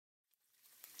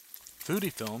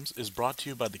Foodie Films is brought to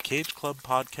you by the Cage Club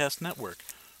Podcast Network.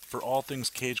 For all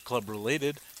things Cage Club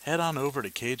related, head on over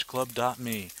to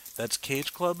cageclub.me. That's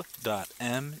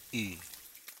cageclub.me.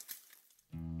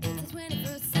 It's the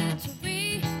 21st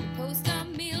century. We post our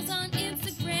meals on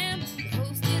Instagram. The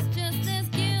host is just as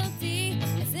guilty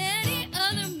as any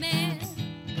other man.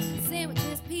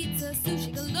 Sandwiches, pizza,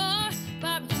 sushi galore,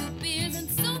 barbecue beers, and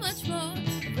so much more.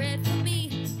 A red for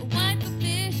me, a white for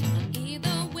fish.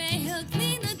 Either way, he'll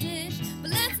clean the dish.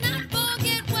 But let's not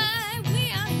forget why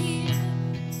we are here.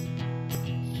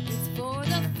 It's for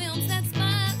the films that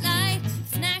spotlight,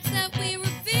 snacks that we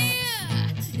revere.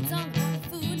 It's all about the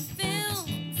food films.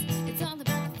 It's all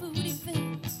about the foodie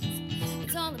films.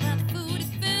 It's all about the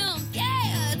foodie films.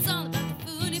 Yeah, it's all about the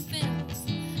foodie films.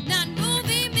 Not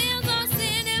movie meals or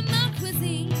cinema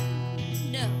cuisine.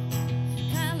 No,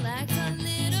 Kyle likes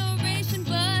alliteration,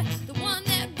 but the one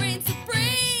that reigns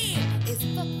supreme is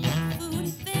fuck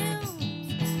foodie films.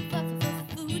 Fuck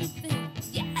foodie films.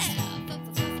 Yeah, fuck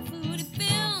foodie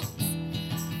films.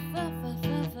 Fuck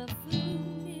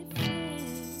foodie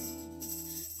films.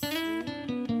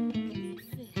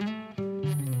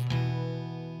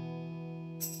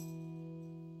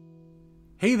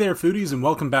 Hey there, foodies, and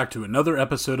welcome back to another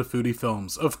episode of Foodie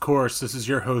Films. Of course, this is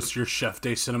your host, your Chef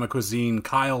de Cinema Cuisine,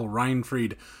 Kyle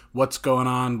Reinfried. What's going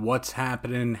on? What's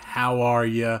happening? How are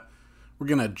ya? We're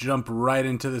gonna jump right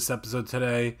into this episode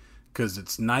today because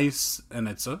it's nice and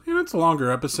it's a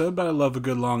longer episode, but I love a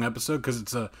good long episode because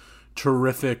it's a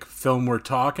terrific film we're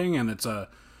talking, and it's a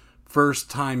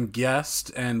first-time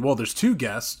guest. And well, there's two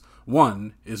guests.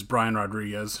 One is Brian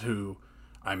Rodriguez, who,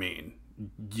 I mean,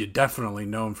 you definitely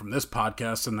know him from this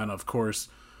podcast, and then of course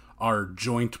our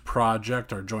joint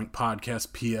project, our joint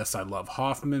podcast, P.S. I Love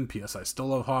Hoffman, P.S. I Still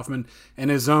Love Hoffman,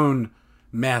 and his own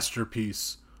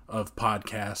masterpiece of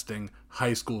podcasting,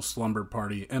 High School Slumber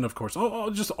Party, and of course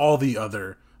just all the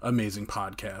other amazing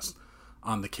podcasts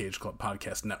on the Cage Club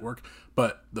Podcast Network.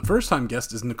 But the first time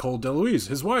guest is Nicole DeLuise,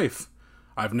 his wife.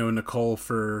 I've known Nicole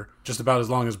for just about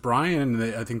as long as Brian,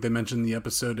 and I think they mentioned in the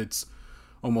episode it's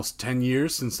almost 10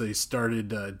 years since they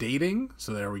started dating,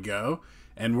 so there we go.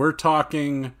 And we're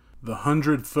talking The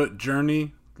 100-Foot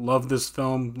Journey. Love this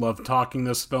film, love talking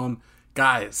this film.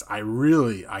 Guys, I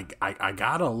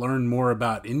gotta learn more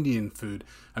about Indian food.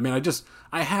 I mean,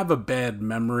 I have a bad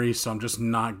memory, so I'm just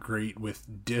not great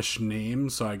with dish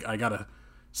names, so I gotta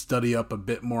study up a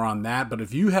bit more on that. But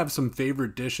if you have some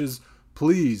favorite dishes,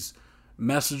 please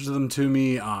message them to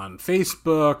me on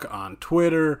Facebook, on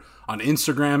Twitter, on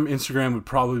Instagram. Instagram would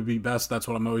probably be best. That's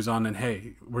what I'm always on. And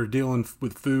hey, we're dealing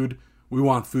with food. We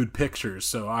want food pictures.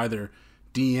 So either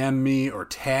DM me or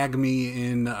tag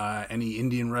me in any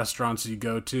Indian restaurants you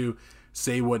go to.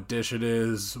 Say what dish it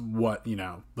is, what,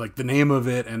 like the name of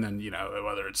it, and then,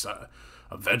 whether it's a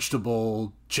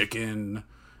vegetable, chicken,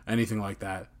 anything like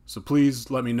that. So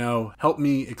please let me know. Help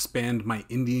me expand my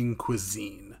Indian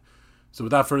cuisine. So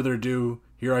without further ado,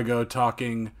 here I go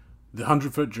talking The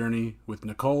 100-Foot Journey with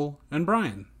Nicole and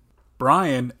Brian.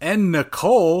 Brian and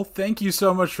Nicole, thank you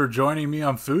so much for joining me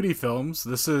on Foodie Films.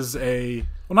 This is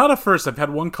not a first. I've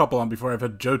had one couple on before. I've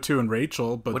had Joe 2 and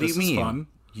Rachel, but what this do you mean? Is fun.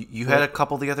 You had a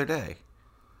couple the other day.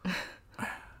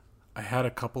 I had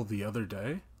a couple the other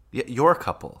day? Yeah, your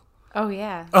couple. Oh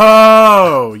yeah.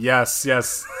 Oh yes.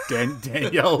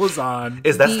 Danielle was on.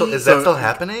 Is that still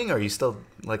happening? Are you still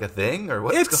like a thing, or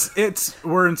what?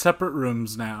 We're in separate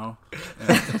rooms now.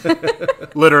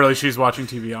 Literally, she's watching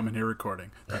TV. I'm in here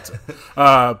recording. That's it.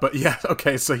 But yeah,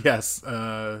 okay. So yes.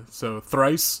 So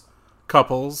thrice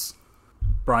couples.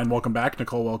 Brian, welcome back.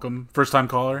 Nicole, welcome. First time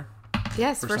caller.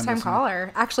 Yes, first time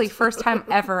caller. Actually, first time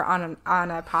ever on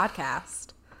a podcast.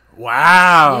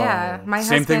 Wow. Yeah, my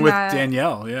same husband, thing with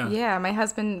Danielle. Yeah. Yeah, my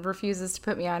husband refuses to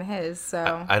put me on his.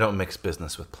 So I don't mix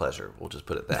business with pleasure. We'll just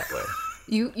put it that way.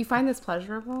 You find this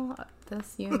pleasurable?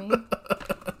 This you and me?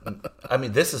 I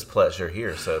mean, this is pleasure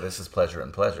here, so this is pleasure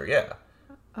and pleasure. Yeah.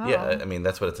 Oh. Yeah. I mean,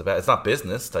 that's what it's about. It's not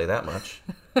business. Tell you that much.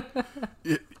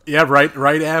 Yeah.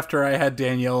 Right after I had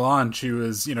Danielle on, she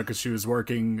was because she was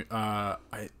working. I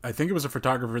think it was a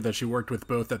photographer that she worked with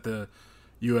both at the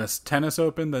U.S. Tennis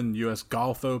Open, then U.S.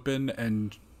 Golf Open,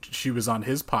 and she was on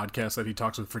his podcast that he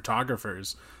talks with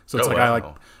photographers. So it's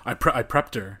wow. I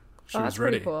prepped her. She was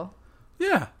ready. Pretty cool.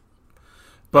 Yeah.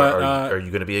 But are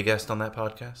you going to be a guest on that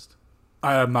podcast?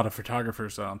 I'm not a photographer,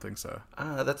 so I don't think so.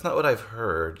 That's not what I've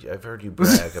heard. I've heard you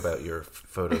brag about your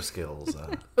photo skills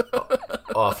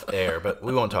off air, but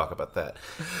we won't talk about that.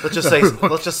 Let's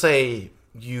just say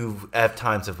you at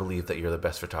times have believed that you're the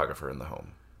best photographer in the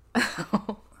home.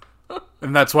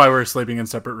 And that's why we're sleeping in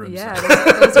separate rooms. Yeah,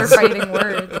 those are fighting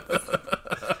words.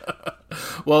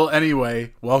 Well,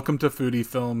 anyway, welcome to Foodie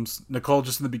Films. Nicole,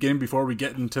 just in the beginning, before we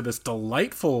get into this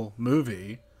delightful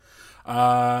movie,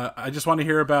 I just want to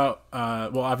hear about,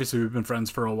 well, obviously we've been friends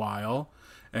for a while,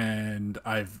 and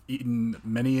I've eaten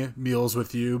many meals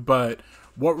with you, but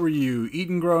what were you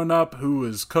eating growing up? Who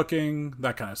was cooking?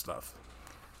 That kind of stuff.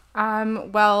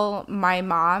 Well, my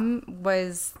mom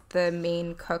was the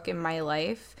main cook in my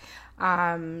life.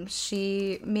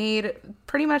 She made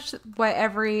pretty much what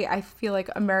I feel like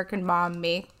American mom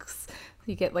makes.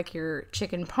 You get like your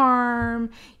chicken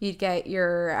parm, you'd get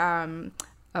your,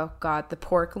 the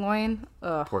pork loin.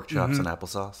 Ugh. Pork chops and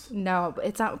applesauce. No,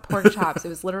 it's not pork chops. It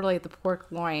was literally the pork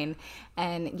loin.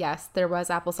 And yes, there was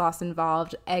applesauce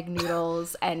involved, egg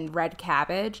noodles, and red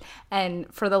cabbage. And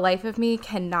for the life of me,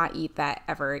 cannot eat that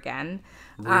ever again.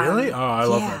 Really? I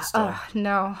love that stuff.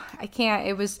 No, I can't.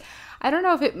 I don't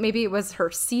know if maybe it was her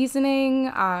seasoning.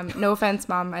 No offense,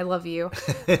 Mom, I love you.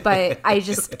 But I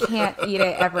just can't eat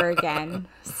it ever again.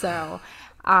 So,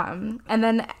 and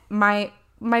then my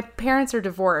parents are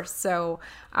divorced, so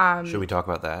Should we talk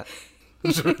about that?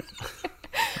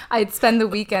 I'd spend the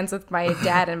weekends with my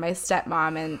dad and my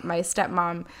stepmom, and my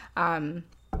stepmom,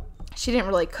 she didn't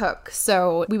really cook,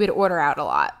 so we would order out a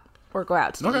lot or go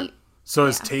out to eat. So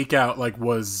his takeout, like,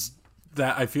 was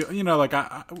that, I feel, like,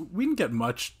 we didn't get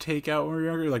much takeout when we were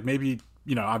younger. Like, maybe,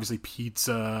 obviously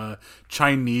pizza,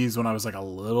 Chinese when I was, like, a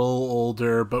little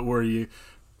older. But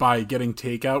by getting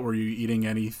takeout, were you eating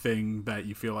anything that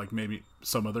you feel like maybe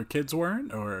some other kids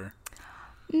weren't, or?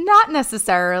 Not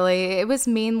necessarily. It was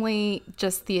mainly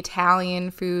just the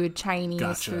Italian food,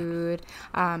 Chinese food.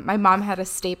 My mom had a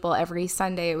staple every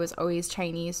Sunday. It was always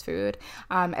Chinese food.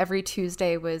 Every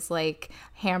Tuesday was like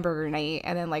hamburger night,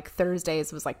 and then like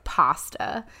Thursdays was like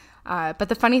pasta. But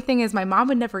the funny thing is my mom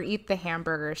would never eat the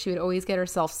hamburger. She would always get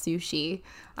herself sushi.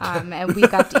 And we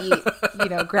got to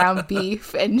eat, ground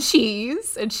beef and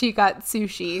cheese, and she got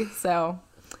sushi. So,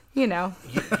 You know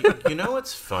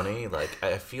what's funny? Like,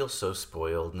 I feel so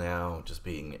spoiled now just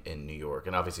being in New York.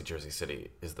 And obviously Jersey City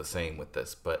is the same with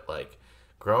this. But, like,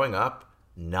 growing up,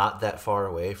 not that far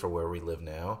away from where we live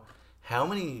now, how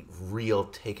many real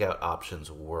takeout options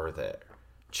were there?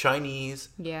 Chinese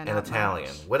and Italian.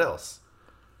 Much. What else?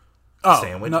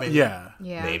 Sandwich, maybe? Yeah.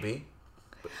 Maybe.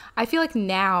 I feel like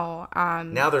now...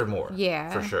 now there are more.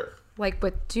 Yeah. For sure. Like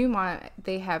with Dumont,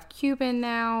 they have Cuban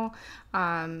now.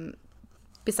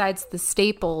 Besides the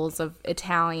staples of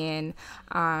Italian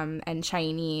and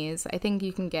Chinese, I think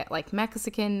you can get like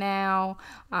Mexican now.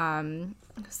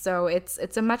 So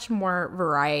it's a much more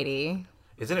variety.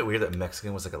 Isn't it weird that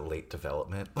Mexican was like a late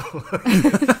development?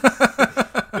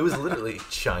 It was literally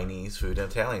Chinese food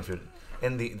and Italian food.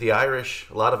 And the Irish,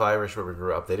 a lot of Irish where we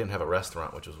grew up, they didn't have a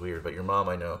restaurant, which was weird. But your mom,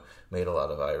 I know, made a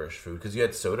lot of Irish food because you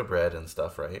had soda bread and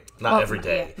stuff, right? Not every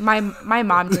day. Yeah. My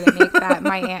mom didn't make that.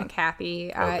 My Aunt Kathy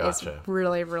is Gotcha.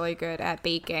 really, really good at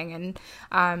baking. And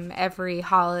every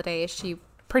holiday, she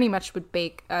pretty much would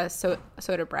bake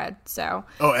soda bread. So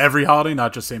Every holiday,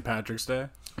 not just St. Patrick's Day?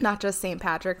 Not just St.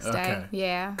 Patrick's Day.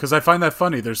 Yeah. Because I find that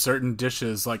funny. There's certain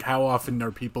dishes, like how often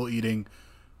are people eating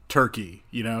turkey?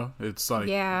 It's like...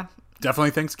 Yeah.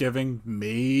 Definitely Thanksgiving,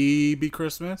 maybe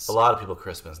Christmas. A lot of people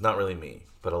Christmas, not really me,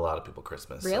 but a lot of people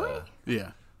Christmas. Really?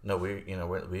 Yeah. No,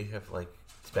 we have like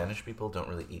Spanish people don't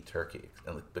really eat turkey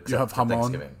except You have for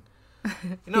jamon?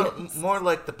 Thanksgiving. More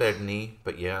like the pernil,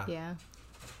 but yeah. Yeah.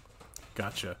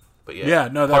 Gotcha. But yeah. Yeah,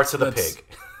 no, parts of the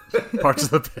pig. Parts of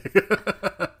the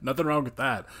pig. Nothing wrong with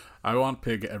that. I want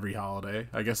pig every holiday.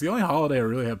 I guess the only holiday I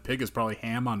really have pig is probably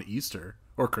ham on Easter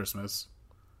or Christmas.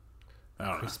 I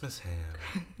don't know. Christmas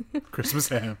ham. Christmas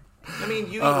ham. I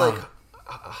mean, you eat like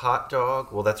a hot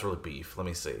dog. Well, that's really beef. Let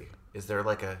me see. Is there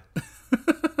like a...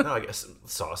 No, I guess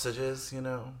sausages,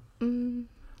 on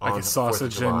Like a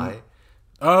sausage 4th of July.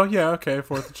 Oh, yeah, okay.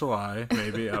 4th of July,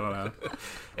 maybe. I don't know.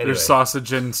 Anyway, There's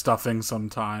sausage and stuffing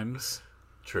sometimes.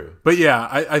 true. But yeah,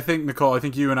 I think, Nicole, I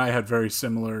think you and I had very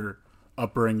similar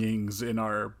upbringings in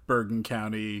our Bergen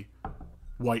County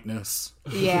whiteness.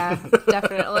 Yeah,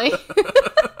 definitely.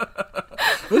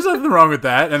 There's nothing wrong with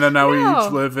that. And then now we No.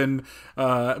 each live in,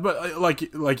 but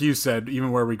like you said,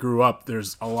 even where we grew up,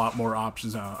 there's a lot more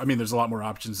options now. I mean, there's a lot more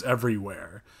options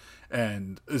everywhere.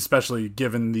 And especially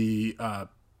given the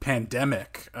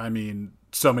pandemic, I mean,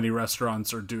 so many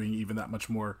restaurants are doing even that much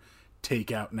more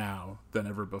takeout now than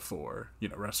ever before.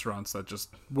 Restaurants that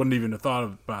just wouldn't even have thought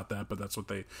about that, but that's what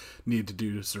they need to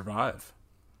do to survive.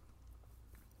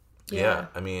 Yeah,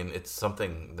 I mean, it's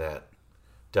something that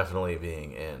definitely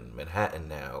being in Manhattan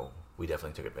now, we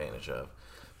definitely took advantage of.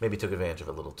 Maybe took advantage of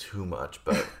a little too much,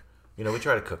 but, we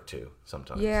try to cook too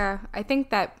sometimes. Yeah, I think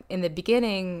that in the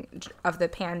beginning of the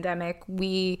pandemic,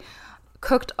 we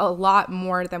cooked a lot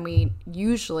more than we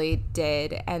usually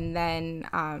did. And then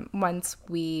once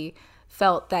we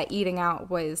felt that eating out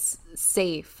was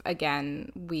safe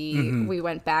again, we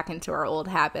went back into our old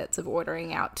habits of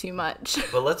ordering out too much.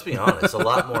 But let's be honest, a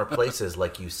lot more places,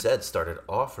 like you said, started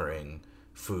offering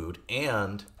food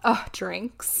and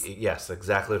drinks. yes,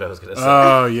 exactly what I was going to say.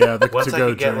 Oh yeah, the Once I to-go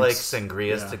could get like drinks.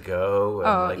 sangrias to go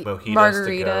and like mojitos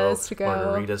margaritas to go.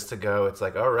 margaritas to go, it's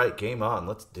like, all right, game on,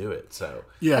 let's do it. So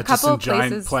Yeah, A just couple in of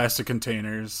giant places- plastic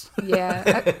containers.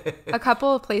 Yeah, a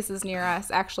couple of places near us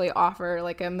actually offer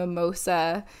like a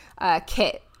mimosa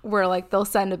kit where like they'll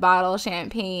send a bottle of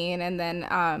champagne and then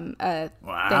a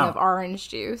thing of orange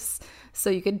juice,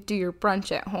 so you could do your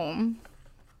brunch at home.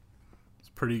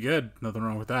 Pretty good. Nothing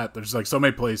wrong with that. There's like so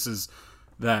many places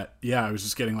that I was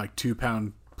just getting like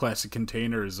 2-pound plastic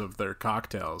containers of their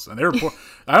cocktails, and they were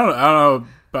I don't know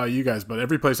about you guys, but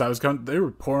every place I was going, they were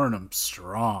pouring them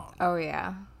strong. Oh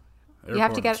yeah, They were you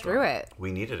have to pouring get them through it.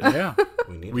 we needed it. Yeah,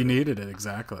 We needed it. it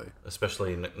exactly.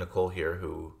 Especially Nicole here,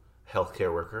 who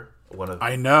healthcare worker, one of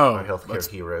I know. our healthcare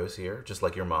heroes here, just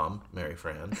like your mom, Mary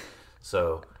Fran.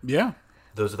 So Yeah,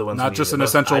 those are the ones who not need just it an most.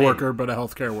 essential worker, but a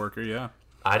healthcare worker. Yeah.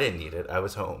 I didn't need it. I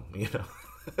was home.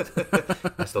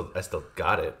 I still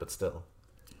got it, but still.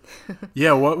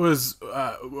 Yeah, what was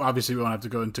obviously we won't have to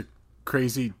go into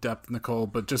crazy depth, Nicole,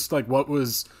 but just like what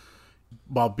was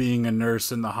while being a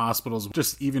nurse in the hospitals,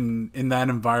 just even in that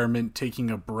environment,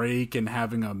 taking a break and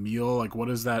having a meal, like what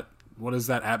is that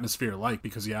atmosphere like?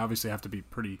 Because you obviously have to be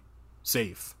pretty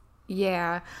safe.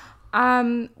 Yeah.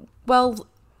 Well,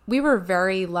 we were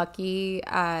very lucky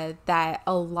that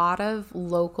a lot of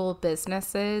local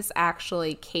businesses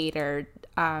actually catered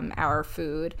our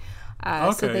food.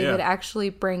 So they would actually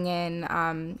bring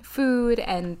in food,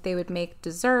 and they would make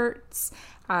desserts,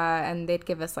 and they'd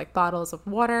give us like bottles of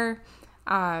water.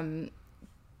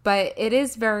 But it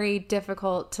is very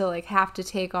difficult to like have to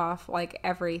take off like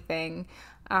everything.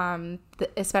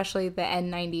 Especially the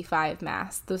N95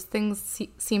 mask. Those things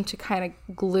seem to kind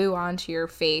of glue onto your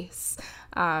face.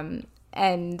 And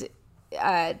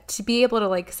to be able to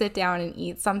like sit down and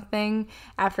eat something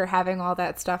after having all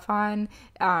that stuff on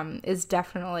is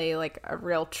definitely like a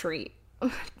real treat,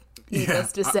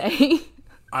 needless to say.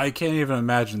 I can't even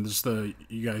imagine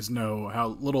you guys know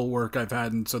how little work I've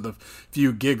had, and so the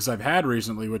few gigs I've had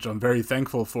recently, which I'm very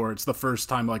thankful for, it's the first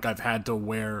time like I've had to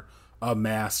wear a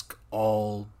mask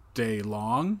all day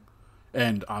long,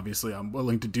 and obviously I'm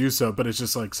willing to do so, but it's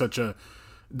just like such a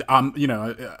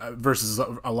versus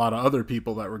a lot of other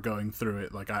people that were going through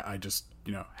it, like I just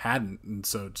hadn't, and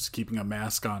so just keeping a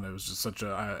mask on, it was just such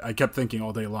a I kept thinking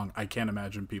all day long, I can't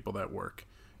imagine people that work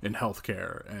in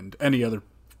healthcare and any other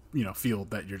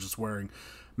field that you're just wearing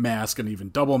masks, and even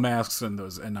double masks and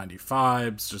those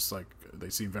N95s, just like they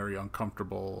seem very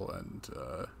uncomfortable, and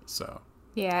so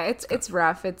yeah, it's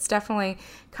rough. It's definitely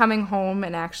coming home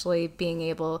and actually being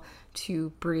able to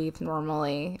breathe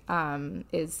normally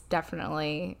is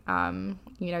definitely,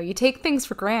 you take things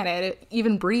for granted,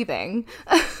 even breathing.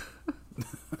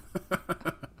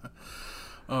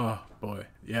 Oh boy,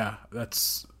 yeah,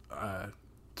 that's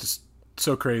just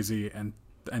so crazy, and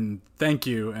thank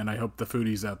you, and I hope the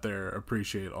foodies out there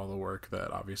appreciate all the work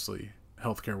that obviously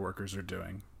healthcare workers are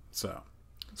doing. So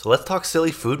let's talk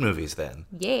silly food movies then.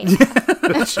 Yeah.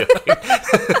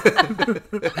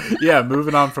 Yeah,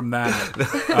 moving on from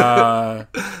that.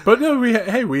 But no,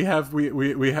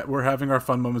 we're having our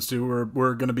fun moments too.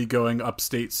 We're going to be going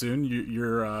upstate soon.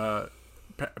 Your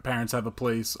parents have a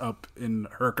place up in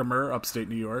Herkimer, upstate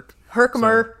New York.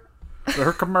 Herkimer. The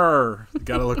Herkimer.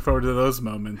 Got to look forward to those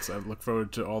moments. I look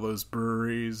forward to all those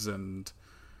breweries and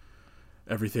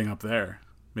everything up there.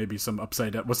 Maybe some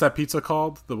upside down. What's that pizza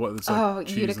called? It's like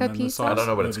cheese Utica and then the pizza? sauce. I don't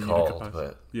know what Yeah, it's the Utica called, pizza.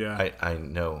 but yeah, I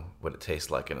know what it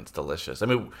tastes like, and it's delicious. I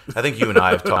mean, I think you and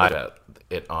I have talked about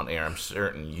it on air. I'm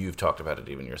certain you've talked about it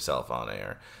even yourself on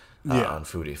air on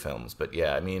Foodie Films. But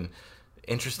yeah, I mean,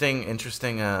 interesting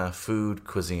food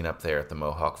cuisine up there at the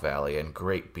Mohawk Valley, and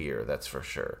great beer, that's for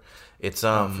sure. It's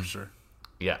for sure.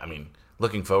 Yeah, I mean,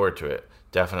 looking forward to it,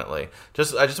 definitely.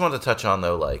 I just wanted to touch on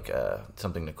though, like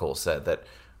something Nicole said, that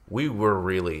we were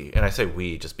really, and I say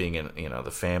we, just being in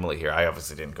the family here. I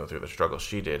obviously didn't go through the struggle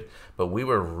she did, but we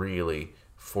were really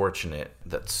fortunate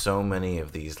that so many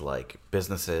of these like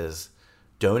businesses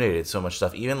donated so much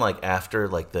stuff. Even like after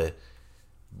like the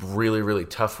really, really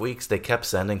tough weeks, they kept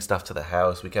sending stuff to the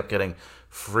house. We kept getting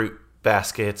fruit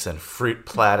baskets and fruit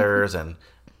platters and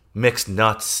mixed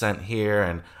nuts sent here,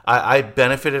 and I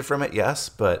benefited from it, yes,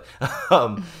 but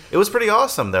it was pretty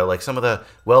awesome though. Like some of the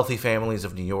wealthy families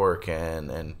of New York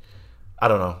and I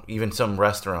don't know, even some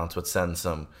restaurants would send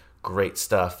some great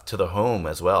stuff to the home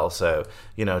as well. So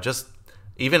just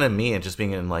even in me and just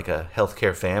being in like a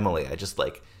healthcare family, I just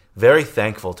like very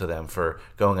thankful to them for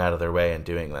going out of their way and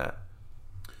doing that.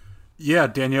 Yeah,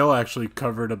 Danielle actually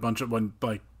covered a bunch of when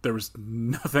like there was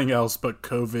nothing else but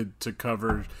COVID to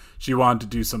cover. She wanted to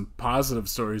do some positive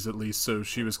stories at least, so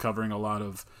she was covering a lot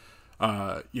of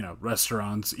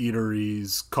restaurants,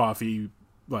 eateries, coffee,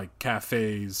 like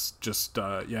cafes, just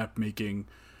making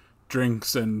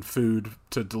drinks and food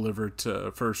to deliver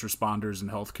to first responders and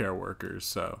healthcare workers.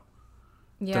 So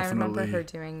yeah, definitely. I remember her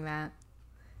doing that.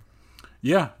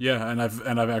 Yeah, and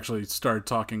I've actually started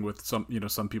talking with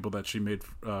some people that she made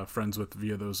friends with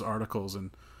via those articles,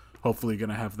 and hopefully going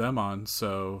to have them on.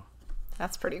 So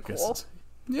that's pretty cool.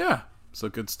 Yeah, so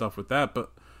good stuff with that.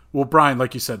 But well, Brian,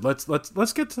 like you said, let's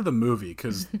get to the movie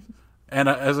because, and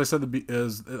as I said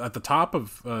at the top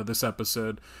of this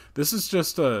episode, this is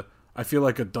just I feel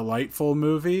like a delightful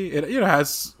movie. It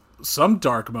has some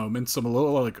dark moments, some a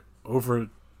little like I don't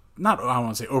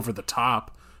want to say over the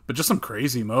top, but just some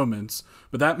crazy moments.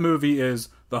 But that movie is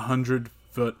The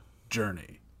 100-Foot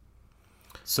Journey.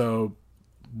 So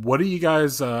what do you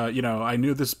guys, I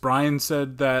knew this, Brian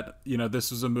said that,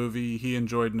 this was a movie he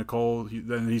enjoyed. Nicole,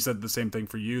 then he said the same thing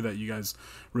for you, that you guys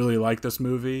really like this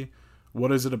movie.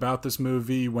 What is it about this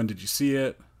movie? When did you see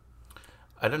it?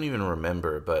 I don't even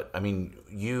remember, but I mean,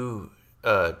 you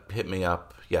hit me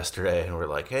up yesterday and were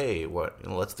like, hey,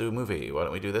 let's do a movie. Why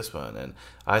don't we do this one? And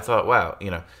I thought, wow,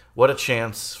 what a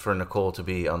chance for Nicole to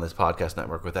be on this podcast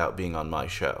network without being on my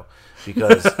show.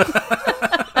 Because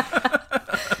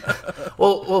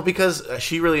well, because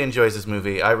she really enjoys this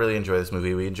movie. I really enjoy this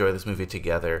movie. We enjoy this movie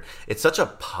together. It's such a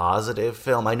positive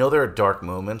film. I know there are dark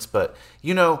moments, but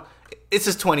it's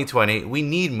just 2020. We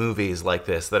need movies like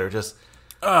this that are just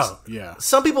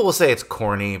some people will say it's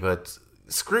corny, but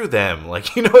screw them.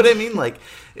 Like, you know what I mean? Like,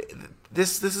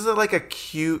 this is like a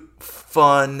cute,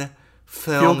 fun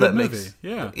film that makes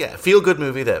feel good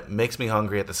movie that makes me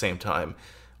hungry at the same time.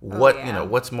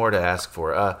 What's more to ask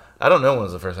for? I don't know when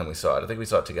was the first time we saw it. I think we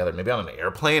saw it together, maybe on an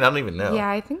airplane. I don't even know. Yeah,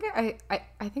 I think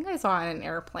I saw it on an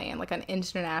airplane, like on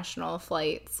international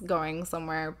flights going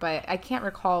somewhere, but I can't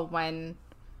recall when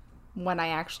I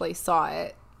actually saw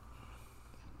it.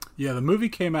 Yeah, the movie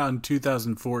came out in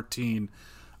 2014.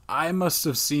 I must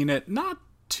have seen it not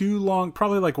too long,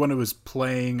 probably like when it was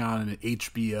playing on an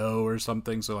HBO or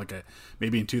something, so like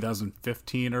maybe in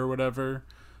 2015 or whatever.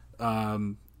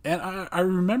 And I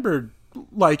remember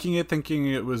liking it, thinking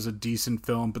it was a decent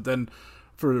film, but then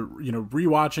for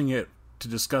rewatching it to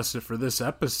discuss it for this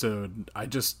episode,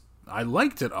 I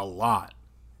liked it a lot.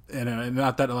 And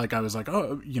not that like I was like,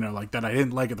 like that I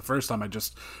didn't like it the first time. I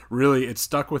just really, it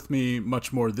stuck with me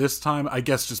much more this time. I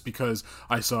guess just because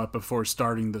I saw it before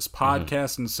starting this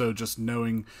podcast. And so just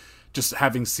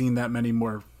having seen that many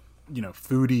more,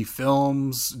 foodie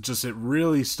films, it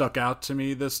really stuck out to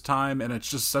me this time. And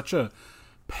it's just such a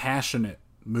passionate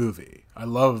movie. I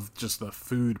love just the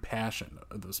food passion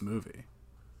of this movie.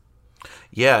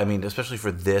 Yeah, I mean, especially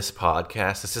for this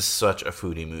podcast, this is such a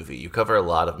foodie movie. You cover a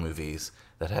lot of movies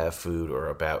that have food or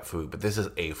about food, but this is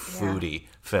a foodie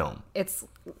film. It's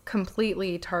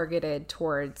completely targeted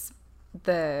towards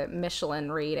the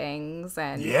Michelin ratings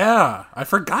and I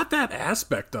forgot that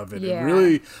aspect of it. It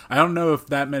really, I don't know if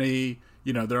that many,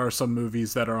 there are some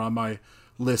movies that are on my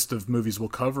list of movies we'll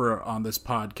cover on this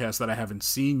podcast that I haven't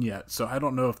seen yet. So I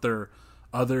don't know if there are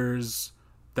others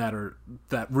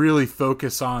that really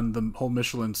focus on the whole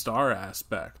Michelin star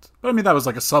aspect. But I mean, that was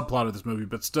like a subplot of this movie,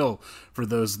 but still, for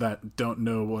those that don't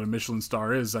know what a Michelin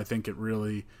star is, I think it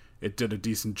did a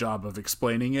decent job of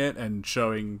explaining it and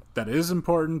showing that it is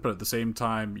important, but at the same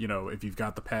time, if you've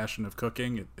got the passion of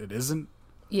cooking, it isn't.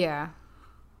 Yeah.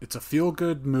 It's a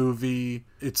feel-good movie.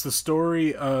 It's the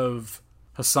story of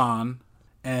Hassan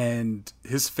and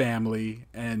his family,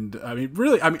 and I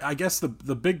guess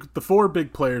the four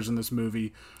big players in this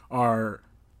movie are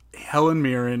Helen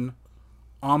Mirren,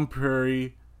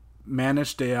 Prairie,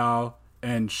 Manish Dayal,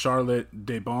 and Charlotte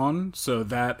Debon. So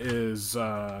that is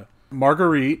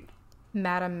Marguerite,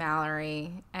 Madame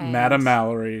Mallory,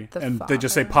 and they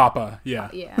just say Papa. Yeah.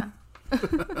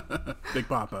 Big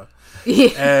Papa.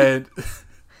 And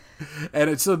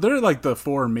it's so they're like the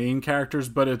four main characters,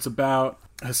 but it's about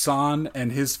Hassan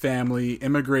and his family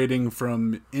immigrating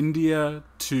from India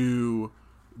to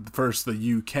first the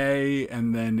UK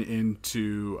and then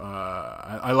into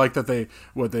I like that they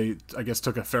I guess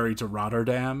took a ferry to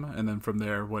Rotterdam and then from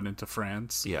there went into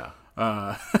France. Yeah.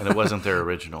 And it wasn't their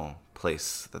original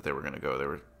place that they were going to go. They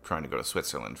were trying to go to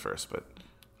Switzerland first, but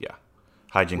yeah.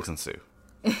 Hijinks ensue.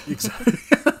 Exactly.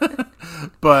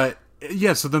 But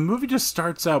yeah, so the movie just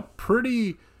starts out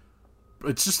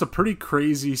it's just a pretty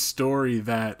crazy story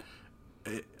that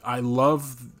I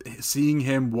love seeing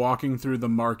him walking through the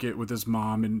market with his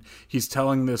mom, and he's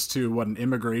telling this to an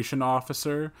immigration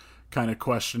officer, kind of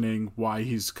questioning why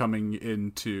he's coming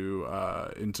into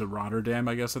Rotterdam,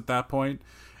 I guess, at that point,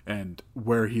 and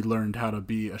where he learned how to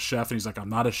be a chef. And he's like, I'm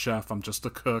not a chef, I'm just a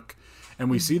cook. And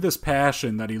we see this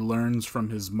passion that he learns from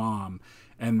his mom,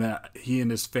 and that he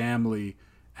and his family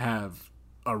have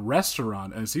a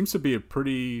restaurant, and it seems to be a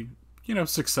pretty,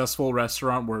 successful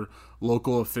restaurant where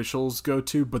local officials go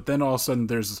to. But then all of a sudden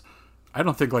there's, I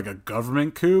don't think like a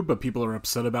government coup, but people are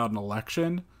upset about an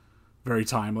election. Very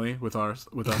timely with us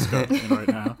going in right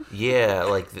now. Yeah,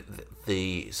 like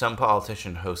some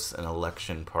politician hosts an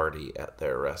election party at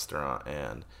their restaurant,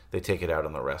 and they take it out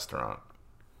in the restaurant.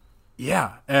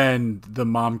 Yeah, and the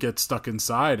mom gets stuck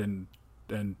inside and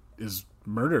is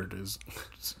murdered.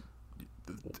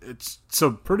 It's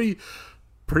so pretty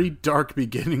dark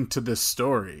beginning to this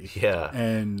story. Yeah,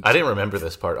 and I didn't remember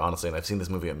this part, honestly, and I've seen this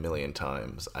movie a million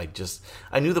times. I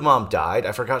knew the mom died.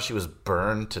 I forgot she was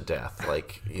burned to death.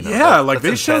 Like, yeah, that's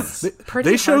they showed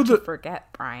pretty hard to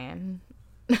forget, Brian.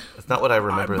 It's not what I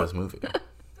remember this movie.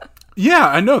 Yeah,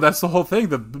 I know, that's the whole thing.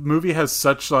 The movie has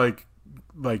such like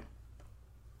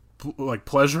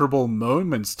pleasurable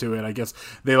moments to it. I guess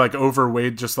they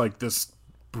overweighed just this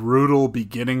brutal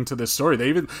beginning to this story. They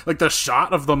even the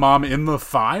shot of the mom in the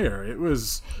fire. It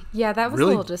was that was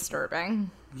really, a little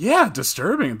disturbing. Yeah,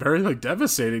 disturbing and very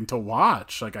devastating to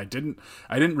watch. I didn't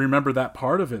remember that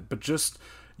part of it, but just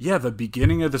the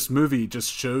beginning of this movie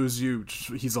just shows you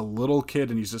he's a little kid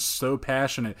and he's just so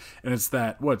passionate, and it's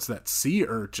that sea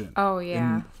urchin. Oh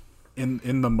yeah,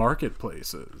 in the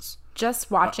marketplaces. Just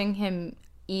watching him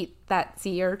eat that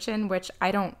sea urchin, which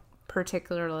I don't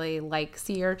particularly like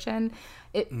sea urchin,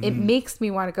 it makes me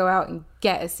want to go out and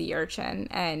get a sea urchin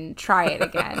and try it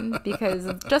again because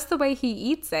just the way he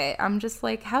eats it, I'm just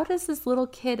like, how does this little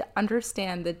kid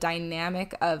understand the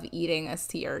dynamic of eating a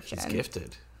sea urchin? He's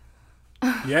gifted.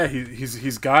 Yeah,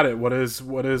 he's got it. What does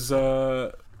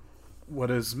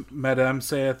Madame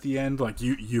say at the end?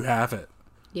 You have it.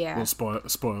 Yeah. Well,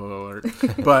 spoiler alert.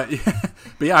 but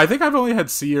yeah, I think I've only had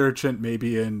sea urchin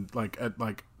maybe in at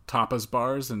tapas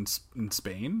bars in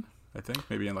Spain. I think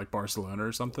maybe in Barcelona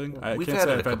or something. We've had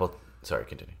it a couple. Sorry,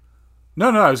 continue. No,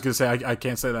 I was gonna say I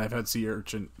can't say that I've had sea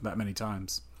urchin that many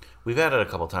times. We've had it a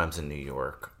couple times in New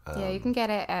York. Yeah, you can get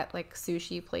it at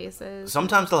sushi places.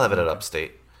 Sometimes they'll have it at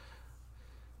Upstate.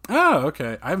 Oh,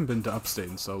 okay. I haven't been to Upstate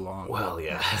in so long. Well,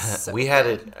 yeah. So we had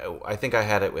it. I think I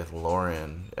had it with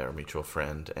Lauren, our mutual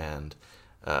friend, and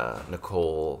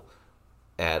Nicole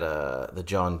at the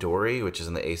John Dory, which is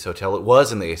in the Ace Hotel. It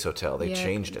was in the Ace Hotel. They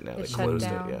changed it now. They closed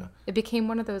it. Yeah. It became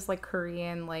one of those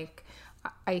Korean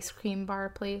ice cream bar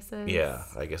places. Yeah,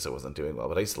 I guess it wasn't doing well,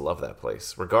 but I used to love that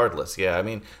place. Regardless, yeah. I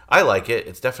mean, I like it.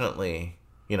 It's definitely,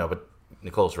 but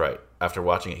Nicole's right. After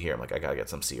watching it here, I'm like, I gotta get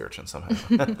some sea urchin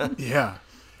somehow. Yeah.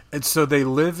 And so they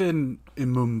live in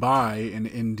Mumbai in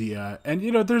India. And,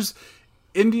 there's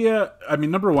India. I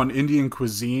mean, number one, Indian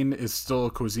cuisine is still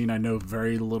a cuisine I know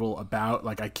very little about.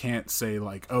 I can't say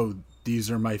oh,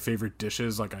 these are my favorite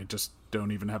dishes. I just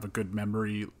don't even have a good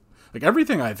memory.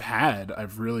 Everything I've had,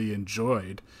 I've really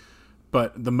enjoyed.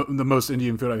 But the most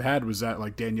Indian food I've had was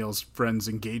at Danielle's friend's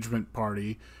engagement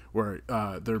party where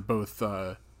they're both,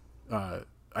 I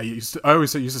used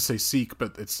to say Sikh,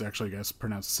 but it's actually, I guess,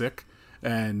 pronounced Sikh.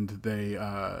 And they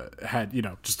had,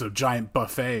 just a giant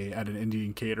buffet at an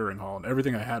Indian catering hall, and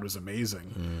everything I had was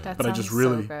amazing. That but sounds I just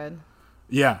really, so good.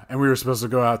 Yeah, and we were supposed to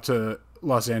go out to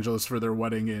Los Angeles for their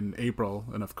wedding in April,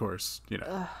 and of course,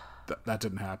 that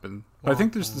didn't happen. But I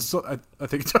think there's still, I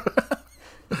think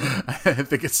I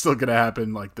think it's still gonna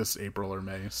happen this April or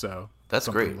May. So that's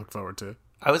something great. to look forward to.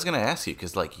 I was gonna ask you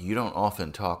because you don't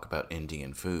often talk about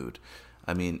Indian food.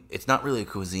 I mean, it's not really a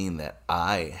cuisine that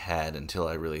I had until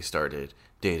I really started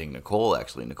dating Nicole,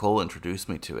 actually. Nicole introduced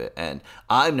me to it, and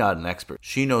I'm not an expert.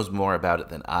 She knows more about it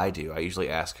than I do. I usually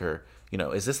ask her,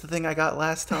 is this the thing I got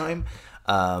last time?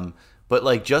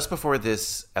 But, just before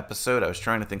this episode, I was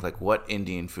trying to think, what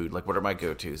Indian food, what are my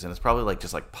go-tos? And it's probably,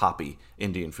 just, poppy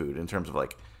Indian food in terms of,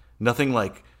 nothing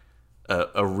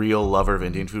a real lover of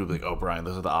Indian food would be oh, Brian,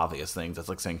 those are the obvious things. That's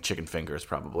like saying chicken fingers,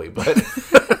 probably. But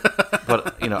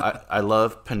but I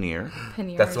love paneer.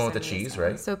 Paneer. That's the one with the amazing. cheese,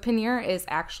 right? So paneer is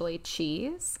actually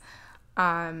cheese.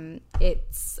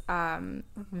 It's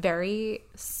very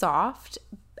soft,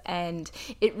 and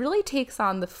it really takes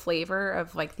on the flavor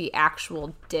of the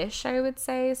actual dish, I would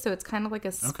say. So it's kind of like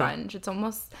a sponge. Okay. It's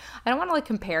almost, I don't want to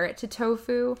compare it to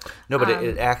tofu. No, but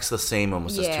it acts the same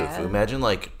almost as yeah. tofu. Imagine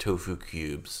tofu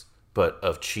cubes, but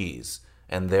of cheese,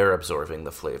 and they're absorbing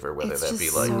the flavor, whether It's that be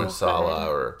just so masala good.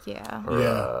 or Yeah.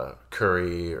 or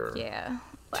curry or Yeah.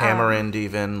 tamarind,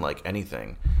 even like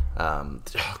anything. Oh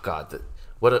God,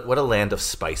 what a land of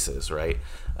spices, right?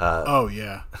 Oh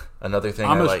yeah. Another thing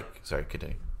Sorry,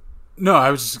 continue.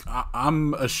 No,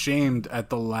 I'm ashamed at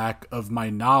the lack of my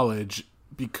knowledge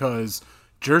because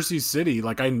Jersey City,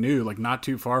 like I knew, like not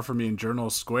too far from me in Journal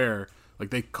Square, like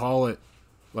they call it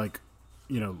like,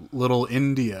 Little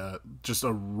India, just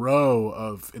a row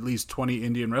of at least 20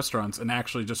 Indian restaurants. And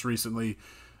actually just recently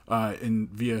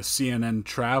via CNN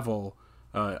Travel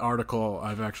article,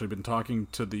 I've actually been talking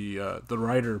to the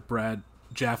writer, Brad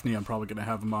Jaffney. I'm probably going to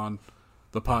have him on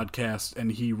the podcast.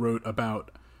 And he wrote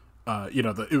about,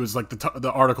 it was like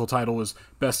the article title was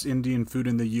Best Indian Food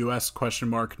in the U.S. ?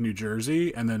 New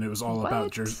Jersey. And then it was all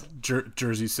about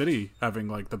Jersey City having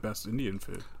like the best Indian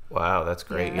food. Wow, that's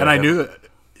great. Yeah. And I knew that.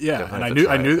 Yeah, and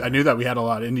I knew that we had a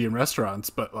lot of Indian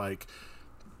restaurants, but like,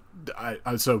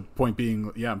 so point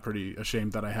being, yeah, I'm pretty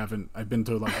ashamed that I've been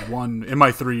to like one in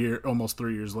my almost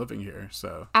 3 years living here.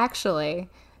 So actually,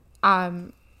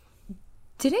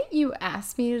 didn't you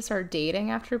ask me to start dating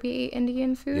after we ate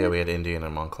Indian food? Yeah, we had Indian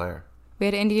in Montclair. We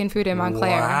had Indian food in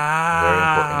Montclair. Wow. Very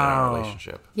important in our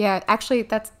relationship. Yeah, actually,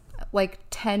 that's like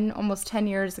almost 10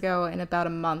 years ago in about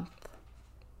a month.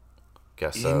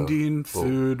 Guess so. Indian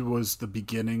food was the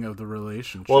beginning of the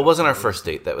relationship. Well, it wasn't our first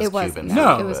date. That was Cuban food.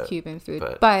 No, it was Cuban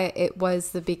food. But it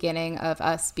was the beginning of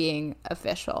us being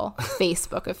official.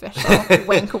 Facebook official.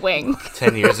 Wink, wink.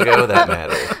 10 years ago, that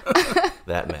mattered.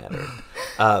 That mattered.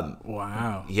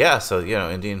 Wow. Yeah, so,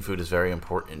 Indian food is very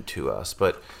important to us.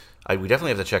 But we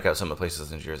definitely have to check out some of the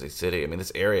places in Jersey City. I mean,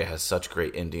 this area has such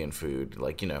great Indian food.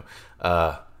 Like,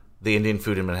 the Indian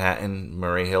food in Manhattan,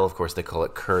 Murray Hill, of course, they call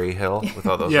it Curry Hill with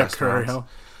all those restaurants. Curry Hill.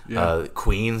 Yeah.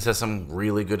 Queens has some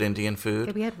really good Indian food.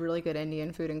 Yeah, we had really good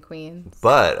Indian food in Queens.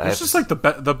 But it's just like the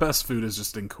best food is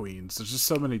just in Queens. There's just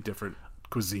so many different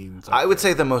cuisines. I would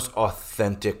say the most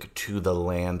authentic to the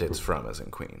land it's from is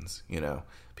in Queens,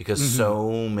 because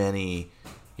so many,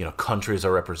 countries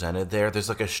are represented there. There's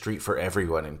like a street for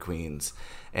everyone in Queens.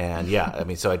 And yeah, I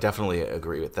mean, so I definitely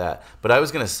agree with that. But I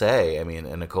was going to say, I mean,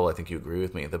 and Nicole, I think you agree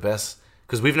with me, the best,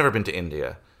 because we've never been to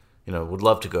India, would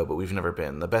love to go, but we've never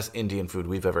been. The best Indian food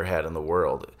we've ever had in the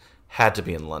world had to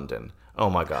be in London. Oh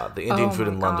my God. The Indian food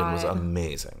in London was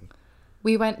amazing.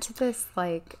 We went to this,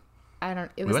 we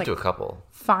went to a couple.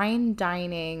 Fine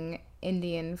dining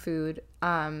Indian food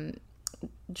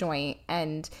joint.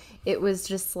 And it was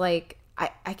just like,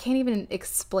 I can't even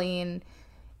explain.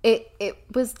 It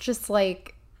was just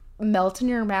like, melt in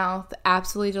your mouth,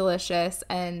 absolutely delicious,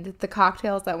 and the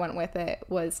cocktails that went with it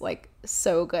was like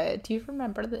so good. Do you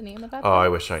remember the name of that? Oh, I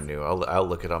wish I knew. I'll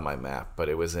look it on my map, but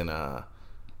it was in I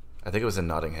think it was in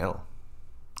Notting Hill.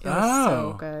 It was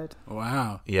so good.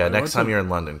 Wow. Yeah, next time you're in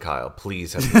London, Kyle,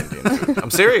 please have the Indian food.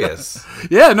 I'm serious.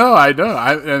 Yeah, no, I know.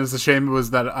 And it's a shame was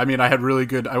that I had really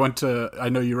good. I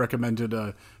know you recommended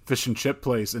a fish and chip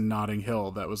place in Notting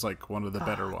Hill that was like one of the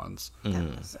better ones.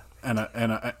 And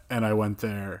I went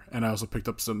there, and I also picked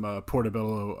up some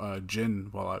Portobello gin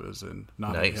while I was in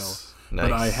Notting Hill. Nice.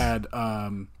 But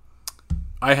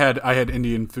I had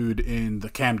Indian food in the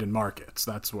Camden Markets.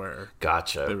 That's where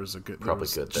gotcha. There was probably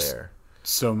good there.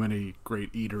 So many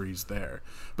great eateries there.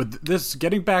 But this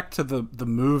getting back to the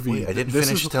movie. Wait, I didn't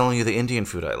finish telling you the Indian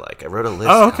food I like. I wrote a list.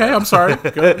 Oh, okay. Kyle. I'm sorry.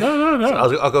 No.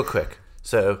 So I'll go quick.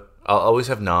 So I'll always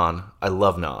have naan. I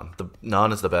love naan. The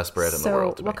naan is the best bread in the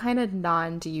world to me. What kind of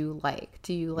naan do you like?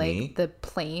 Do you like the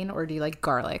plain or do you like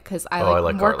garlic? Because I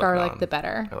like more garlic naan. the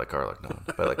better. I like garlic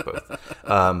naan. I like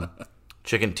both.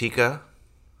 Chicken tikka.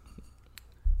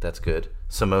 That's good.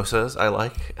 Samosas I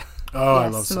like. Oh, yes, I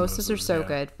love samosas are so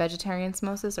good. Vegetarian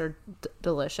samosas are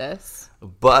delicious.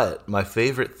 But my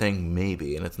favorite thing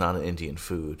maybe, and it's not an Indian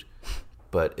food,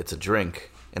 but it's a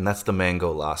drink, and that's the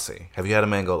mango lassi. Have you had a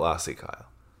mango lassi, Kyle?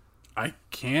 I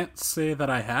can't say that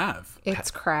I have. It's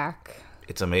crack.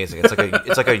 It's amazing.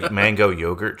 It's like a mango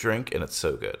yogurt drink, and it's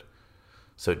so good.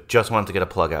 So just wanted to get a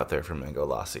plug out there for mango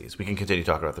lassis. We can continue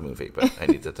talking about the movie, but I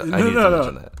need to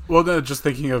mention that. Well, no, just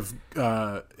thinking of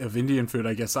Indian food,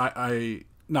 I guess I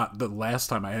not the last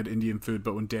time I had Indian food,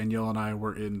 but when Danielle and I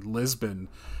were in Lisbon,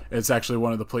 it's actually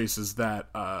one of the places that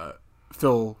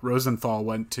Phil Rosenthal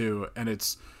went to, and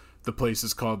the place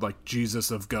is called like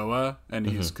Jesus of Goa, and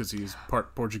because he's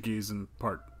part Portuguese and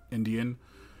part Indian,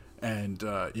 and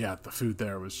the food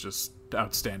there was just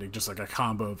outstanding, just like a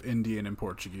combo of Indian and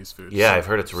Portuguese food. Yeah, so, I've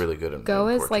heard it's really good in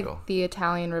Goa is Portugal. like the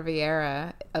Italian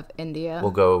Riviera of India.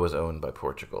 Well, Goa was owned by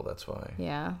Portugal, that's why.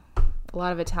 Yeah. A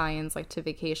lot of Italians like to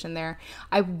vacation there.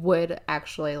 I would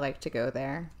actually like to go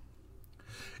there.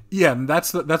 Yeah, and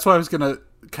that's what I was going to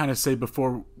kind of say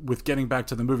before with getting back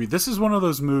to the movie. This is one of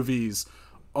those movies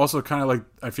also kind of like,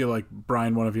 I feel like,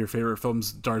 Brian, one of your favorite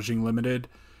films, Darjeeling Limited,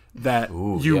 that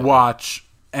you yeah. watch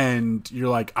and you're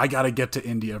like, I gotta get to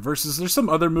India, versus there's some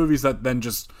other movies that then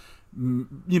just,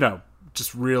 you know,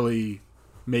 just really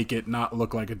make it not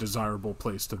look like a desirable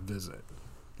place to visit.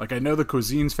 Like, I know the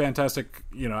cuisine's fantastic,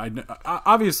 you know,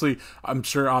 I'm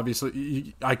sure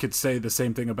I could say the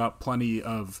same thing about plenty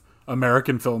of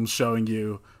American films showing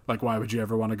you, like, why would you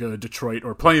ever want to go to Detroit,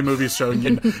 or plenty of movies showing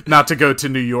you not to go to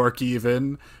New York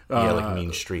even. Yeah, like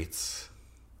Mean Streets.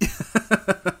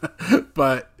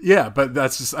 But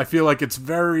that's just, I feel like it's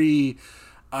very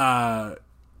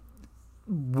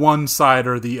one side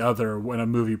or the other when a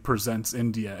movie presents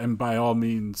India. And by all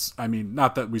means, I mean,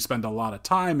 not that we spend a lot of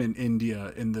time in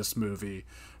India in this movie,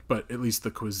 but at least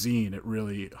the cuisine, it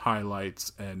really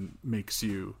highlights and makes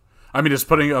you, I mean, it's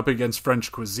putting it up against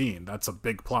French cuisine. That's a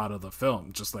big plot of the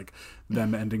film, just like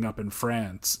them ending up in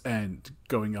France and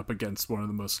going up against one of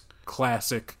the most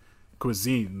classic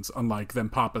cuisines, unlike them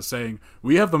Papa saying,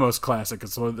 we have the most classic.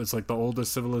 It's like the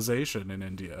oldest civilization in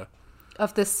India.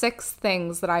 Of the 6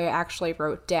 things that I actually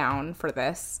wrote down for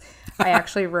this, I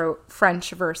actually wrote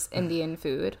French versus Indian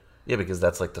food. Yeah, because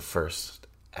that's like the first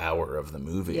hour of the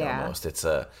movie. Yeah. Almost. It's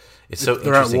so They're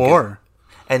interesting. at war.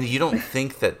 And you don't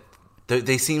think that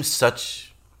they seem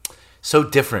so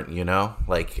different, you know?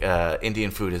 Like,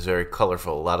 Indian food is very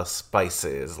colorful, a lot of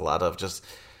spices, a lot of just,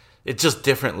 it's just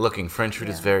different looking. French food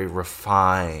is very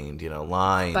refined, you know,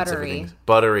 lines, everything's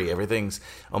buttery, everything's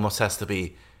almost has to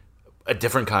be a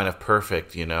different kind of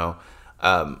perfect, you know?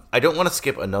 I don't want to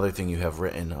skip another thing you have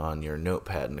written on your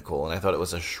notepad, Nicole, and I thought it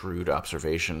was a shrewd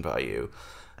observation by you.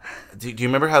 Do you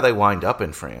remember how they wind up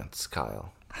in France,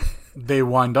 Kyle? They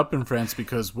wind up in France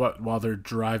because while they're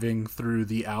driving through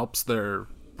the Alps, their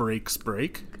brakes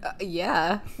break.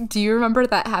 Yeah. Do you remember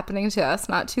that happening to us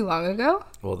not too long ago?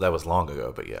 Well, that was long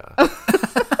ago, but yeah.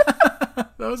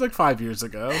 That was like 5 years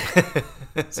ago.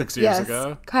 6 years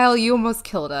ago. Kyle, you almost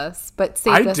killed us, but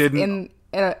saved us didn't. in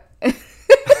a...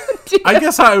 I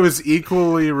guess I was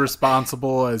equally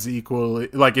responsible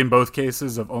like in both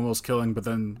cases of almost killing, but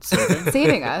then saving.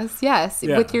 Saving us, yes.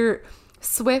 Yeah. With your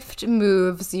swift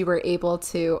moves, you were able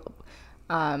to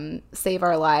save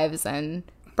our lives. And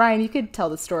Brian, you could tell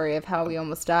the story of how we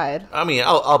almost died. I mean,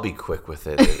 I'll be quick with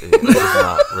it. It is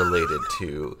not related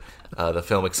to the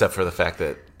film, except for the fact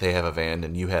that they have a van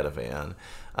and you had a van.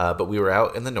 But we were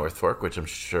out in the North Fork, which I'm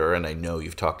sure, and I know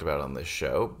you've talked about on this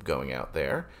show, going out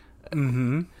there.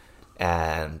 Mm-hmm.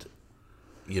 And,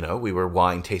 you know, we were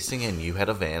wine tasting, and you had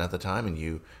a van at the time, and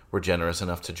you were generous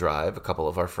enough to drive a couple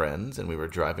of our friends, and we were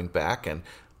driving back, and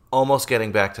almost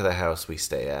getting back to the house we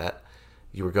stay at.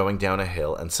 You were going down a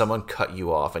hill, and someone cut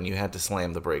you off, and you had to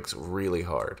slam the brakes really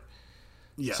hard.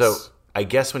 Yes. So I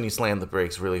guess when you slam the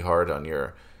brakes really hard on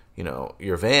your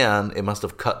van, it must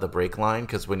have cut the brake line,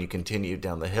 because when you continued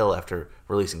down the hill after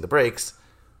releasing the brakes,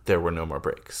 there were no more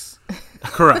brakes.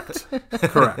 Correct.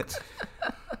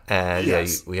 And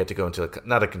yes. we had to go into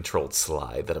not a controlled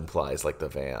slide that implies like the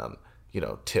van, you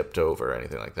know, tipped over or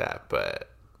anything like that. But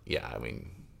yeah, I mean,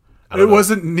 It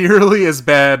wasn't nearly as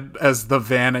bad as the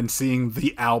van and seeing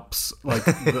the Alps, like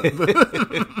No,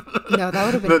 that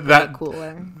would have been way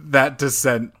cooler. That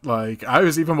descent. Like, I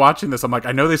was even watching this, I'm like,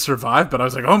 I know they survived, but I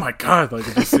was like, oh my god, like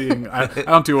just seeing. I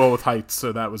don't do well with heights,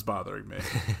 so that was bothering me.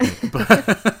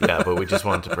 But we just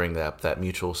wanted to bring that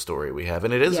mutual story we have,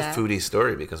 and it is a foodie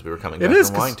story because we were coming back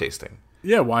from wine tasting.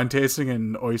 Yeah, wine tasting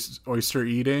and oyster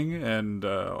eating and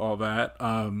all that.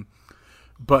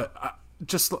 But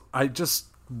I just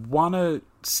want to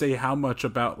say how much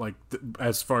about, like,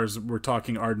 as far as we're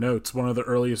talking our notes, one of the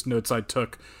earliest notes I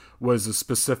took was a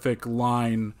specific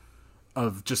line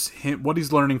of just him, what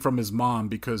he's learning from his mom,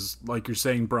 because like you're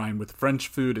saying, Brian, with French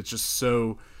food, it's just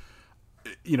so,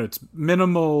 you know, it's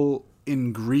minimal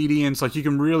ingredients. Like, you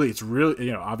can really, it's really,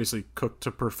 you know, obviously cooked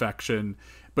to perfection,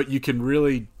 but you can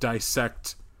really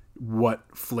dissect what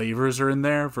flavors are in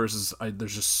there versus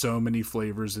there's just so many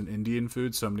flavors in Indian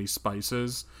food, so many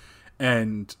spices.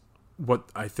 And what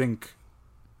I think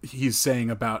he's saying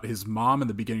about his mom in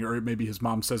the beginning, or maybe his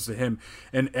mom says to him,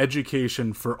 an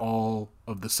education for all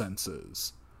of the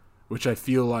senses, which I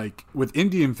feel like with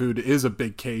Indian food is a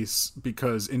big case,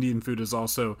 because Indian food is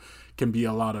also can be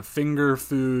a lot of finger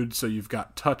food. So you've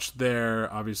got touch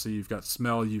there. Obviously you've got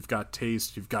smell, you've got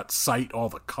taste, you've got sight, all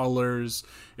the colors.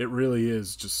 It really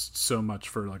is just so much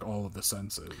for like all of the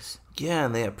senses. Yeah,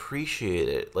 and they appreciate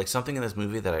it. Like, something in this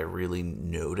movie that I really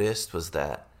noticed was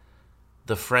that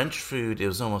the French food, it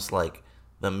was almost like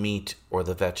the meat or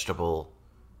the vegetable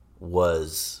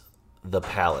was the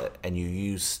palate, and you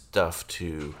use stuff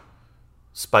to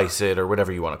spice it or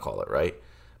whatever you want to call it, right?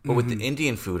 But with the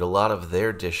Indian food, a lot of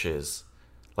their dishes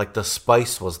like the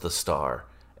spice was the star,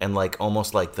 and like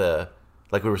almost like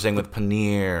like we were saying with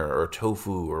paneer or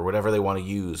tofu or whatever they want to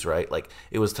use, right? Like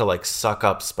it was to like suck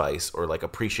up spice or like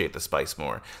appreciate the spice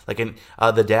more. Like in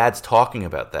the dad's talking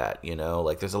about that,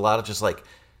 like there's a lot of just like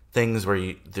things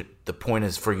where the point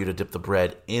is for you to dip the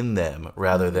bread in them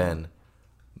rather than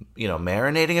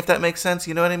marinating, if that makes sense.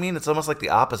 You know what I mean? It's almost like the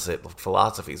opposite of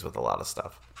philosophies with a lot of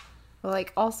stuff. Well,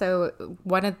 like also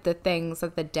one of the things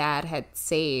that the dad had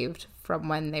saved from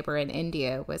when they were in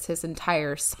India was his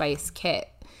entire spice kit.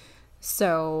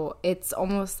 So it's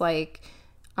almost like,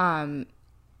 it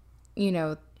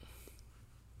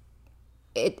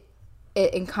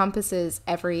encompasses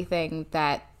everything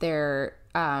that they're,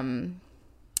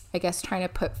 I guess, trying to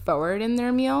put forward in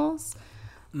their meals.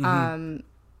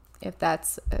 If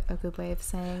that's a good way of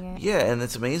saying it. Yeah, and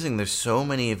it's amazing. There's so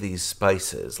many of these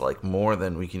spices, like more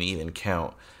than we can even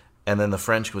count. And then the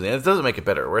French cuisine, it doesn't make it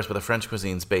better or worse, but the French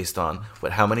cuisine's based on,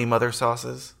 how many mother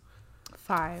sauces?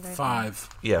 5. Five.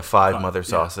 Yeah, five mother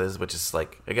sauces, which is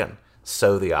like, again,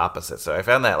 so the opposite. So I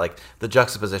found that like the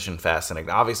juxtaposition fascinating.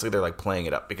 Obviously, they're like playing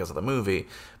it up because of the movie,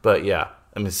 but yeah,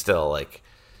 I mean, still like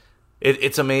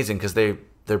it's amazing because they're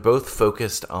both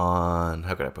focused on,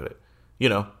 how can I put it?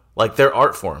 Like their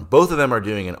art form. Both of them are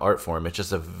doing an art form. It's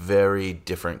just a very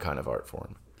different kind of art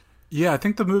form. Yeah, I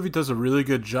think the movie does a really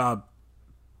good job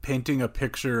painting a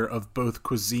picture of both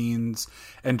cuisines,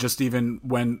 and just even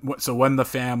when the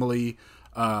family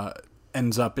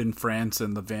ends up in France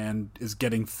and the van is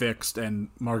getting fixed and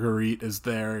Marguerite is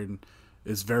there and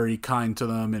is very kind to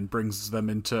them and brings them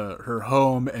into her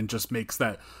home and just makes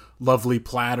that lovely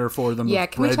platter for them. Yeah,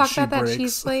 can we talk about that breaks.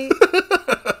 cheese plate?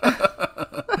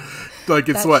 Like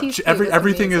it's That what cheese plate was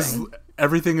everything amazing. is.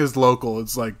 Everything is local.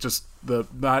 It's like just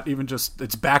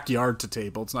it's backyard to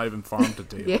table. It's not even farm to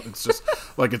table. Yeah. It's just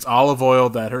like it's olive oil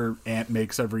that her aunt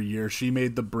makes every year. She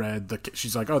made the bread.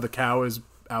 She's like, oh, the cow is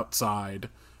outside.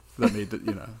 That made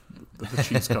the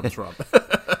cheese comes from.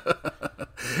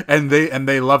 And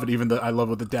they love it. Even I love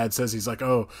what the dad says. He's like,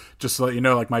 oh, just to let you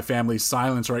know, like my family's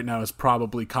silence right now is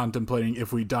probably contemplating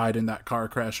if we died in that car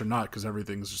crash or not, because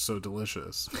everything's just so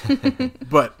delicious.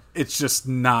 But it's just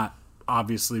not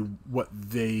obviously what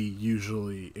they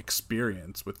usually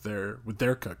experience with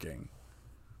their cooking.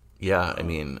 Yeah, I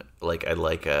mean, like I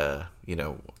like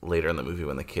later in the movie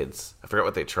when the kids, I forgot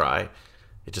what they try.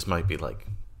 It just might be like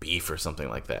beef or something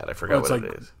like that. I forgot what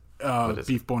it is.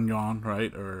 Beef bourguignon,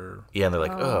 right? Or yeah, and they're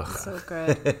like, ugh. So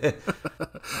good.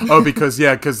 oh, because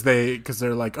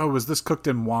they're like, oh, was this cooked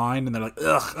in wine? And they're like,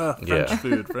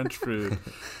 ugh, French food.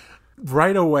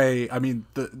 Right away, I mean,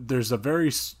 there's a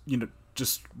very,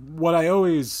 just what I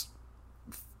always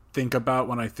think about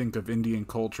when I think of Indian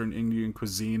culture and Indian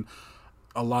cuisine,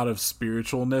 a lot of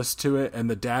spiritualness to it. And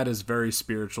the dad is very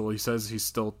spiritual. He says he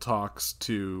still talks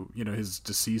to, his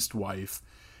deceased wife,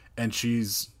 and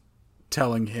she's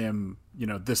telling him,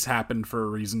 this happened for a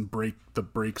reason, the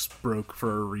brakes broke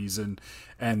for a reason.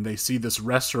 And they see this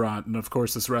restaurant, and of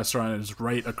course this restaurant is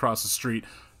right across the street,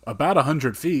 about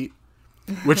 100 feet,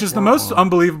 which is the most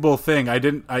unbelievable thing.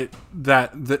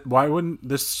 Why wouldn't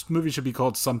this movie should be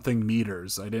called Something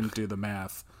Meters? I didn't do the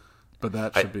math, but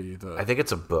that should be the. I think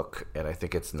it's a book, and I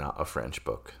think it's not a French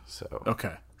book. So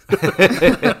okay.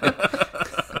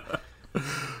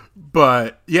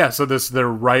 But yeah, so they're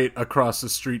right across the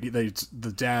street.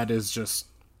 The dad is just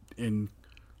in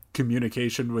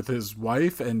communication with his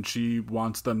wife, and she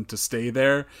wants them to stay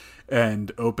there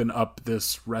and open up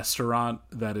this restaurant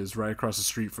that is right across the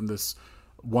street from this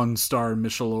 1-star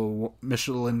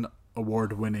Michelin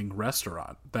award-winning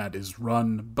restaurant that is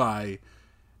run by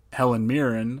Helen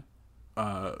Mirren,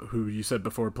 who you said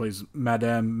before plays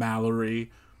Madame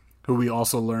Mallory, who we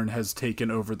also learn has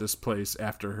taken over this place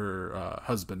after her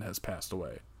husband has passed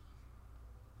away.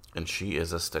 And she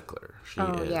is a stickler.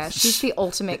 Yeah, she's the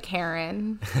ultimate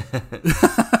Karen.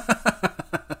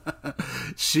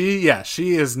 She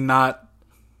is not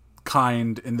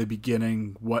kind in the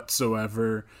beginning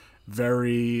whatsoever.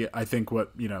 Very, I think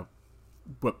what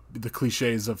the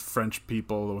cliches of French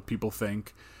people, what people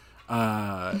think,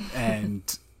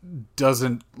 and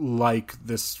doesn't like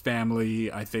this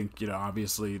family. I think,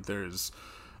 obviously there's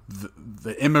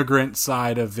the immigrant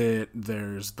side of it,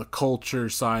 there's the culture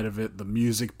side of it, the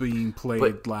music being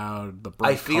played loud, the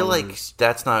bright I feel colors. like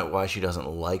that's not why she doesn't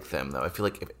like them, though. I feel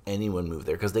like if anyone moved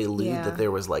there, because they allude that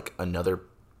there was like another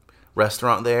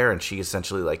restaurant there, and she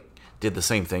essentially like did the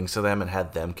same things to them and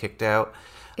had them kicked out.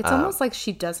 It's almost like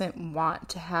she doesn't want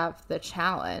to have the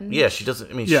challenge. Yeah, she doesn't.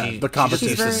 I mean, Yeah, she the just competition.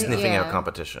 used to She's very- sniffing out yeah.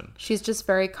 competition. She's just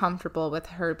very comfortable with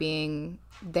her being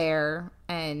there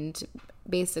and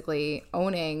basically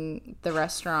owning the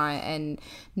restaurant, and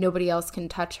nobody else can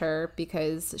touch her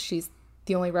because she's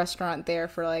the only restaurant there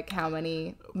for like how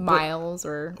many miles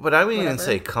or But I wouldn't even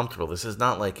whatever. say comfortable. This is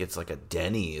not like it's like a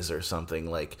Denny's or something.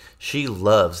 Like, she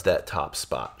loves that top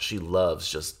spot. She's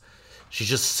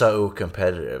just so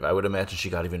competitive. I would imagine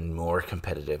she got even more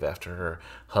competitive after her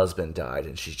husband died,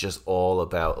 and she's just all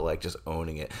about like just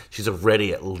owning it. She's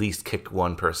already at least kicked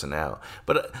one person out.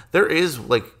 But there is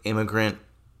like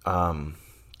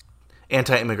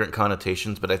anti-immigrant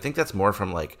connotations, but I think that's more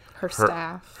from like Her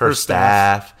staff. Her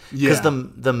staff. Because Yeah.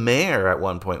 the mayor at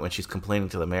one point, when she's complaining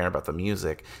to the mayor about the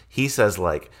music, he says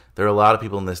like there are a lot of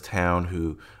people in this town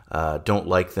who don't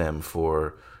like them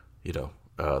for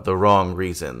the wrong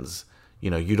reasons.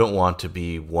 You don't want to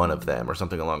be one of them or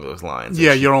something along those lines.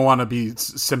 Yeah, And she- you don't want to be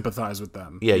sympathize with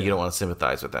them. yeah, you don't want to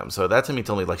sympathize with them. So that to me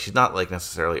told me like she's not like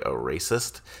necessarily a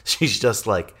racist. She's just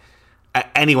like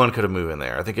anyone could have moved in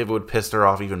there. I think it would piss her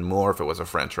off even more if it was a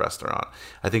French restaurant.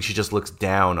 I think she just looks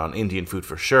down on Indian food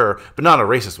for sure, but not in a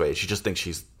racist way. She just thinks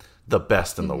she's the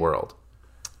best in the world.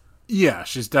 Yeah,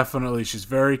 she's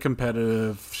very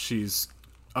competitive. She's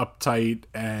uptight,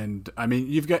 and I mean,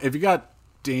 if you got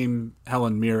Dame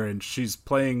Helen Mirren, she's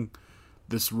playing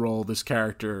this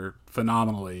character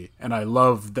phenomenally, and I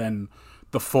love then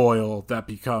the foil that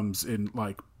becomes in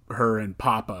like her and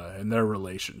Papa and their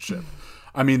relationship.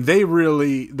 I mean,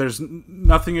 there's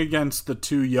nothing against the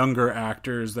two younger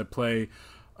actors that play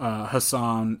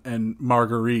Hassan and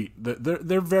Marguerite.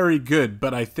 They're very good,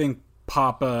 but I think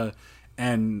Papa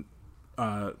and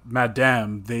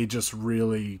Madame, they just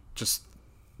really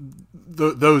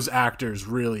those actors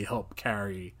really help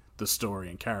carry the story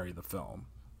and carry the film.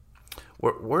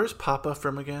 Where's Papa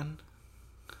from again?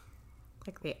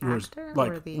 Like the Whereas, actor?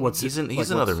 like, or the... He's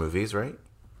in other movies, right?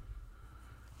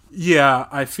 Yeah,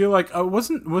 I feel like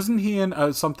wasn't he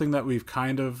in something that we've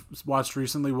kind of watched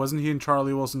recently? Wasn't he in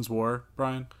Charlie Wilson's War,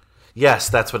 Brian? Yes,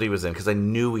 that's what he was in, because I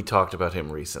knew we talked about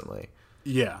him recently.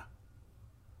 Yeah,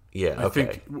 Yeah, I okay.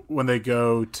 think when they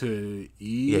go to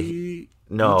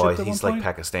No, Egypt at he's one like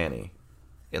point? Pakistani.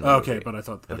 In the Okay, movie. but I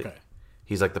thought okay.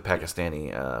 He's like the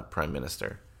Pakistani prime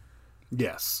minister.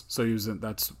 Yes, so he was in.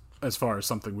 That's as far as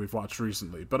something we've watched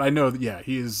recently. But I know that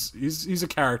he's a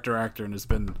character actor and has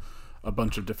been a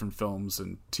bunch of different films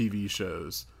and TV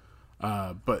shows.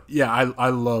 But yeah, I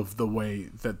love the way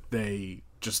that they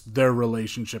just their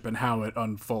relationship and how it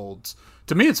unfolds.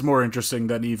 To me, it's more interesting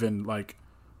than even like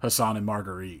Hassan and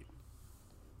Marguerite.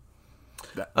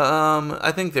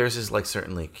 I think theirs is like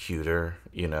certainly cuter,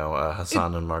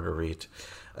 Hassan and Marguerite.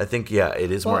 I think, yeah,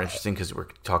 it is more Well, interesting because we're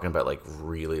talking about like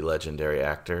really legendary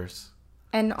actors.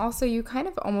 And also, you kind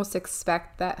of almost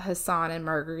expect that Hassan and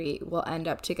Marguerite will end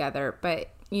up together, but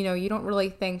you don't really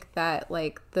think that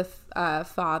like the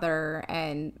father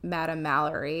and Madame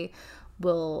Mallory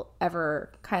will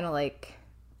ever kind of like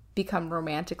become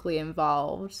romantically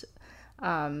involved,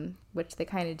 which they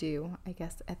kind of do, I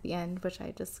guess, at the end, which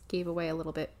I just gave away a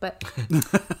little bit, but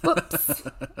whoops,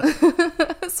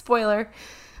 spoiler.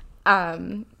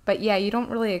 But yeah, you don't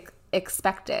really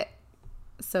expect it.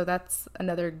 So that's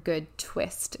another good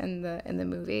twist in the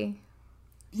movie.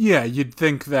 Yeah, you'd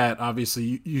think that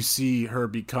obviously you see her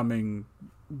becoming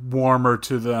warmer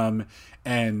to them,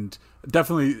 and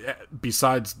definitely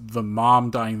besides the mom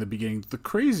dying in the beginning, the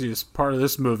craziest part of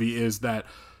this movie is that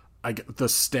the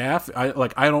staff.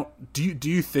 Do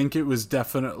you think it was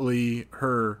definitely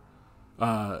her,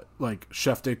 like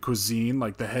chef de cuisine,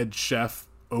 like the head chef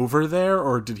over there,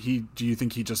 or do you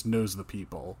think he just knows the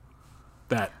people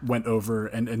that went over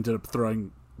and ended up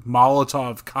throwing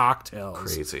Molotov cocktails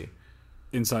Crazy.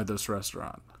 inside this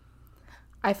restaurant?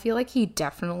 I feel like he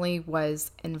definitely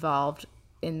was involved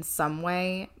in some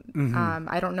way.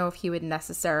 I don't know if he would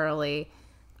necessarily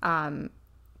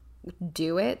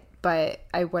do it, but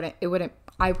I wouldn't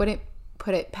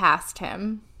put it past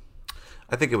him.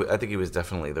 I think he was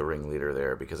definitely the ringleader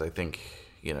there, because I think,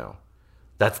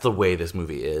 that's the way this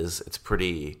movie is. It's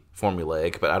pretty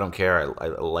formulaic, but I don't care. I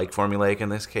like formulaic in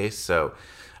this case, so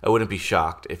I wouldn't be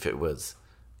shocked if it was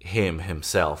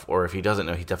himself, or if he doesn't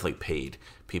know, he definitely paid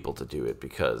people to do it,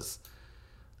 because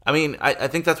I mean, I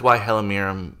think that's why Helen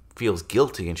Mirren feels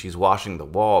guilty and she's washing the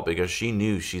wall, because she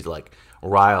knew she's like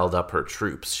riled up her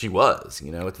troops. She was,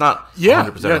 it's not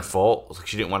 100% her fault.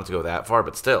 She didn't want it to go that far,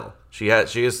 but still, she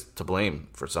is to blame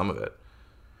for some of it.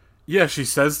 Yeah, she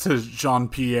says to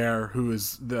Jean-Pierre, who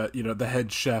is the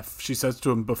head chef, she says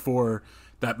to him before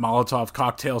that Molotov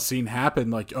cocktail scene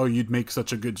happened, like, oh, you'd make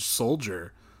such a good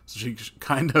soldier. So she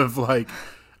kind of like,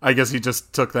 I guess he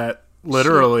just took that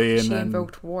literally, She and then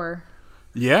invoked war.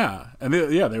 Yeah, and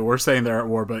they were saying they're at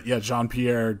war, but yeah,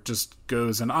 Jean-Pierre just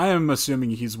goes, and I am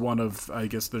assuming he's one of, I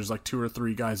guess there's like 2 or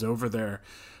 3 guys over there,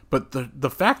 but the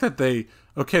fact that they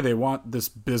want this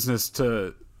business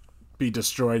to be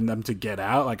destroyed and them to get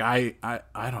out, like I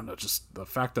don't know, just the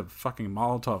fact of fucking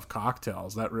Molotov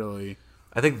cocktails, that really...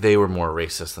 I think they were more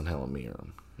racist than Helen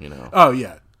Mirren, you know? Oh,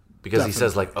 yeah. Because definitely. he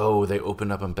says, like, oh, they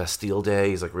opened up on Bastille Day.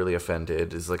 He's, like, really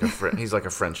offended. He's like a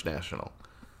French national.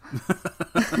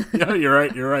 Yeah,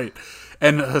 you're right.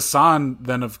 And Hassan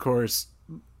then, of course,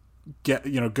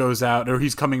 goes out, or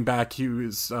he's coming back. He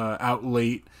was out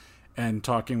late and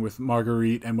talking with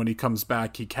Marguerite, and when he comes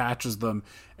back, he catches them,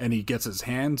 and he gets his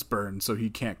hands burned, so he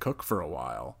can't cook for a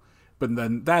while. But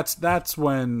then that's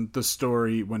when the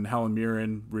story, when Helen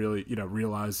Mirren really,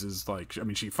 realizes, like, I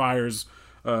mean, she fires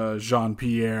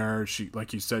Jean-Pierre. She,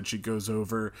 like you said, she goes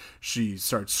over, she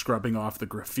starts scrubbing off the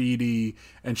graffiti,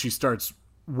 and she starts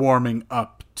warming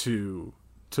up to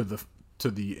the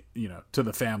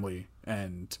family.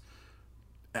 And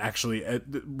actually,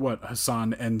 what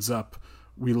Hassan ends up,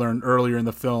 we learned earlier in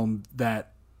the film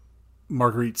that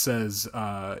Marguerite says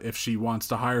if she wants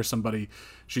to hire somebody,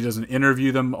 she doesn't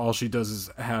interview them. All she does is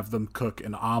have them cook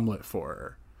an omelet for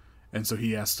her. And so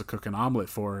he has to cook an omelet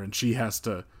for her, and she has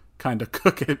to kind of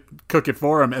cook it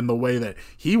for him in the way that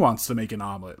he wants to make an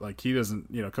omelet. Like, he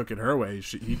doesn't, cook it her way.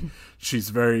 She's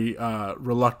very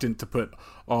reluctant to put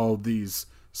all these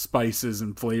spices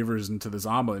and flavors into this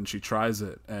omelet, and she tries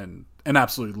it and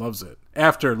absolutely loves it,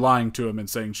 after lying to him and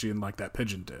saying she didn't like that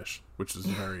pigeon dish, which is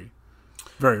very,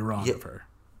 very wrong of her.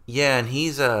 Yeah, and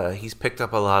he's picked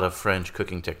up a lot of French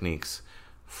cooking techniques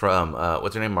from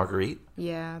what's her name, Marguerite?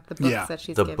 Yeah, the books that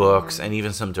she's the given books him. And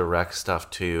even some direct stuff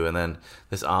too. And then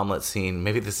this omelet scene,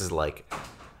 maybe this is like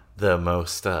the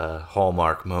most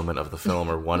hallmark moment of the film,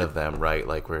 or one of them, right?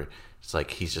 Like, where it's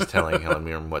like he's just telling Helen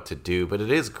Mirren what to do, but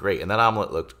it is great. And that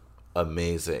omelet looked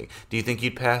amazing. Do you think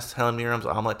you'd pass Helen Mirren's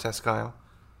omelet test, Kyle?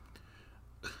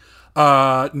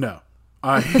 No.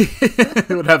 I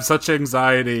would have such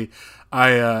anxiety.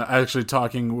 I actually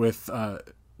talking with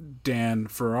Dan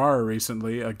Ferrara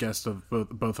recently, a guest of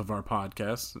both of our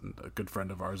podcasts, and a good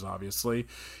friend of ours, obviously.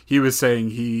 He was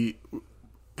saying he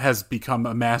has become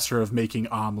a master of making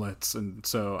omelets, and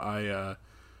so I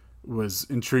was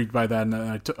intrigued by that, and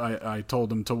I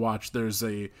told him to watch. There's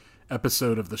a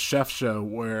episode of the Chef Show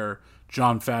where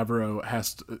Jon Favreau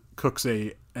cooks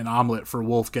an omelet for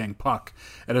Wolfgang Puck,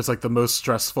 and it's like the most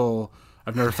stressful.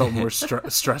 I've never felt more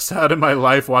stressed out in my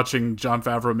life watching Jon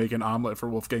Favreau make an omelet for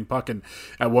Wolfgang Puck. And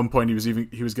at one point he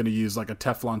was going to use like a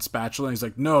Teflon spatula, and he's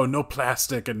like, no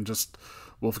plastic, and just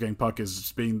Wolfgang Puck is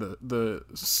just being the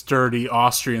sturdy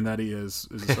Austrian that he is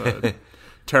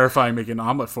terrifying making an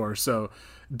omelet for her. So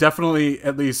definitely,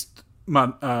 at least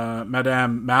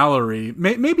Madame Mallory,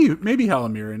 maybe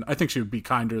Helen Mirren. I think she would be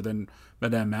kinder than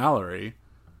Madame Mallory,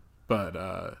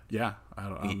 but yeah, I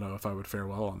don't know if I would fare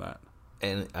well on that.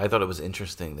 And I thought it was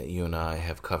interesting that you and I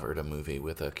have covered a movie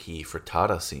with a key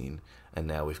frittata scene, and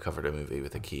now we've covered a movie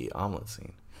with a key omelet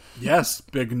scene. Yes,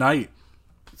 Big Night.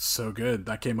 So good.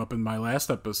 That came up in my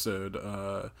last episode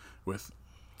with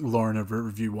Lauren of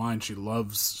Riverview Wine. She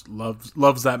loves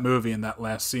that movie, and that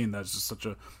last scene, that's just such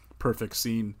a perfect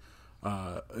scene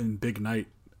in Big Night.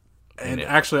 And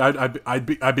actually,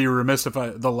 I'd be remiss if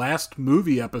the last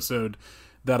movie episode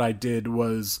that I did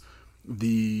was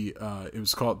it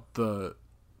was called the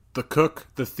Cook,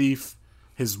 the Thief,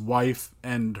 his wife,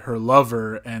 and her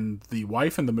lover. And the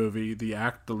wife in the movie, the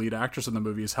lead actress in the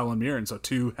movie, is Helen Mirren. So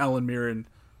 2 Helen Mirren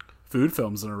food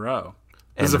films in a row.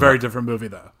 This is a very different movie,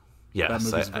 though. Yes,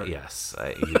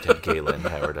 you had Galen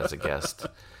Howard as a guest.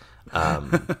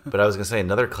 But I was going to say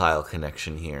another Kyle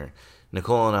connection here.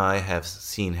 Nicole and I have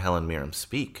seen Helen Mirren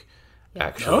speak,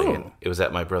 actually. Oh. And it was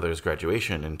at my brother's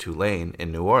graduation in Tulane,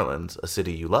 in New Orleans, a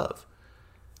city you love.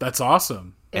 That's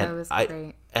awesome. Yeah, it was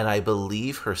great. And I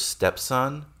believe her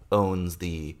stepson owns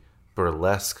the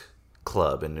burlesque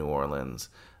club in New Orleans,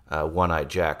 One Eye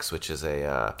Jacks, which is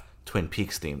a Twin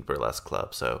Peaks themed burlesque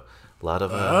club. So a lot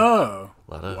of wow.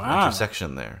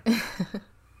 intersection there.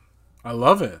 I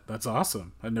love it. That's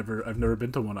awesome. I've never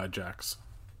been to One Eye Jacks.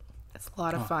 It's a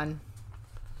lot of fun.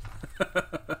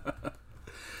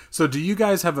 So do you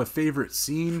guys have a favorite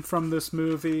scene from this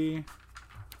movie?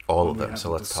 All of them. So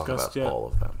let's talk about yet? all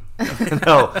of them.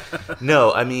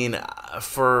 No. I mean,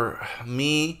 for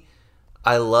me,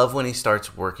 I love when he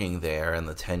starts working there and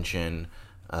the tension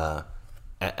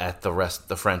at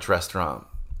the French restaurant.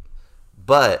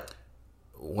 But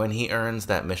when he earns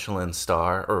that Michelin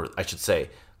star, or I should say,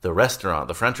 the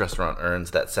French restaurant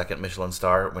earns that second Michelin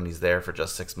star when he's there for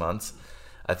just 6 months.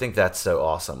 I think that's so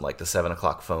awesome, like the 7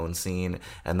 o'clock phone scene.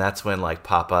 And that's when like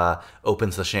Papa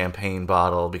opens the champagne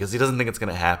bottle because he doesn't think it's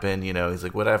going to happen. You know, he's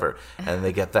like, whatever. And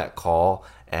they get that call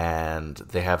and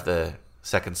they have the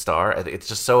second star. It's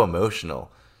just so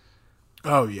emotional.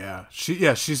 Oh yeah,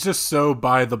 she's just so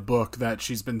by the book that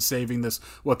she's been saving this.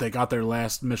 What, they got their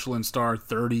last Michelin star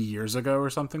 30 years ago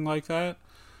or something like that.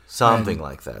 Something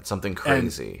like that. Something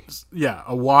crazy. Yeah,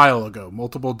 a while ago,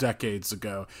 multiple decades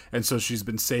ago, and so she's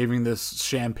been saving this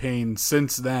champagne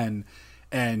since then.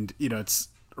 And you know, it's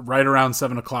right around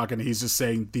 7 o'clock, and he's just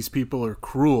saying these people are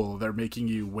cruel. They're making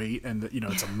you wait, and you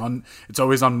know, it's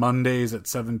always on Mondays at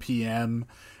 7 p.m.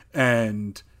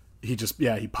 and he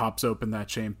pops open that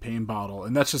champagne bottle,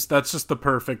 and that's just the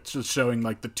perfect, just showing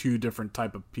like the two different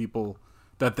type of people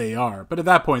that they are. But at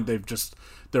that point,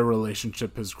 their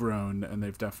relationship has grown, and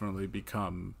they've definitely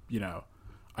become, you know,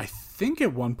 I think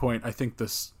at one point,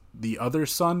 the other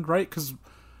son, right? Because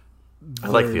I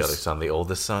like the other son, the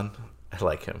oldest son. I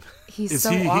like him. He's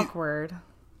awkward.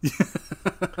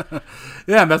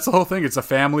 Yeah, and that's the whole thing. It's a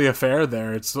family affair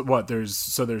there. It's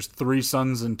there's 3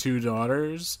 sons and 2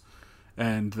 daughters.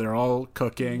 And they're all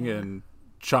cooking and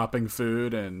chopping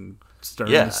food and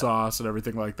stirring the sauce and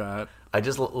everything like that. I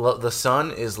just love the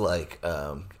son is like,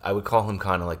 I would call him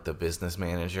kind of like the business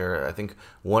manager. I think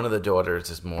one of the daughters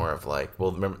is more of like,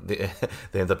 well, remember they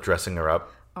end up dressing her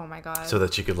up. Oh my god! So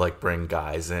that she could like bring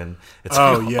guys in. It's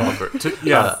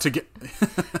to get.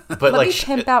 But let me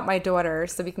pimp out my daughter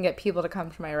so we can get people to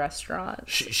come to my restaurant.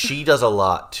 She does a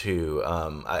lot too.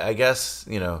 I guess,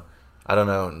 you know. I don't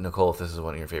know, Nicole, if this is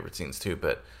one of your favorite scenes too,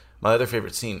 but my other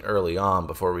favorite scene early on,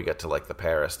 before we get to like the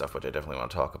Paris stuff, which I definitely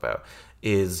want to talk about,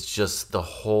 is just the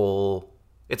whole.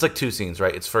 It's like 2 scenes,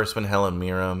 right? It's first when Helen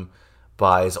Mirren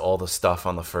buys all the stuff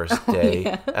on the first day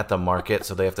at the market,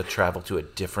 so they have to travel to a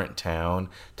different town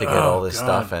to get all this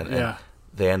stuff, and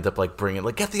they end up like bringing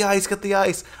like get the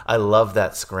ice. I love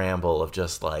that scramble of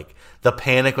just like the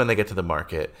panic when they get to the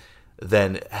market.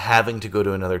 Then having to go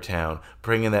to another town,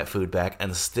 bringing that food back,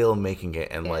 and still making it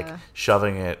and like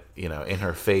shoving it, you know, in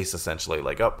her face, essentially.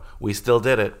 Like, oh, we still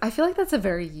did it. I feel like that's a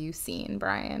very you scene,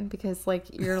 Brian, because like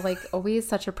you're like always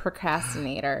such a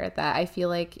procrastinator that I feel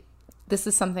like this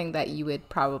is something that you would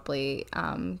probably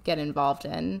get involved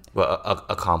in. Well,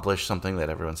 accomplish something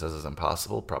that everyone says is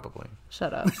impossible, probably.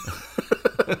 Shut up.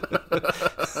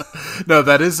 No,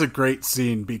 that is a great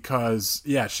scene because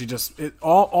she just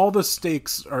all the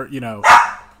stakes are, you know,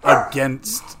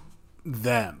 against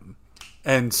them,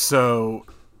 and so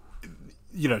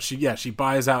you know she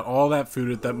buys out all that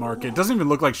food at that market. It doesn't even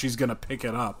look like she's gonna pick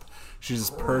it up. She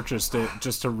just purchased it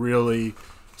just to really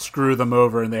screw them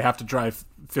over, and they have to drive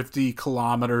 50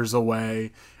 kilometers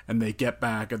away, and they get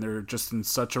back, and they're just in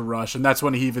such a rush. And that's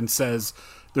when he even says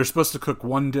they're supposed to cook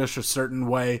one dish a certain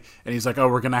way, and he's like, oh,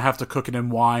 we're gonna have to cook it in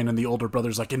wine. And the older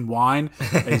brother's like, in wine?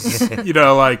 And he's you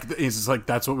know, like he's just like,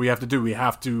 that's what we have to do. We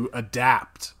have to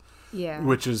adapt. Yeah,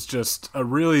 which is just a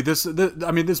really this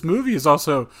movie is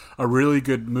also a really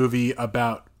good movie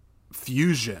about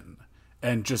fusion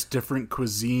and just different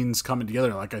cuisines coming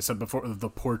together. Like I said before, the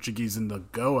Portuguese and the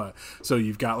Goa. So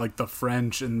you've got like the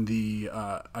French and the,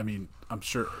 I'm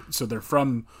sure. So they're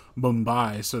from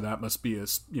Mumbai. So that must be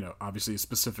obviously a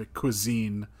specific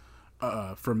cuisine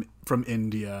from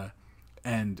India.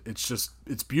 And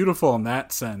it's beautiful in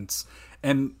that sense.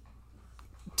 And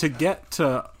to get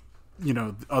to,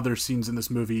 other scenes in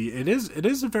this movie,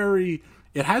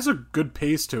 it has a good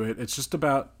pace to it. It's just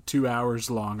about 2 hours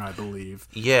long, I believe.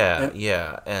 And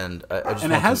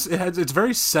it's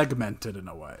very segmented in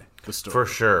a way. The story, for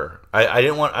sure. I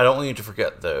don't want you to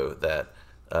forget though that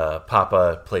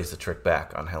Papa plays the trick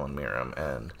back on Helen Mirren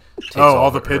and takes all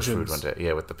the pigeons. Food one day.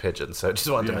 Yeah, with the pigeons. So I just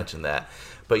wanted to mention that.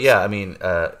 But yeah,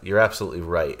 you're absolutely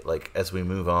right. Like as we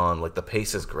move on, like the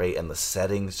pace is great and the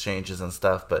settings changes and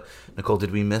stuff. But Nicole,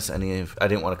 did we miss any of? I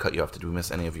didn't want to cut you off. Did we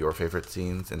miss any of your favorite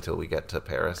scenes until we get to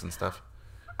Paris and stuff?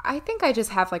 I think I just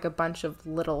have like a bunch of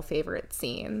little favorite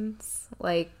scenes.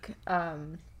 Like, what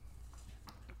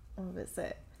was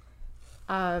it?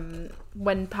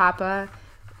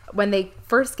 When they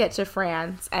first get to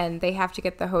France and they have to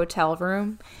get the hotel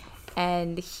room,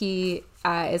 and he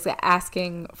is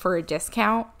asking for a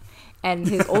discount, and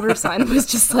his older son was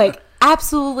just like,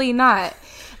 absolutely not.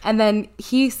 And then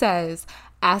he says,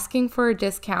 asking for a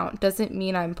discount doesn't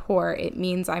mean I'm poor, it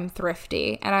means I'm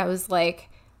thrifty. And I was like,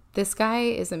 this guy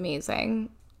is amazing.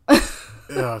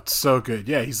 Yeah, it's so good.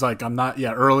 Yeah, he's like, I'm not.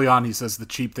 Yeah, early on he says the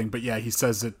cheap thing, but yeah, he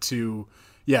says it to,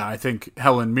 I think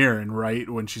Helen Mirren, right,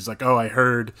 when she's like, oh, I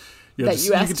heard that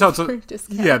you asked for a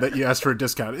discount. Yeah, that you asked for a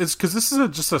discount. It's because this is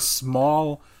just a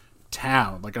small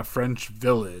town, like a French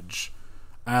village,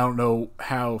 I don't know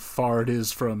how far it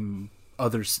is from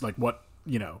others, like what,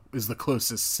 is the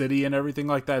closest city and everything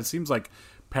like that. It seems like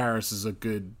Paris is a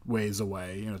good ways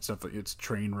away. It's definitely, it's a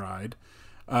train ride.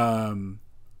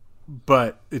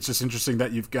 But it's just interesting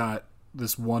that you've got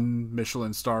this one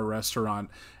Michelin star restaurant,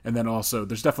 and then also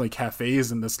there's definitely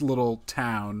cafes in this little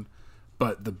town,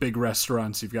 but the big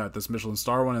restaurants, you've got this Michelin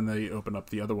star one, and they open up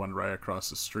the other one right across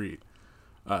the street.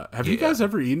 Have you guys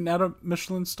ever eaten at a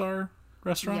Michelin star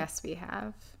restaurant? Yes, we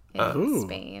have in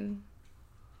Spain.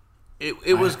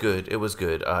 It was good. It was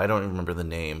good. I don't even remember the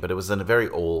name, but it was in a very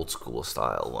old school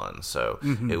style one. So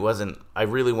it wasn't. I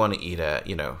really want to eat at.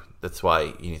 That's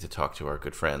why you need to talk to our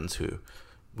good friends who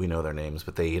we know their names,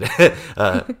 but they eat.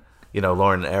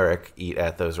 Lauren and Eric eat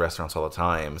at those restaurants all the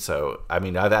time. So I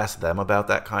mean, I've asked them about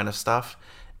that kind of stuff,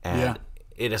 and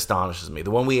it astonishes me.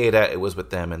 The one we ate at, it was with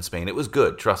them in Spain. It was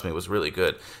good. Trust me, it was really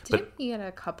good. Didn't we eat at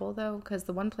a couple though? Because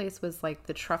the one place was like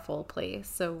the truffle place,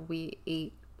 so we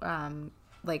ate.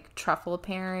 Like truffle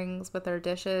pairings with our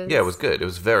dishes. Yeah, it was good. It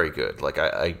was very good. Like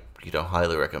I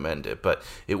highly recommend it. But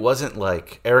it wasn't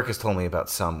like Eric has told me about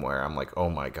somewhere. I'm like, oh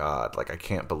my god, like I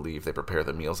can't believe they prepare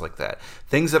the meals like that.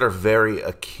 Things that are very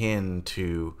akin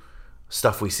to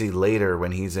stuff we see later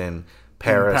when he's in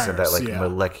Paris at that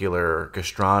molecular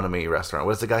gastronomy restaurant.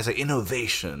 What does the guy say?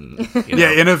 Innovation.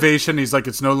 Yeah, innovation. He's like,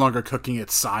 it's no longer cooking,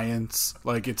 it's science.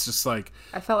 Like, it's just like...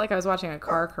 I felt like I was watching a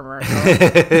car commercial.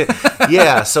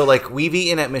 Yeah, so like we've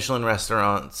eaten at Michelin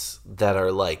restaurants that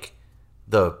are like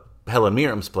the Helen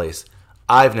Mirren's place.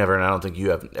 I've never, and I don't think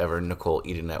you have ever, Nicole,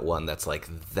 eaten at one that's like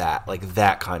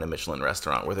that kind of Michelin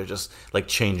restaurant where they're just like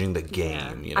changing the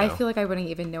game. I feel like I wouldn't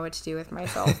even know what to do with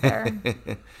myself there.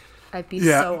 I'd be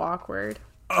so awkward.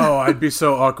 Oh, I'd be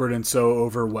so awkward and so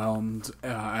overwhelmed.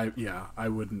 I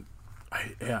wouldn't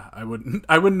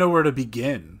know where to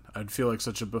begin. I'd feel like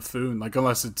such a buffoon. Like,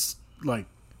 unless it's like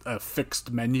a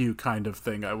fixed menu kind of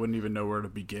thing, I wouldn't even know where to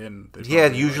begin. Yeah,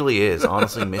 it usually is.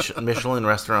 Honestly, Michelin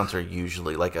restaurants are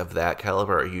usually, like, of that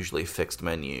caliber, are usually fixed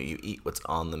menu. You eat what's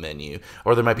on the menu.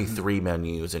 Or there might be 3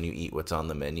 menus, and you eat what's on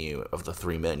the menu of the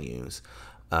 3 menus.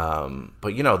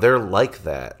 But they're like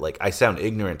that. Like, I sound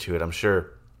ignorant to it. I'm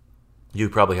sure you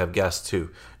probably have guests who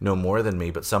know more than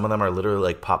me, but some of them are literally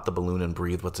like, pop the balloon and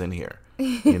breathe what's in here.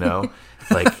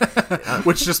 Like,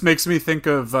 which just makes me think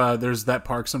of there's that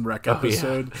Parks and Rec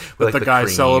episode with like the guys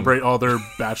cream. Celebrate all their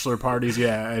bachelor parties.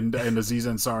 Yeah, and Aziz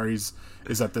Ansari's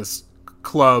is at this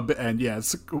club, and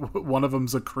one of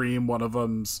them's a cream, one of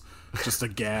them's just a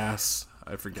gas.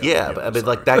 I forget. Yeah, but I mean,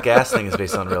 like, that gas thing is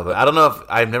based on real. I don't know if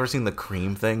I've never seen the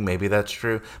cream thing. Maybe that's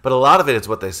true, but a lot of it is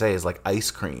what they say is like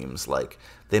ice creams. Like,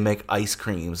 they make ice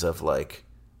creams of like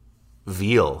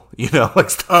veal, like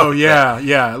stuff. Oh yeah,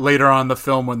 yeah. Later on in the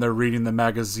film, when they're reading the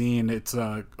magazine, it's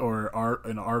an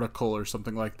article or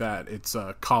something like that. It's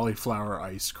cauliflower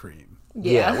ice cream.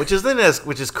 Yeah, which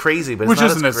is crazy, but it's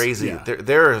not as crazy. Yeah.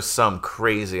 There are some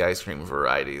crazy ice cream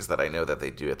varieties that I know that they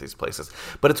do at these places.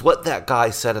 But it's what that guy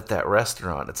said at that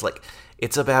restaurant. It's like,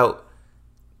 it's about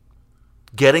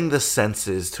getting the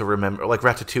senses to remember, like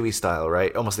Ratatouille style,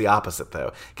 right? Almost the opposite,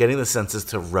 though. Getting the senses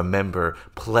to remember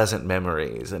pleasant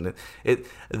memories. And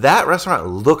that restaurant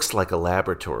looks like a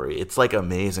laboratory. It's like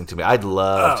amazing to me. I'd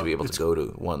love to be able to go to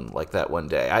one like that one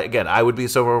day. I would be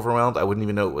so overwhelmed, I wouldn't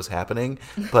even know it was happening.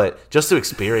 But just to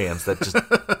experience that just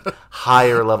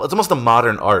higher level, it's almost a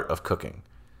modern art of cooking.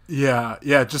 Yeah,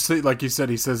 just like you said,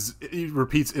 he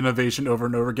repeats innovation over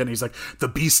and over again. He's like, the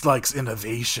beast likes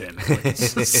innovation. Like,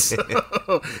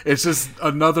 it's just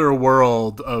another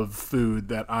world of food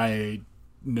that I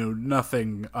know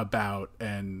nothing about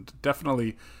and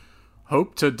definitely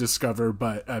hope to discover.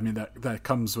 But I mean, that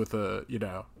comes with you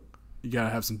gotta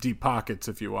have some deep pockets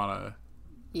if you want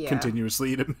to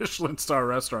continuously eat at Michelin star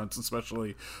restaurants,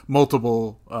 especially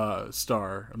multiple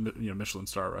Michelin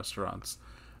star restaurants.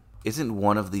 Isn't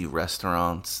one of the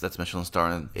restaurants that's Michelin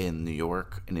star in New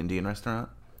York an Indian restaurant?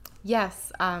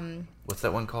 Yes. What's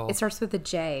that one called? It starts with a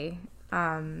J.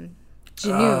 Janoon.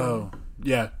 Oh,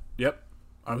 yeah. Yep.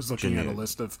 I was looking at a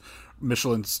list of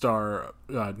Michelin star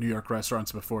New York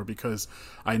restaurants before because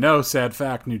I know, sad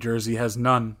fact, New Jersey has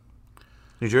none.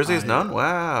 New Jersey has none?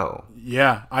 Wow.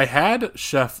 Yeah. I had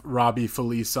Chef Robbie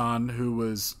Felice on, who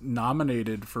was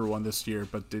nominated for one this year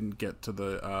but didn't get to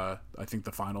the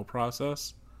final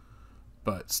process.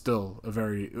 But still a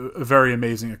very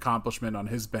amazing accomplishment on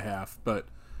his behalf. But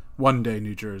one day,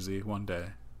 New Jersey, one day.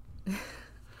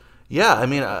 Yeah, I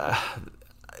mean,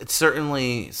 it's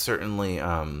certainly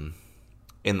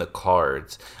in the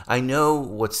cards. I know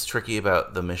what's tricky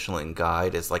about the Michelin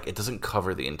Guide is, like, it doesn't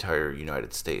cover the entire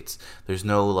United States. There's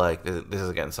no, like, this is,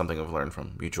 again, something I've learned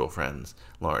from mutual friends,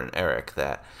 Lauren and Eric,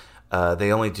 that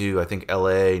They only do, I think,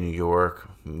 L.A., New York,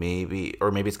 maybe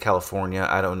it's California.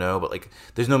 I don't know, but like,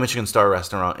 there's no Michelin star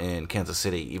restaurant in Kansas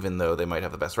City, even though they might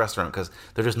have the best restaurant, because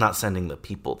they're just not sending the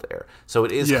people there. So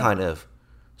it is kind of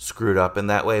screwed up in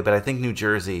that way. But I think New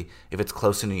Jersey, if it's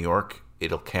close to New York,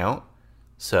 it'll count.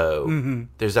 So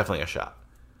there's definitely a shot.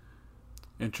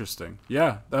 Interesting.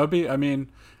 Yeah, that would be. I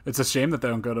mean, it's a shame that they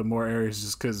don't go to more areas,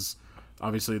 just because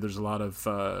obviously there's a lot of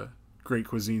great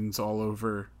cuisines all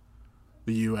over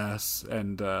the U.S.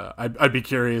 and I'd be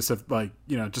curious if, like,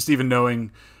 you know, just even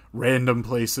knowing random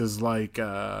places like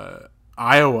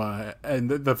Iowa and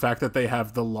the fact that they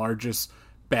have the largest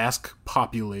Basque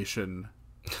population.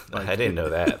 Like, I didn't know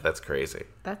that. That's crazy.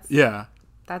 That's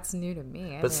new to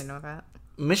me. I didn't know that.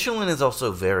 Michelin is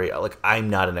also very, like,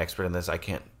 I'm not an expert in this. I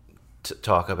can't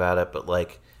talk about it, but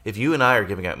like, if you and I are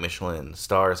giving out Michelin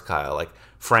stars, Kyle, like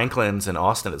Franklin's in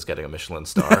Austin is getting a Michelin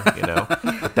star, you know,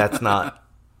 but that's not,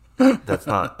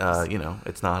 you know,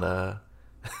 it's not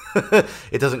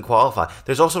it doesn't qualify.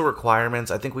 There's also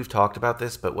requirements. I think we've talked about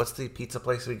this, but what's the pizza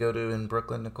place we go to in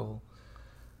Brooklyn, Nicole?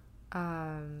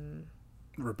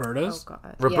 Roberta's? Oh,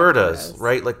 God. Roberta's,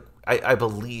 right? Like, I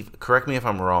believe, correct me if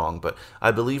I'm wrong, but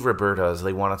I believe Roberta's,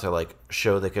 they wanted to, like,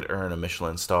 show they could earn a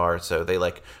Michelin star, so they,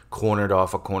 like, cornered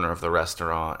off a corner of the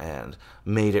restaurant and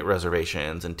made it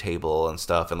reservations and table and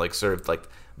stuff and, like, served, like,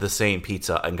 the same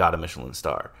pizza and got a Michelin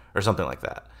star or something like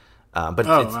that. But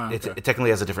it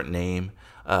technically has a different name.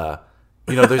 You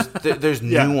know, there's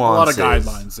yeah, nuances. A lot of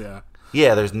guidelines, yeah.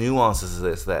 Yeah, there's nuances to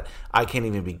this that I can't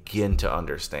even begin to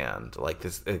understand. Like,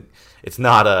 this, it's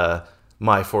not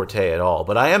my forte at all,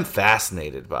 but I am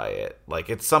fascinated by it. Like,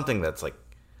 it's something that's, like,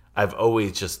 I've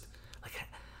always just, like,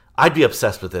 I'd be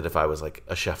obsessed with it if I was, like,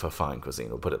 a chef of fine cuisine,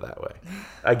 we'll put it that way.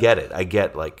 I get it. I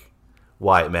get, like,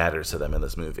 why it matters to them in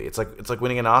this movie. It's like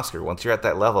winning an Oscar. Once you're at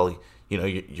that level, you know,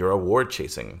 you're award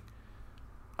chasing.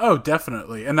 Oh,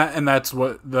 definitely. And that's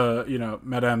what the, you know,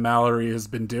 Madame Mallory has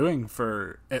been doing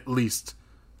for at least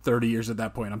 30 years at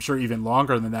that point. I'm sure even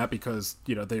longer than that, because,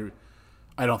 you know,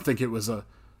 I don't think it was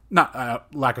not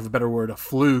lack of a better word, a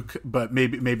fluke, but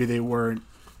maybe they weren't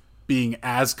being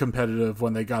as competitive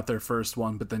when they got their first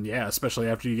one. But then, yeah, especially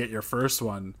after you get your first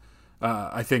one,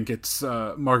 I think it's,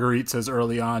 Marguerite says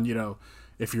early on, you know,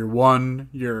 if you're 1,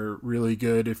 you're really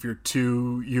good. If you're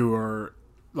 2, you are,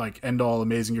 like, end all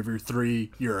amazing. If you're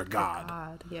 3, you're a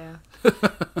god. Yeah.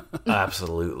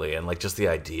 Absolutely. And, like, just the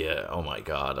idea, oh my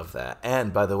God, of that.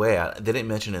 And by the way, they didn't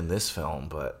mention in this film,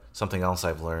 but something else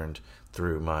I've learned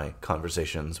through my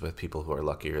conversations with people who are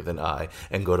luckier than I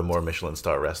and go to more Michelin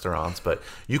star restaurants, but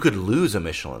you could lose a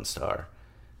Michelin star.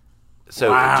 So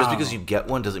just because you get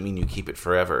one doesn't mean you keep it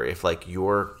forever. If, like,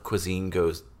 your cuisine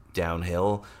goes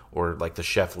downhill, or, like, the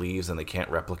chef leaves and they can't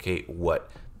replicate what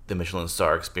the Michelin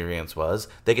star experience was,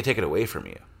 they could take it away from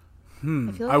you.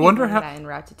 I feel like I wonder how that in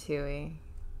Ratatouille.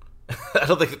 I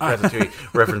don't think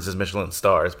Ratatouille references Michelin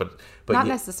stars, but not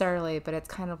necessarily, but it's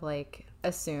kind of like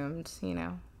assumed, you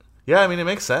know. Yeah, I mean, it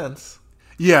makes sense.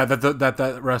 Yeah,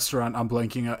 that restaurant, I'm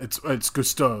blanking out. It's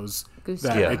Gusteau's.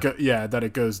 That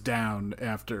it goes down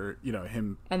after, you know,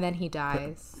 him, and then he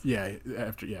dies.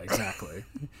 Exactly.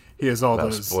 He has all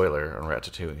those. Spoiler on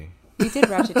Ratatouille. You did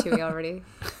Ratatouille already.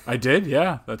 I did,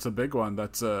 yeah. That's a big one.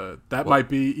 That's might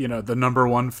be, you know, the number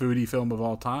 1 foodie film of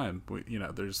all time. You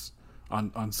know, there's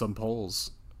on some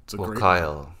polls. It's a great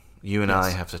Kyle, one. You and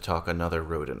I have to talk another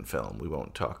rodent film. We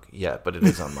won't talk yet, but it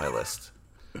is on my list.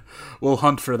 We'll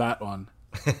hunt for that one.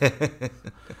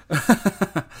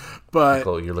 But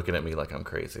Nicole, you're looking at me like I'm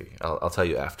crazy. I'll tell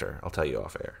you after. I'll tell you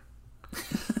off air.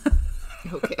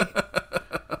 Okay.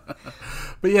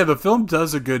 But yeah, the film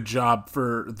does a good job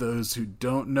for those who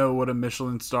don't know what a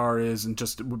Michelin star is, and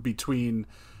just between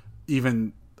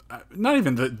even not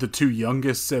even the 2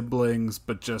 youngest siblings,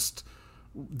 but just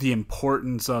the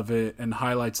importance of it, and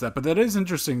highlights that. But that is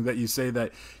interesting that you say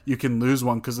that you can lose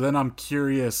one, because then I'm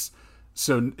curious.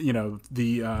 So, you know,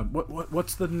 the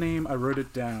what's the name? I wrote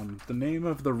it down. The name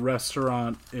of the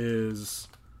restaurant is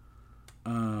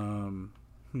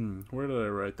where did I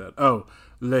write that? Oh,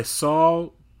 Les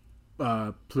Saules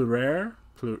Plurier.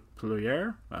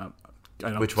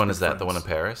 Which one is that? The one in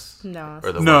Paris? No.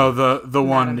 Or the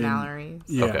one in Mallory's.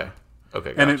 Yeah.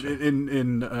 Okay. Gotcha. And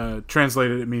in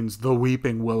translated, it means the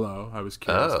Weeping Willow. I was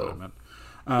curious what it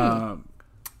meant.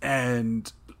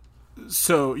 And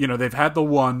so, you know, they've had the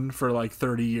one for like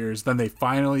 30 years. Then they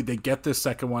get this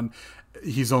second one.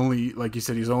 He's only, like you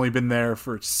said, he's only been there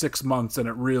for 6 months, and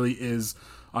it really is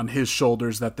on his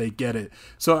shoulders that they get it.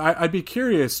 So I'd be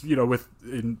curious, you know,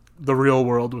 in the real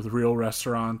world with real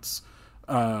restaurants,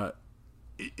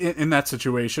 in that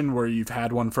situation where you've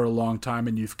had one for a long time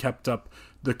and you've kept up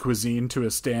the cuisine to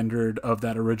a standard of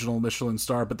that original Michelin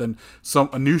star, but then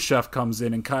a new chef comes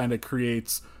in and kind of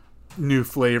creates new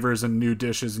flavors and new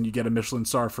dishes, and you get a Michelin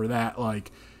star for that.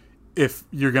 Like, if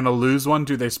you're gonna lose one,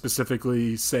 do they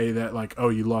specifically say that, like, oh,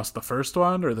 you lost the first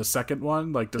one or the second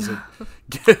one? Like, does it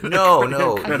get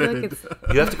No. credited?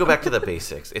 You have to go back to the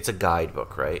basics. It's a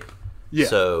guidebook, right? Yeah.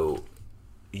 So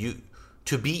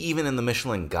to be even in the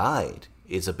Michelin Guide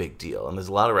is a big deal, and there's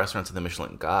a lot of restaurants in the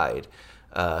Michelin Guide.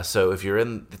 So if you're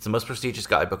in, it's the most prestigious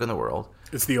guidebook in the world.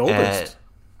 It's the oldest.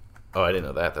 Oh, I didn't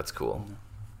know that. That's cool.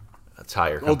 That's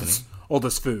higher company.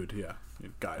 Oldest food, yeah.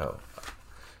 Guide. Oh.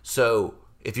 So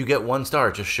if you get 1 star,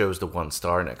 it just shows the 1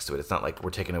 star next to it. It's not like we're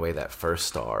taking away that first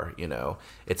star, you know.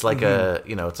 It's like if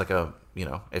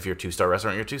you're a 2-star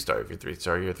restaurant, you're a 2-star. If you're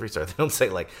 3-star, you're a 3-star. They don't say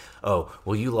like, oh,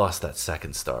 well, you lost that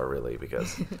 2nd star, really,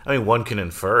 because I mean, one can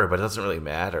infer, but it doesn't really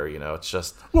matter, you know. It's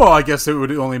just, well, I guess it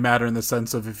would only matter in the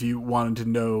sense of if you wanted to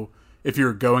know, if you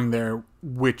were going there,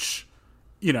 which,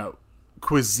 you know,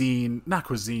 not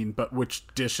cuisine, but which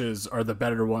dishes are the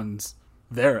better ones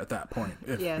there at that point.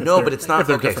 No, but it's not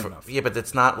okay. Enough. Yeah, but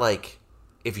it's not like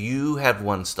if you have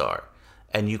 1 star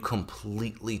and you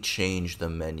completely change the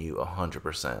menu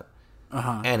 100%,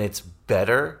 and it's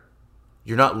better,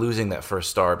 you're not losing that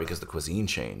first star because the cuisine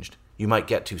changed. You might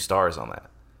get 2 stars on that.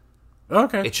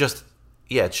 Okay. It's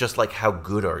just like, how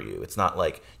good are you? It's not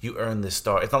like you earn this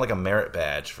star. It's not like a merit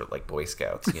badge for like Boy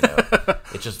Scouts, you know.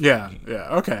 It's just yeah.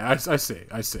 Okay, I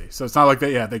see. So it's not like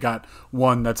that. Yeah, they got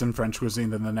one that's in French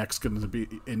cuisine, then the next going to be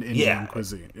in Indian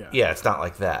cuisine. Yeah, it's not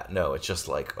like that. No, it's just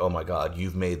like, oh my God,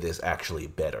 you've made this actually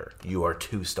better. You are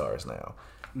 2 stars now.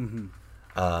 Mm-hmm.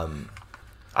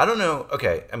 I don't know.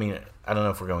 Okay, I mean, I don't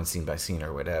know if we're going scene by scene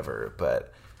or whatever,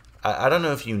 but I don't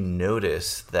know if you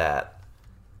notice that.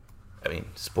 I mean,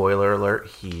 spoiler alert,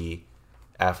 he's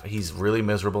really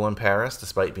miserable in Paris,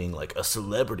 despite being like a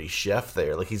celebrity chef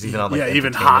there. Like, he's even on like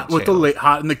even hot with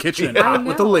hot in the kitchen, hot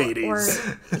with the ladies. Or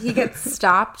he gets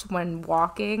stopped when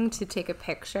walking to take a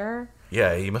picture.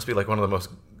 Yeah, he must be like one of the most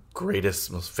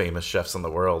famous chefs in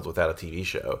the world without a TV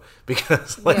show,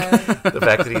 because like the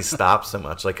fact that he stopped so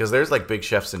much, like, because there's like big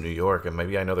chefs in New York, and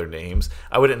maybe I know their names,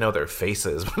 I wouldn't know their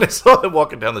faces when I saw them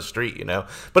walking down the street, you know.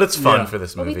 But it's fun for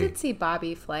this movie. Well, we did see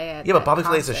Bobby Flay at but Bobby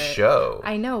concert. Flay's a show.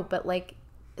 I know, but like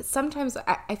sometimes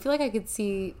I feel like I could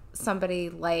see somebody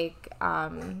like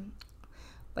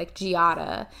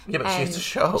Giada. Yeah, but she has a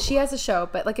show. She has a show,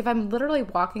 but like if I'm literally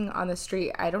walking on the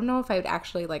street, I don't know if I would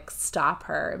actually like stop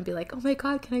her and be like, "Oh my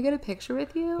God, can I get a picture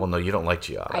with you?" Well, no, you don't like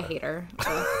Giada. I hate her.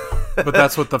 But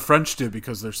that's what the French do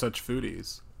because they're such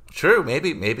foodies. True, maybe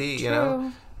you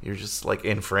know, you're just like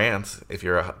in France. If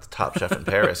you're a top chef in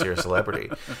Paris, you're a celebrity.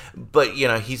 But you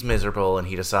know, he's miserable, and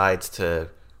he decides to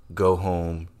go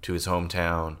home to his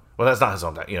hometown. Well, that's not his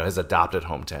hometown. You know, his adopted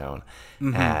hometown,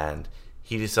 and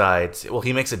he decides, well,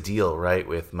 he makes a deal, right,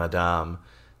 with Madame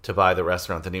to buy the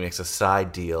restaurant. Then he makes a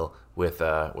side deal with,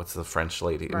 what's the French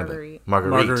lady?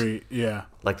 Marguerite, yeah.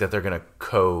 Like that they're going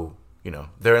to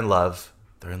they're in love.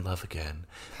 They're in love again.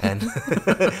 And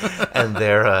and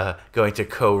they're going to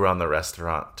co-run the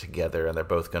restaurant together, and they're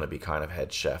both going to be kind of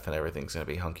head chef, and everything's going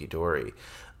to be hunky-dory.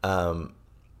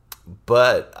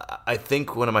 But I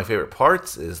think one of my favorite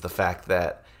parts is the fact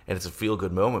that, and it's a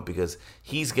feel-good moment, because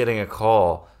he's getting a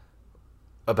call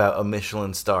about a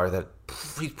Michelin star that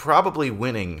he's probably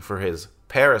winning for his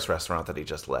Paris restaurant that he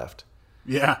just left.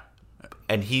 Yeah.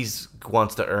 And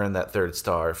wants to earn that 3rd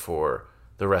star for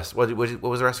the rest. What was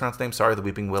the restaurant's name? Sorry, the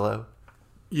Weeping Willow?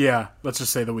 Yeah, let's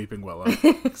just say the Weeping Willow.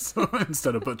 So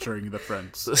instead of butchering the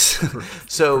French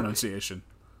pronunciation.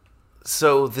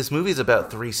 So this movie is about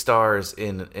 3 stars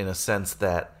in a sense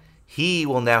that he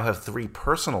will now have 3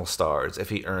 personal stars if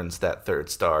he earns that 3rd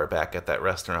star back at that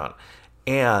restaurant.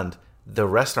 And the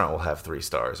restaurant will have 3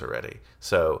 stars already.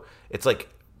 So it's like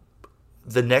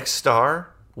the next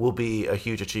star will be a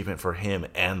huge achievement for him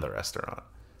and the restaurant.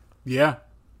 Yeah.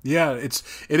 Yeah, it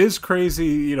is crazy,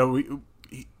 you know,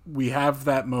 we have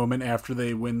that moment after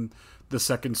they win the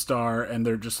 2nd star, and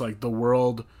they're just like, the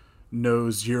world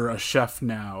knows you're a chef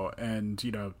now, and,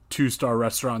 you know, 2-star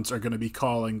restaurants are going to be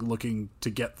calling, looking to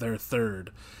get their 3rd.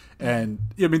 And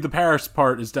I mean, the Paris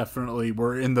part is definitely,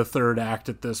 we're in the 3rd act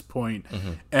at this point,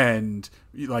 and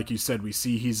like you said, we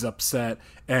see he's upset.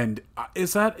 And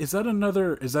is that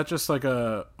just like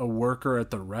a worker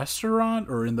at the restaurant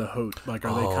or in the hotel? Like,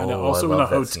 are they kind of also in a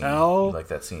hotel? I like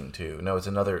that scene too. No, it's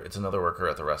another worker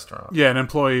at the restaurant. Yeah, an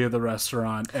employee of the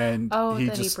restaurant, and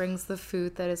he brings the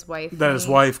food that his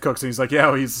wife cooks, and he's like,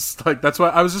 yeah, he's like, that's why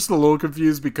I was just a little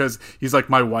confused, because he's like,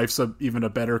 my wife's even a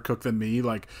better cook than me.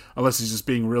 Like, unless he's just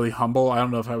being really humble. I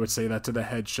don't know if I would say that to the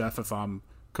head chef if I'm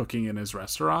cooking in his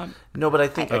restaurant. No, but I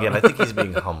think I think he's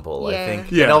being humble. Yeah. I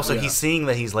think, Yeah, and also yeah. he's seeing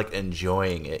that he's like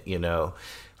enjoying it.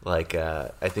 Like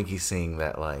I think he's seeing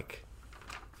that like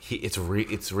it's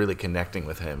really connecting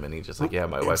with him, and he's just like, yeah,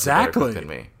 my wife's a better cook than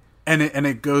me. And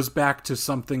it goes back to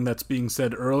something that's being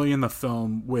said early in the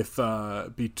film with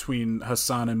between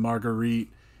Hassan and Marguerite,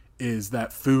 is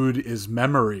that food is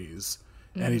memories.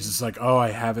 And he's just like, oh,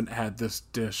 I haven't had this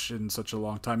dish in such a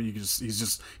long time.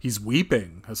 He's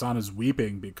weeping. Hassan is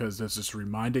weeping because it's just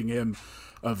reminding him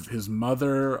of his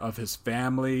mother, of his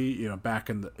family, back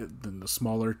in the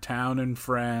smaller town in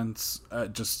France.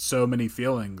 Just so many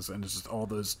feelings, and it's just all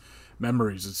those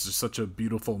memories. It's just such a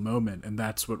beautiful moment, and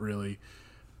that's what really,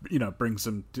 brings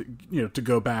him to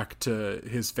go back to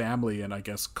his family and I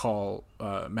guess call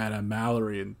Madame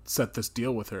Mallory and set this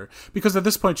deal with her, because at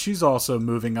this point she's also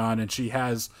moving on, and she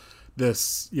has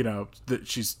this, that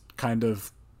she's kind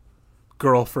of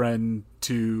girlfriend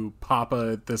to Papa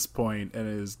at this point,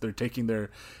 and they're taking their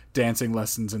dancing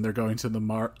lessons, and they're going to the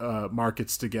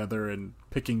markets together and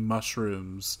picking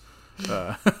mushrooms. Is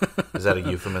that a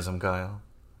euphemism, Kyle?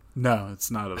 No,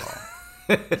 it's not at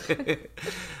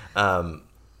all.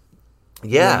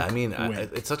 Yeah, Wink, I mean,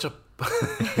 wink. it's such a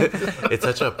it's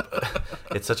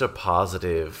such a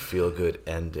positive, feel good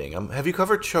ending. Have you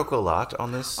covered Chocolat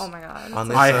on this? Oh my God. On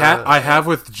this, I have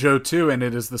with Joe too, and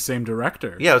it is the same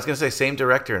director. Yeah, I was gonna say same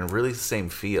director and really the same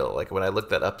feel. Like when I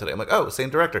looked that up today, I'm like, oh, same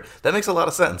director. That makes a lot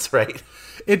of sense, right?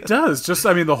 It does. Just,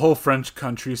 I mean, the whole French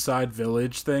countryside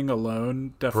village thing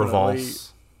alone, definitely.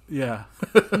 Provence. Yeah.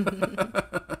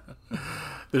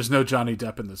 There's no Johnny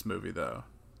Depp in this movie, though.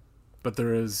 But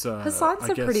there is. Hassan's I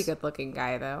a pretty guess- good-looking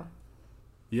guy, though.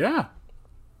 Yeah.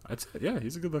 I'd say, yeah,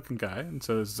 he's a good looking guy. And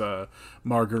so is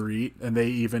Marguerite. And they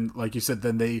even, like you said,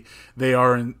 then they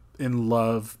are in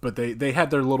love, but they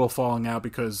had their little falling out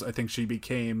because I think she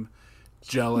became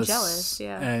jealous,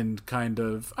 yeah. And kind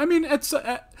of, I mean, it's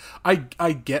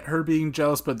I get her being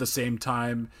jealous, but at the same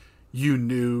time, you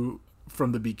knew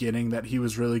from the beginning that he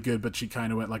was really good, but she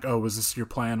kind of went like, oh, was this your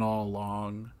plan all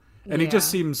along? And he just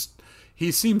seems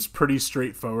pretty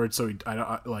straightforward, so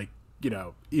I like,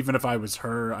 even if I was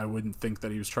her, I wouldn't think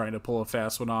that he was trying to pull a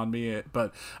fast one on me.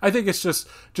 But I think it's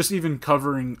just even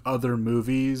covering other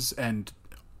movies and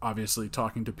obviously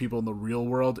talking to people in the real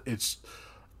world,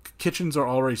 kitchens are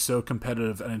already so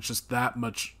competitive, and it's just that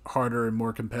much harder and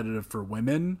more competitive for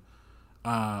women.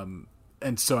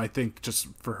 And so I think just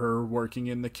for her working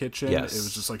in the kitchen, Yes. it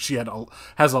was just like she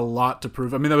has a lot to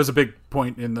prove. I mean, that was a big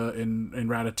point in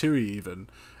Ratatouille, even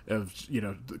of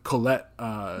Colette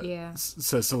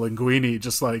says to Linguini,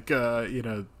 just like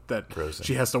that Frozen.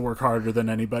 she has to work harder than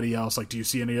anybody else. Like, do you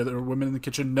see any other women in the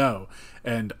kitchen? No,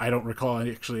 and I don't recall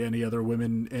actually any other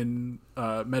women in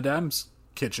Madame's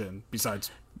kitchen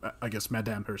besides, I guess,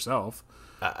 Madame herself.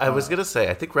 I was gonna say,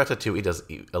 I think Ratatouille does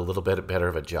a little bit better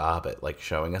of a job at like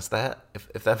showing us that,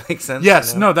 if that makes sense.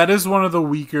 Yes, no, that is one of the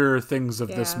weaker things of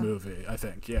this Yeah. movie, I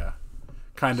think. Yeah,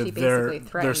 kind She of their basically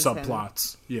threatens him.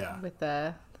 subplots. Yeah, With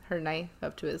her knife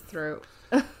up to his throat.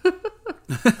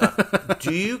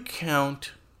 Do you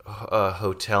count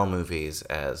hotel movies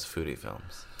as foodie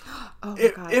films? Oh my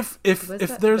God. if Was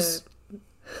that there's,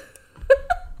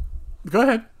 go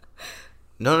ahead.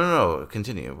 No.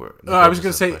 Continue. I was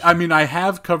going to say, I mean, I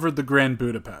have covered the Grand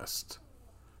Budapest.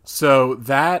 So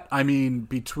that, I mean,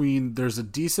 there's a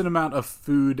decent amount of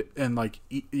food and like,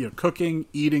 cooking,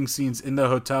 eating scenes in the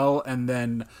hotel. And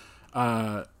then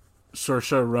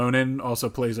Saoirse Ronan also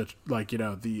plays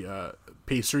the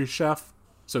pastry chef.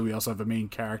 So we also have a main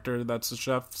character that's a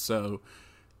chef. So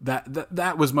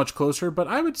that was much closer. But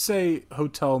I would say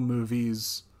hotel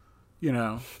movies,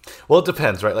 Well, it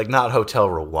depends, right? Like not Hotel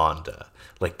Rwanda.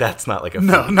 Like that's not like a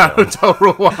No, foodie not film. Hotel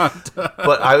Rwanda.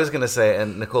 But I was gonna say,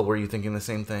 and Nicole, were you thinking the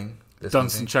same thing? This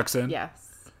Dunstan movie? checks in. Yes.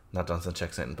 Not Dunstan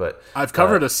checks in, but I've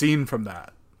covered a scene from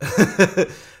that.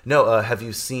 no. Have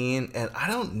you seen? And I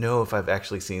don't know if I've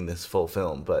actually seen this full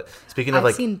film, but speaking of I've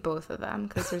like seen both of them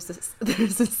because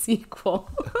there's a sequel.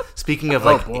 speaking of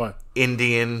Oh, like boy.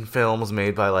 Indian films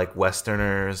made by like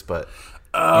Westerners, but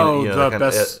Oh, that the kind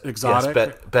Best Exotic?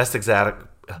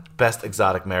 Yes, best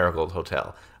exotic Marigold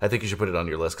Hotel. I think you should put it on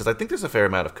your list because I think there's a fair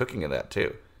amount of cooking in that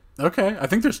too. Okay, I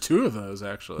think there's two of those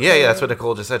actually. Yeah, that's what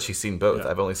Nicole just said. She's seen both. Yeah.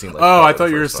 I've only seen like. Oh, part I of the thought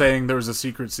you were first one. saying there was a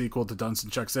secret sequel to Dunstan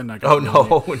Checks In. I Oh got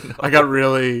no,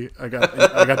 really, no.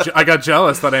 I got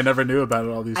jealous that I never knew about it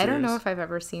all these years. I don't know if I've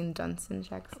ever seen Dunstan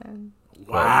Checks In.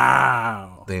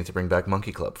 Wow. They need to bring back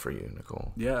Monkey Club for you,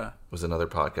 Nicole. Yeah. It was another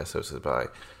podcast hosted by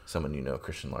someone you know,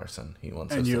 Christian Larson. He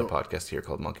once And hosted a podcast here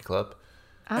called Monkey Club.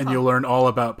 And you'll learn all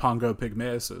about Pongo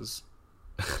Pygmaeuses.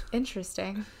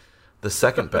 Interesting. The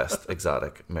second best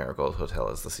exotic Marigold Hotel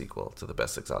is the sequel to the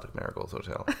best exotic Marigold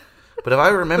Hotel. But if I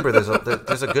remember, there's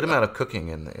a good amount of cooking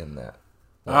in that.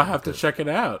 I'll have to check it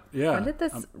out. Yeah.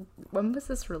 When was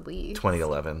this released?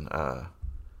 2011.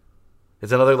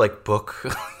 It's another like book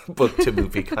to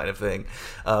movie kind of thing.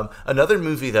 Another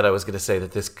movie that I was going to say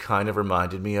that this kind of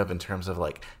reminded me of in terms of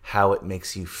like how it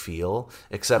makes you feel,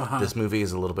 except this movie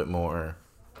is a little bit more.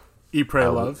 Eat, Pray,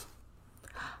 Love.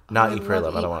 Not I Eat, Pray,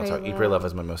 love Love. I don't Eat, want to Pray, talk. Eat, Love. Pray, Love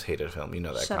is my most hated film. You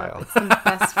know that, Shut Kyle. up. It's the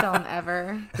best film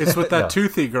ever. It's with that No.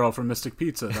 toothy girl from Mystic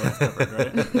Pizza that was covered,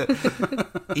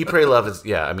 right? Eat, Pray, Love is,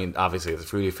 yeah, I mean, obviously it's a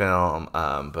foodie film,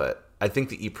 but I think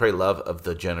the Eat, Pray, Love of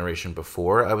the generation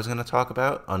before I was going to talk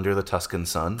about, Under the Tuscan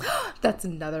Sun. That's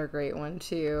another great one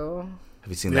too. Have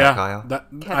you seen that, Yeah. Kyle?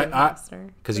 Kevin I, Costner.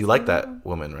 Because you Was like he that in it?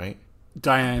 woman, right? It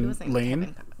Diane wasn't Lane.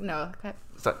 Kevin no,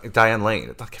 It's not Diane Lane.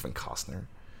 It's not Kevin Costner.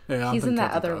 Yeah, I don't he's think in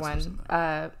that Kevin other Costner's in one.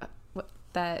 that.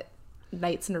 That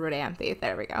Nights in a Rodanthe.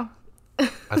 There we go. I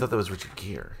thought that was Richard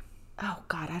Gere. Oh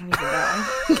God, I don't even know.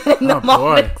 I'm getting them Oh, all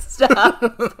boy. mixed up.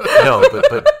 No,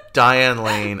 but Diane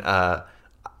Lane.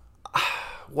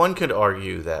 One could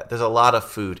argue that there's a lot of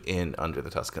food in Under the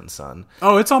Tuscan Sun.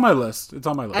 Oh, it's on my list. It's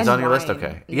on my list. It's And on your list, wine.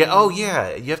 okay? Yeah. Oh,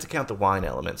 yeah. You have to count the wine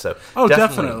element. So Oh,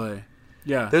 definitely.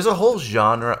 Yeah. There's a whole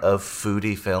genre of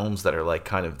foodie films that are like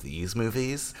kind of these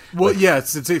movies. Well, yeah,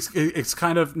 it's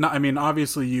kind of not. I mean,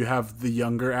 obviously you have the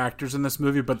younger actors in this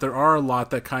movie, but there are a lot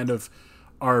that kind of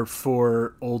are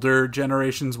for older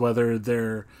generations, whether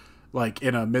they're like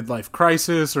in a midlife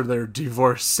crisis or they're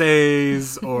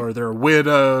divorcees or they're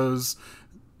widows.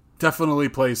 Definitely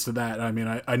plays to that. I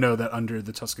mean, I know that Under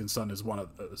the Tuscan Sun is one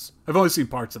of those. I've only seen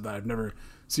parts of that. I've never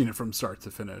seen it from start to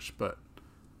finish, but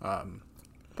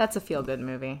That's a feel-good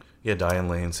movie. Yeah, Diane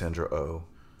Lane, Sandra Oh.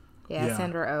 Yeah, Yeah.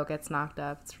 Sandra Oh gets knocked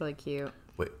up. It's really cute.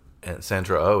 Wait, and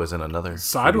Sandra Oh is in another foodie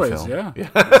Sideways, film.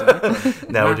 yeah.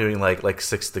 Now we're doing like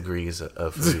 6 degrees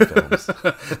of foodie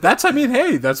films. That's, I mean,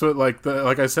 hey, that's what like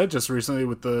I said just recently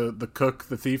with the cook,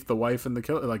 the thief, the wife, and the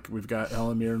killer. Like we've got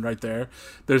Helen Mirren right there.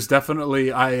 There's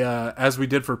definitely as we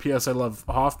did for P.S. I Love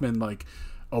Hoffman, like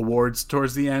awards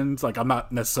towards the end. Like I'm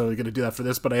not necessarily going to do that for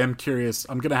this, but I am curious.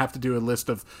 I'm going to have to do a list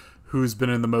of who's been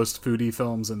in the most foodie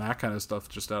films and that kind of stuff,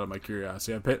 just out of my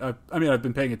curiosity. I've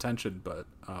been paying attention, but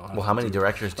Well, how many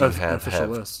directors do you an have? official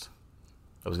list?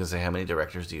 I was gonna say, how many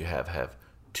directors do you have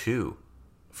 2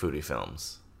 foodie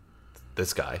films?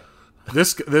 This guy.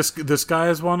 This guy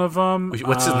is one of them.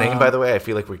 What's his name, by the way? I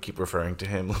feel like we keep referring to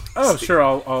him. Oh, sure.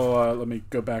 I'll let me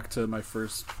go back to my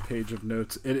first page of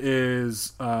notes. It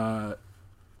is.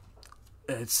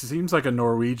 It seems like a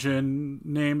Norwegian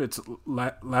name. It's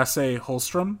Lasse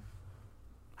Hallström.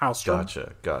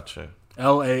 Gotcha.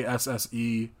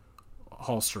 Lasse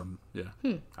Hallström.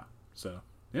 Yeah. So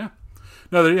yeah.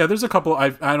 No, there's a couple. I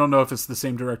don't know if it's the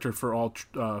same director for all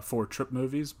 4 Trip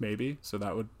movies. Maybe. So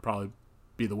that would probably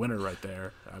be the winner right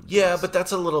there. I would Yeah, guess. but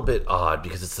that's a little bit odd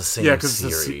because it's the same 'cause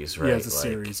it's a series, right? Yeah, it's a Like,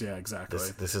 series. Yeah, exactly.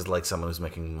 This is like someone who's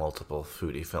making multiple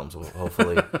foodie films. Well,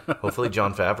 hopefully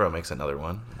Jon Favreau makes another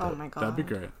one. Oh my God. That'd be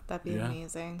great. That'd be Yeah.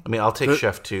 amazing. I mean, I'll take The-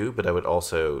 Chef too, but I would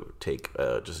also take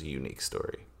just a unique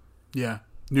story. Yeah.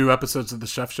 New episodes of the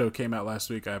Chef Show came out last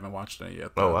week. I haven't watched any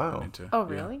yet. Oh, though. wow. I need to. Oh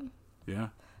Yeah. really? Yeah.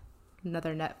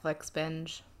 Another Netflix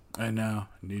binge. I know.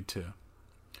 Need to.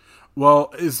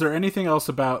 Well, is there anything else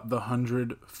about the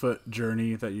 100-foot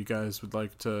journey that you guys would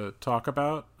like to talk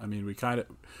about? I mean,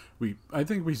 I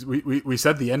think we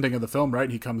said the ending of the film, right?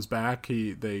 He comes back.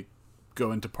 They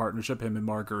go into partnership, him and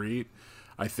Marguerite.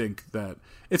 I think that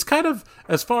it's kind of,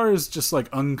 as far as just like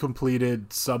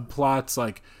uncompleted subplots,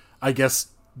 like I guess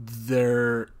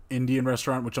their Indian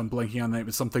restaurant, which I'm blanking on the name,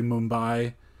 is something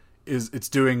Mumbai, it's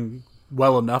doing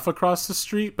well enough across the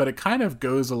street, but it kind of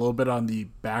goes a little bit on the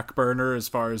back burner as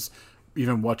far as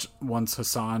even once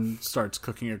Hassan starts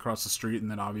cooking across the street, and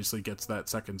then obviously gets that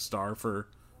second star for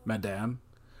Madame.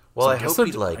 Well, So I hope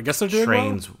he I guess they're doing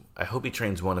trains. I hope he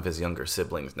trains one of his younger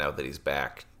siblings now that he's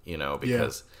back. You know, Yeah.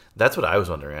 because that's what I was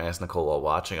wondering. I asked Nicole while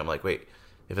watching. I'm like, wait,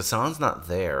 if Hassan's not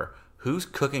there, who's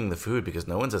cooking the food? Because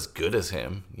no one's as good as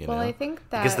him. You know. Well, I think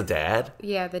I guess that- the dad.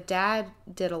 Yeah, the dad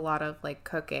did a lot of like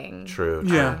cooking. True.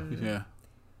 Yeah, yeah.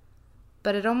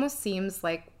 But it almost seems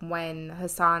like when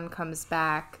Hassan comes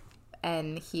back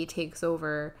and he takes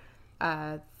over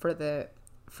for the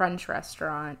French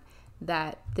restaurant,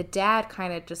 that the dad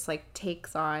kind of just like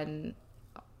takes on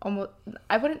almost,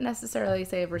 I wouldn't necessarily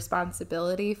say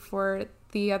responsibility for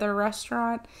the other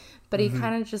restaurant, but he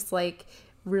kind of just like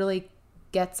really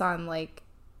gets on like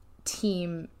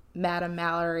team Madame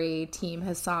Mallory, team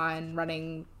Hassan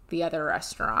running the other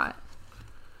restaurant.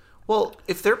 Well,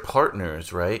 if they're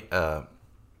partners, right?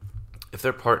 If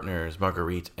they're partners,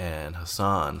 Marguerite and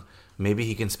Hassan, maybe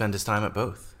he can spend his time at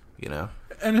both,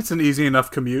 And it's an easy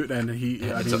enough commute, and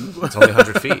it's only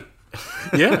 100 feet.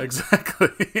 Yeah, exactly.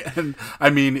 And I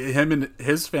mean, him and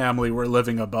his family were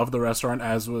living above the restaurant,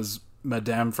 as was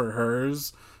Madame for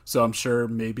hers. So I'm sure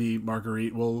maybe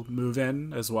Marguerite will move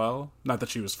in as well. Not that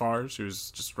she was far; she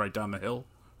was just right down the hill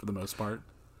for the most part.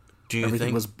 Do you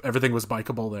everything think everything was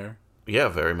bikeable there? Yeah,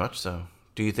 very much so.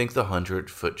 Do you think the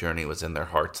 100-foot journey was in their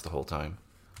hearts the whole time?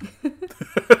 At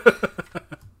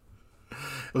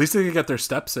least they could get their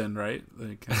steps in, right?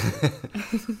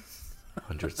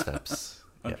 100 steps.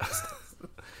 Yeah.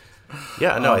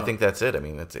 Yeah, no, I think that's it. I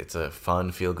mean, it's a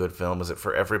fun, feel-good film. Is it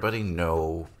for everybody?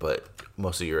 No, but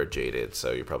most of you are jaded,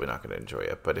 so you're probably not going to enjoy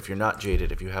it. But if you're not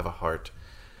jaded, if you have a heart,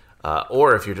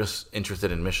 or if you're just interested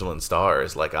in Michelin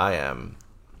stars like I am.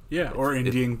 Yeah, or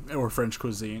Indian or French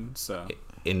cuisine. So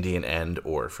Indian and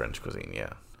or French cuisine,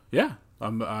 yeah. Yeah,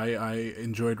 I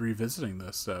enjoyed revisiting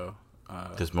this, so...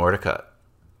 There's more to cut.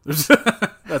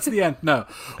 That's the end. No.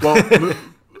 Well,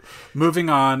 moving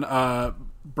on...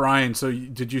 Brian, so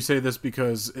did you say this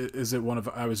because is it one of...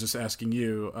 I was just asking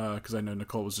you, because I know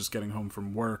Nicole was just getting home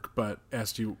from work, but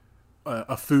asked you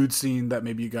a food scene that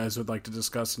maybe you guys would like to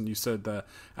discuss, and you said the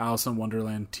Alice in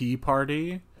Wonderland tea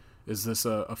party. Is this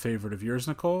a favorite of yours,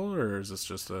 Nicole, or is this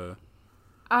just a...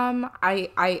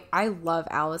 I love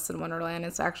Alice in Wonderland.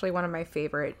 It's actually one of my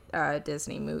favorite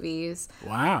Disney movies.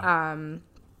 Wow.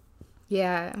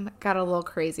 Yeah, got a little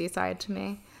crazy side to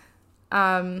me.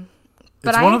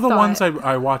 It's one of the ones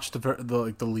I watched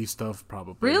the least of,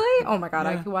 probably. Really? Oh my god,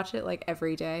 Yeah. I could watch it like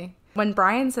every day. When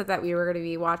Brian said that we were going to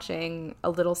be watching a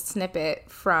little snippet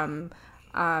from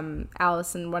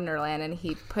Alice in Wonderland, and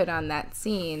he put on that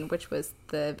scene, which was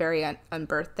the very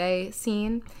unbirthday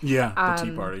scene. Yeah, the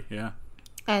tea party, yeah.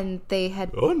 And they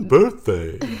had... On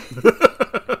birthday.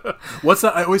 What's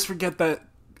that? I always forget that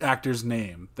actor's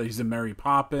name. That he's in Mary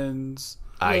Poppins.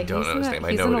 I don't know his name.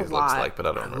 I know what he looks like, but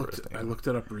I don't remember his name. I looked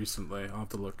it up recently. I'll have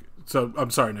to look. So I'm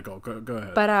sorry, Nicole. Go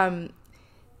ahead. But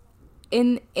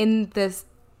in this,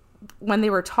 when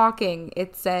they were talking,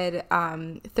 it said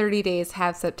 30 days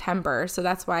have September. So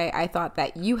that's why I thought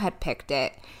that you had picked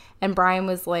it. And Brian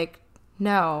was like,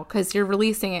 no, because you're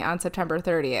releasing it on September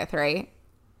 30th, right?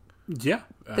 Yeah.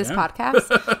 This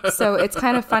podcast. So it's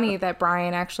kind of funny that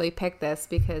Brian actually picked this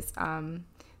because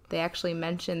they actually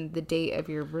mentioned the date of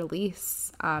your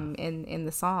release in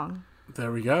the song. There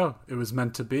we go. It was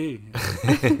meant to be.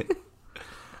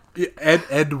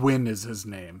 Edwin is his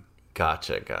name.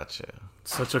 Gotcha.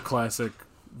 Such a classic,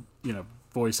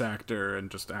 voice actor and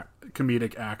just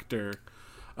comedic actor.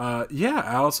 Yeah,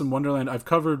 Alice in Wonderland. I've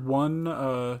covered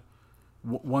one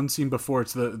scene before.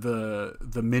 It's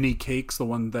the mini cakes, the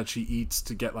one that she eats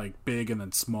to get like big and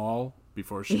then small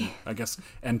before she, I guess,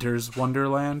 enters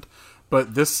Wonderland.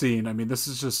 But this scene, I mean, this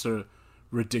is just a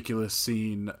ridiculous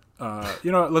scene.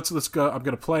 Let's go. I'm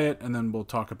gonna play it, and then we'll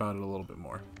talk about it a little bit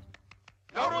more.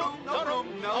 No room, no room,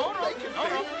 no room.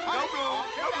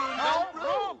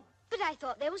 But I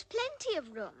thought there was plenty of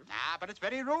room. Ah, but it's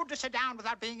very rude to sit down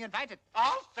without being invited.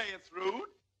 I'll say it's rude.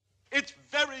 It's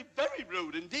very, very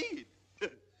rude indeed.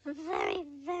 Very,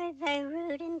 very, very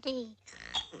rude indeed.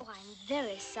 Oh, I'm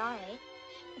very sorry.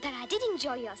 But I did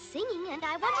enjoy your singing, and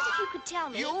I wondered if you could tell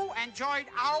me... You enjoyed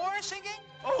our singing?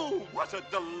 Oh, what a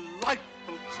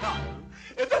delightful child.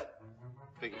 Is that...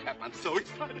 Thing, Cap, I'm so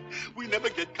excited. We never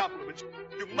get compliments.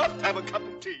 You must have a cup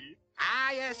of tea.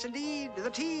 Ah, yes, indeed,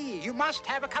 the tea. You must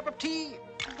have a cup of tea.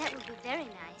 That would be very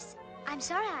nice. I'm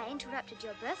sorry I interrupted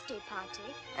your birthday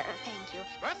party. Thank you.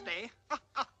 Birthday?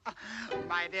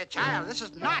 My dear child, this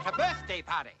is not a birthday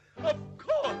party. Of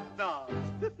course not.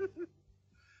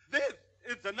 This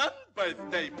is an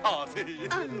unbirthday party.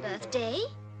 Unbirthday?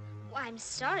 Oh, I'm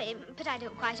sorry, but I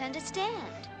don't quite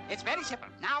understand. It's very simple.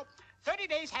 Now, 30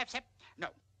 days have No.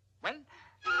 Well,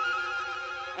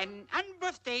 an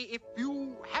unbirthday, if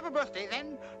you have a birthday,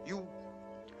 then you...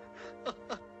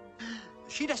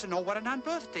 She doesn't know what an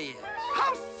unbirthday is.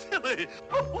 How silly.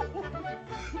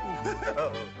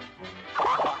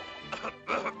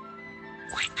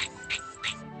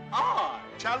 I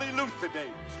shall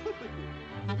elucidate.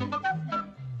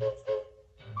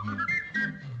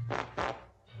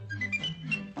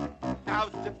 Now,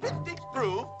 statistics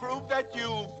prove that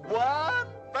you've one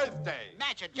birthday.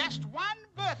 Imagine just one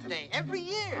birthday every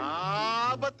year.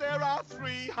 Ah, but there are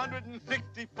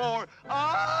 364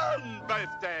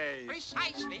 unbirthdays.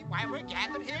 Precisely why we're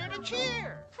gathered here to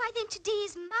cheer. Why, then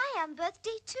today's my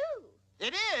unbirthday, too.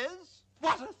 It is.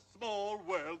 What a small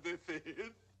world this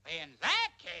is. In that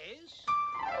case,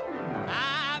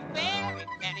 a very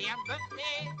merry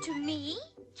unbirthday To me?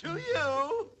 To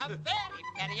you. A very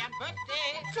merry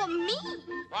unbirthday From me?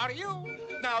 for you.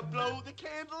 Now blow the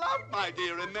candle out, my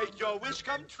dear, and make your wish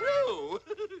come true.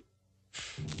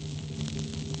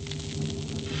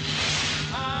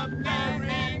 A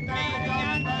merry,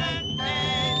 merry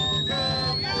birthday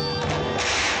to you.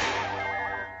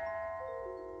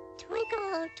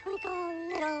 Twinkle, twinkle,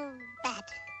 little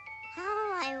bat, how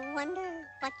I wonder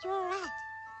what you're at.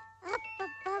 Up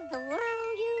above the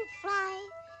world you fly,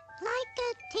 like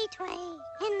a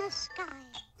tea-tray in the sky.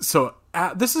 So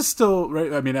this is still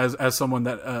right. I mean, as someone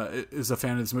that is a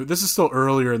fan of this movie, this is still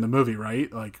earlier in the movie,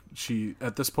 right? Like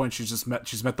at this point she's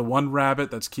met the one rabbit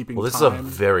that's keeping. Well, this time. is a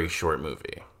very short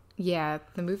movie. Yeah,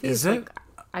 the movie Is is it? like,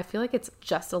 I feel like it's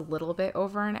just a little bit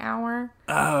over an hour.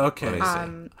 Oh, okay. Let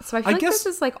me see. So I feel like guess- this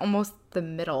is like almost the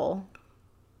middle.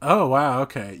 Oh wow,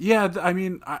 okay, yeah. I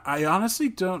mean, I honestly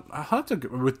don't. I'll have to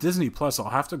with Disney Plus. I'll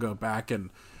have to go back and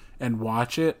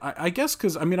watch it. I guess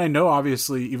because I mean I know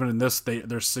obviously even in this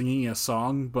they're singing a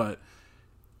song, but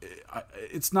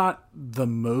it's not the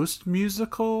most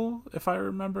musical if I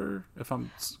remember. If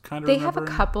I'm kind of They have a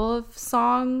couple of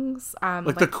songs.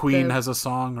 like the Queen has a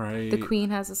song, right? The Queen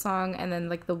has a song, and then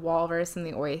like the Walrus and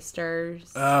the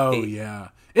Oysters. Oh yeah,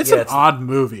 it's Yeah, an it's- odd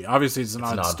movie. Obviously, it's an It's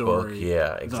odd an odd story. book,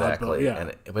 yeah, It's an odd book, exactly.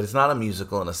 yeah. But it's not a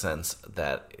musical in a sense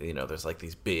that there's like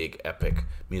these big epic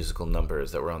musical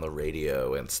numbers that were on the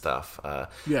radio and stuff.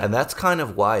 Yeah. And that's kind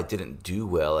of why it didn't do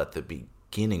well at the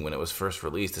beginning when it was first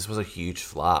released. This was a huge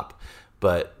flop,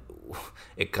 but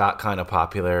it got kind of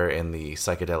popular in the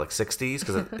psychedelic '60s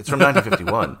because it's from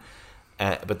 1951.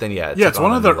 But then It's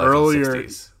one of the earlier.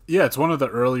 60s. Yeah, it's one of the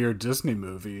earlier Disney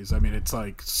movies. I mean, it's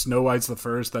like Snow White's the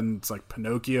first, then it's like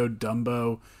Pinocchio,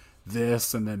 Dumbo,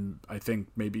 this, and then I think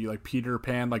maybe like Peter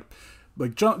Pan, like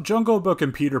Jungle Book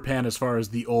and Peter Pan as far as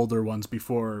the older ones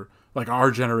before like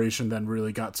our generation then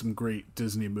really got some great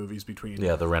Disney movies between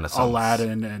the Renaissance,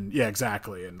 Aladdin and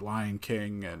exactly, and Lion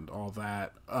King and all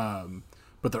that.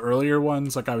 But the earlier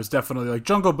ones, like I was definitely like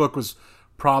Jungle Book was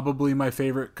probably my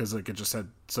favorite because like it just had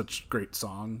such great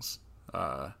songs.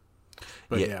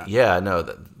 But no,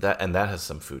 that has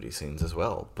some foodie scenes as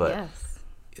well. But Yes.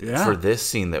 Yeah. for this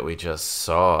scene that we just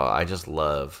saw, I just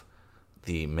love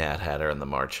the Mad Hatter and the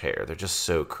March Hare. They're just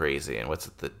so crazy. And what's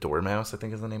it, the Dormouse, I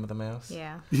think is the name of the mouse?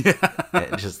 Yeah.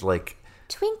 And just like,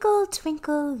 Twinkle,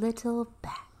 twinkle, little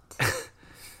bat.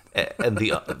 and the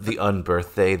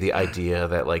unbirthday, the idea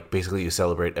that like basically you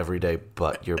celebrate every day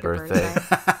but your birthday.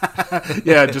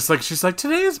 Yeah, just like she's like,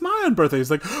 today is my own birthday.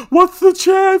 He's like, what's the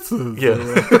chances? Yeah.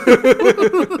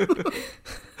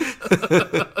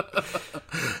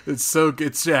 It's so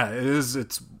it's it is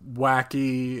it's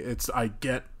wacky. I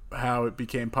get how it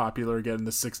became popular again in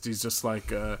the 60s, just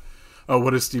like what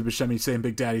does Steve Buscemi say in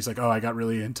Big Daddy? He's like, I got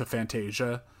really into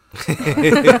Fantasia.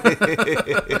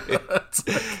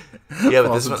 Yeah, but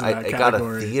falls this one, into that it got a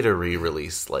category. theater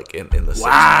re-release like in the 60s.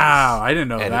 Wow, I didn't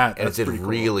know And, that. and it That's did pretty cool.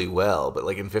 really well, but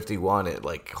like in 51 it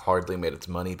like hardly made its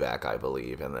money back, I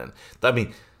believe. And then I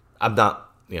mean, I'm not,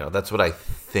 that's what I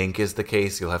think is the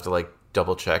case. You'll have to like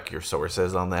double check your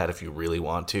sources on that if you really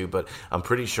want to, but I'm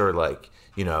pretty sure like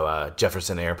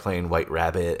Jefferson Airplane, White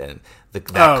Rabbit, and that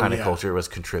kind of culture was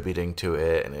contributing to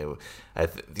it. And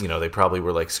they probably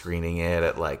were like screening it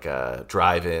at like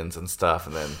drive-ins and stuff,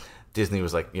 and then Disney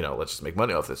was like, let's just make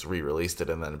money off this, re-released it,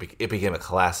 and then it became a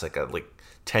classic like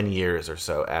 10 years or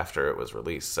so after it was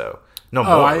released. So more,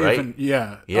 right? Even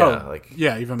Even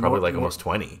probably more, like almost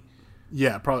 20.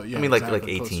 Yeah, probably. Yeah, I mean, exactly, like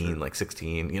 18, closer. like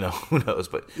 16, who knows?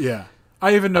 But Yeah.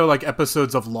 I even know like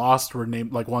episodes of Lost were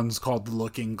named, like one's called The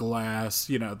Looking Glass.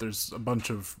 There's a bunch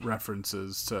of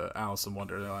references to Alice in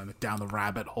Wonderland, Down the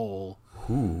Rabbit Hole.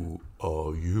 who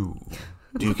are you?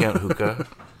 Do you count hookah?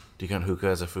 Do you count hookah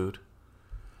as a food?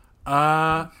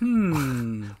 What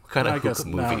kind I of guess hookah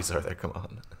no. movies are there? Come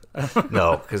on.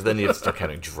 No, because then you have to start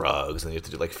counting drugs, and you have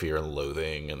to do like Fear and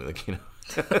Loathing, and like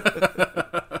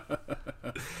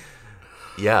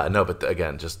Yeah, no, but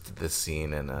again, just this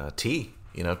scene and tea.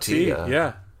 Tea.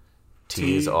 Yeah.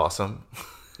 Tea is awesome.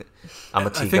 I'm a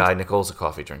tea guy. Nicole's a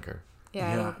coffee drinker. Yeah,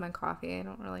 I Yeah. love my coffee. I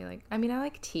don't really like. I mean, I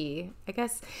like tea. I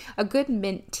guess a good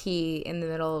mint tea in the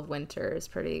middle of winter is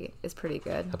pretty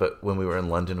good. But when we were in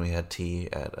London, we had tea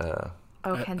at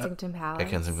Kensington Palace.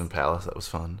 Kensington Palace. That was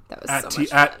fun. That was At so tea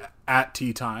much fun. at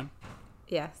tea time.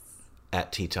 Yes.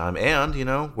 At tea time. And,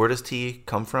 where does tea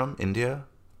come from? India?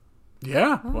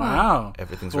 Yeah. Oh. Wow.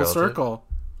 Everything's Full relative. circle.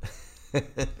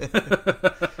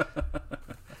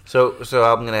 So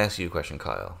I'm going to ask you a question,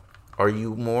 Kyle. Are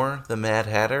you more the Mad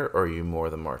Hatter or are you more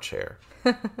the March Hare?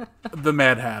 The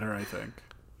Mad Hatter, I think.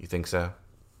 You think so?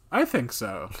 I think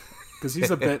so. Because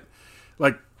he's a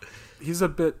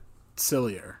bit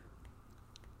sillier.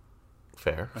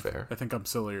 Fair. I think I'm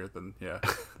sillier than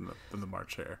the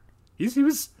March Hare.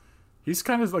 He's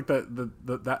kind of like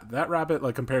that rabbit,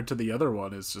 like compared to the other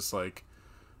one, is just like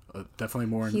definitely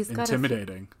more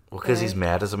intimidating. Well, because he's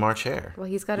mad as a March Hare. Well,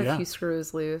 he's got a few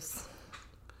screws loose.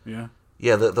 Yeah.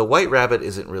 Yeah, the white rabbit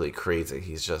isn't really crazy.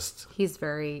 He's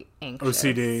very anxious.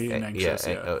 OCD and anxious.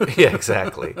 Yeah,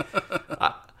 exactly.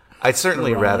 I'd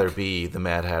certainly rather be the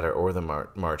Mad Hatter or the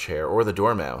March Hare or the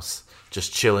Dormouse,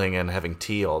 just chilling and having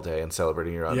tea all day and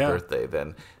celebrating your own birthday,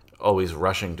 than always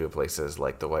rushing to places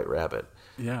like the White Rabbit.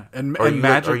 Yeah,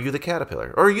 are you the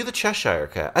Caterpillar? Or are you the Cheshire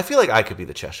Cat? I feel like I could be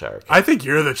the Cheshire Cat. I think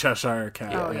you're the Cheshire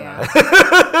Cat. Oh, yeah.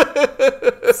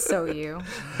 So you.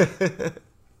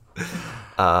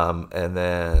 And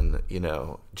then,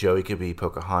 Joey could be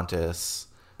Pocahontas.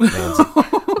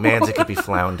 Manzi could be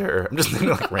Flounder. I'm just thinking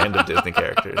like random Disney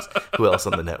characters. Who else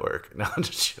on the network? No, I'm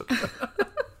just joking.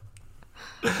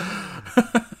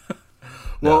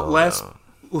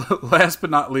 Last but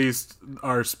not least,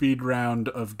 our speed round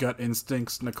of gut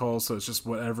instincts, Nicole. So it's just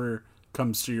whatever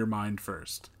comes to your mind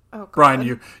first. Oh, God.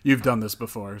 Brian, you've done this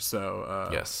before, so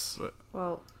yes.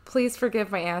 Well, please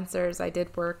forgive my answers. I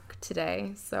did work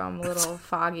today, so I'm a little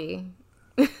foggy.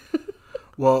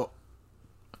 Well,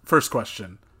 first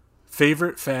question: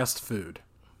 favorite fast food?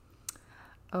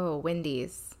 Oh,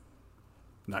 Wendy's.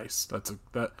 Nice.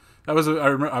 I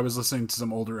was listening to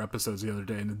some older episodes the other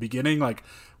day. In the beginning, like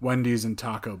Wendy's and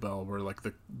Taco Bell were like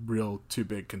the real two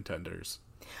big contenders.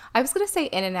 I was going to say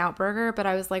In-N-Out Burger, but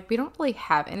I was like, we don't really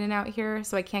have In-N-Out here,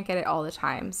 so I can't get it all the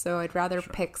time. So I'd rather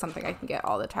pick something I can get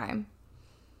all the time.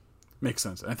 Makes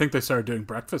sense. I think they started doing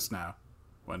breakfast now,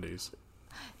 Wendy's.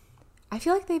 I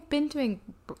feel like they've been doing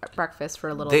breakfast for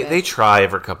a little bit. They try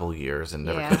every couple of years and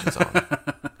never catches on.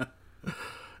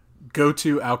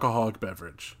 Go-to alcoholic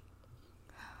beverage?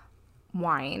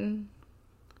 Wine.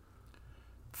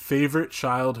 Favorite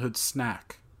childhood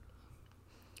snack?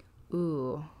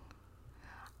 Ooh.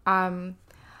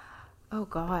 Oh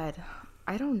God.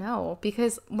 I don't know,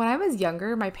 because when I was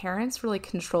younger, my parents really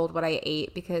controlled what I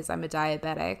ate because I'm a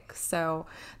diabetic. So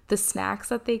the snacks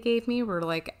that they gave me were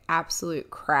like absolute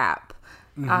crap.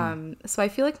 Mm-hmm. So I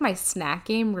feel like my snack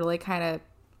game really kind of,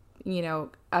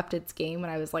 upped its game when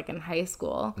I was like in high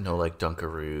school. No, like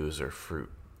Dunkaroos or fruit.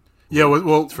 Yeah,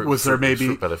 well, was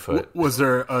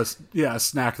there a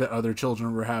snack that other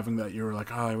children were having that you were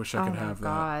like, oh, I wish I could have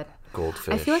God. that?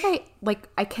 Goldfish. I feel like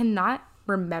I cannot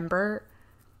remember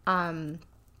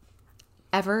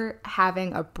ever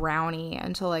having a brownie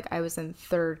until like I was in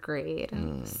 3rd grade.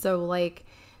 So like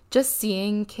just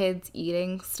seeing kids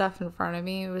eating stuff in front of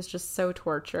me was just so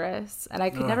torturous, and I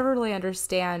could never really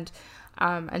understand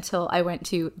until I went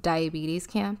to diabetes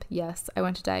camp. Yes, I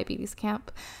went to diabetes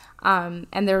camp.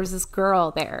 And there was this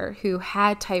girl there who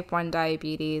had type 1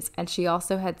 diabetes, and she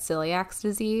also had celiac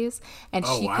disease, and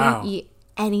she couldn't eat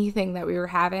anything that we were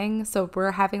having. So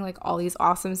we're having like all these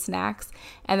awesome snacks,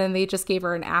 and then they just gave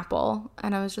her an apple,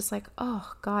 and I was just like,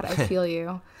 oh God, I feel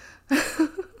you.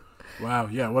 Wow,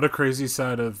 yeah, what a crazy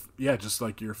side of just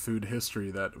like your food history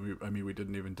that we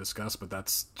didn't even discuss, but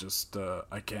that's just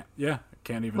I can't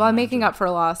even. Well, I'm imagine. making up for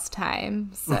lost time,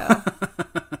 so.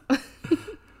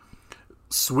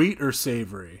 Sweet or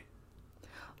savory?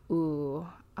 Ooh,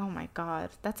 oh my God,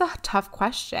 that's a tough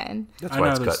question. That's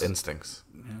why it's gut instincts.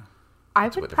 Yeah. I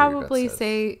would probably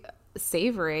say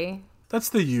savory. That's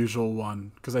the usual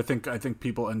one, because I think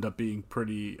people end up being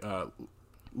pretty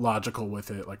logical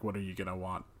with it. Like, what are you gonna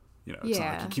want? It's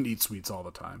not like you can eat sweets all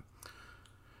the time.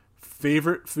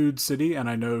 Favorite food city, and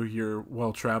I know you're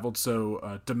well traveled,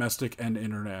 so domestic and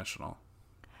international.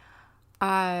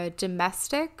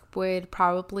 Domestic would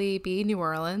probably be New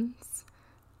Orleans.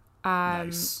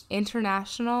 Nice.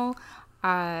 International,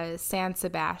 San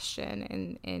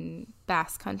Sebastian in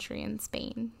Basque Country in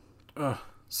Spain.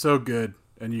 So good.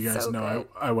 And you guys So know good.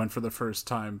 I went for the first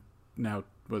time now,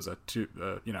 was it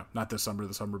not this summer,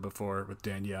 the summer before with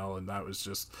Danielle, and that was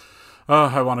just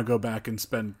I want to go back and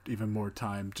spend even more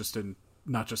time just in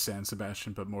not just San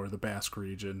Sebastian but more the Basque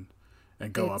region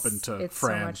and go up into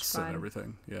France so much fun. and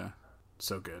everything. Yeah.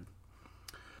 So good.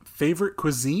 Favorite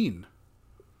cuisine?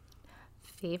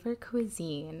 Favorite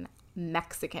cuisine,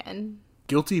 Mexican.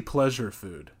 Guilty pleasure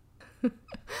food?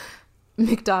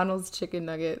 McDonald's chicken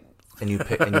nuggets. And you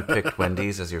picked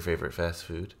Wendy's as your favorite fast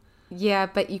food? Yeah,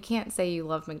 but you can't say you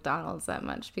love McDonald's that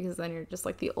much because then you're just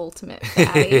like the ultimate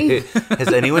fatty.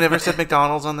 Has anyone ever said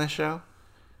McDonald's on this show?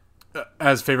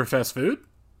 As favorite fast food?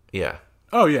 Yeah.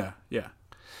 Oh, yeah. Yeah.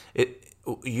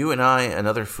 You and I,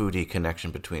 another foodie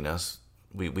connection between us,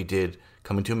 we did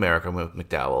Coming to America with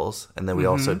McDowell's, and then we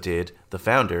also did The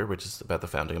Founder, which is about the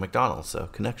founding of McDonald's, so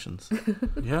connections.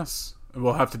 Yes.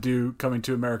 We'll have to do Coming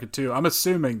to America too. I'm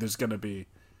assuming there's going to be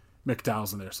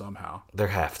McDowell's in there somehow. There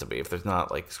have to be. If there's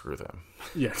not, like, screw them.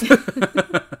 Yes.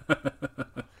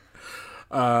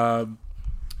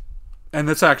 And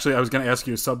that's actually, I was going to ask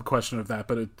you a sub question of that,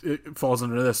 but it falls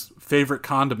under this. Favorite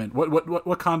condiment.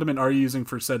 What condiment are you using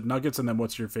for said nuggets, and then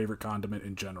what's your favorite condiment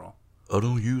in general? I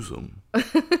don't use them.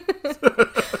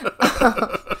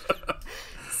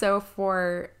 So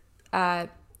for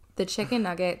the chicken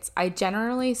nuggets, I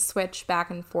generally switch back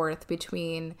and forth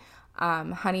between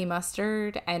honey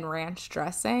mustard and ranch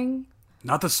dressing.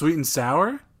 Not the sweet and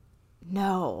sour?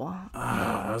 No.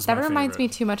 That reminds me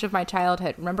too much of my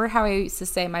childhood. Remember how I used to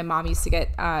say my mom used to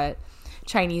get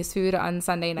Chinese food on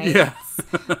Sunday nights? Yeah.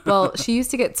 Well, she used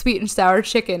to get sweet and sour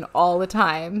chicken all the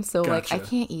time. So, like, I Gotcha.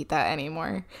 can't eat that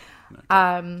anymore.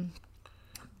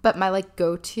 But my, like,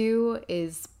 go-to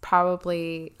is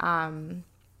probably...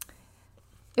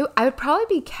 I would probably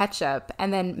be ketchup,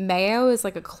 and then mayo is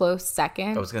like a close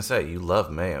second. I was going to say, you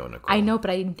love mayo, Nicole. I know, but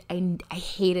I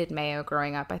hated mayo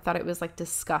growing up. I thought it was like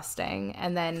disgusting.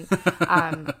 And then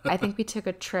I think we took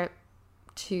a trip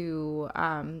to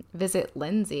visit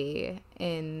Lindsay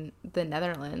in the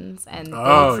Netherlands, and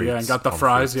Oh, Pommes yeah, and got the frites.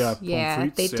 fries, yeah. yeah,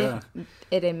 pommes they frites, did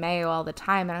it in mayo all the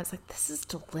time, and I was like, this is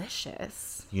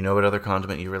delicious. You know what other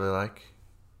condiment you really like?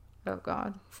 Oh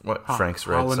God. What? Frank's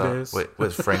Red Hollandaise. Sauce? Wait,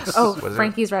 what's Frank's? Oh, what is it?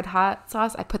 Frankie's Red Hot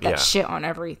Sauce. I put that Yeah. shit on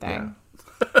everything.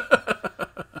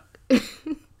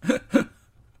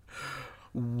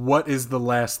 What is the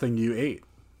last thing you ate?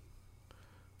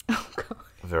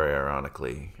 Very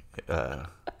ironically,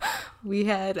 We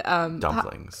had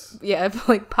dumplings. yeah,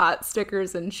 like pot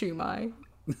stickers and shumai.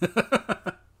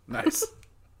 Nice.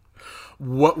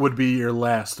 What would be your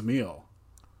last meal?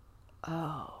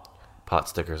 Pot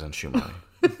stickers and shumai.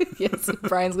 Yes,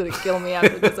 Brian's gonna kill me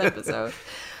after this episode.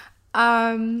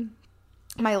 My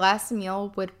last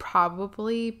meal would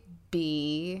probably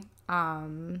be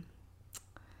oh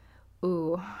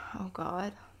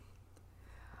God.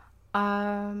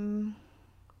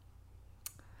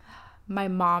 My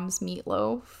mom's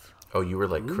meatloaf. Oh, you were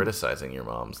like criticizing your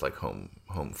mom's like home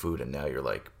food, and now you're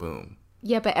like, boom.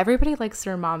 Yeah, but everybody likes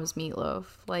their mom's meatloaf.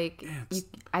 Like,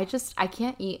 I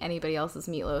can't eat anybody else's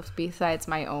meatloaf besides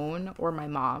my own or my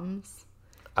mom's.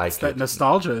 It's that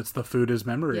nostalgia. It's the food is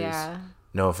memories. Yeah.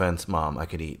 No offense, Mom. I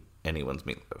could eat anyone's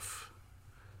meatloaf.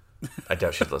 I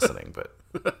doubt she's listening, but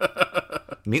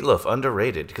meatloaf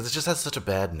underrated because it just has such a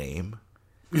bad name.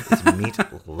 It's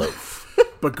meatloaf.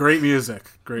 But great music.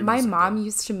 Great My music. mom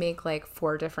used to make like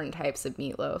 4 different types of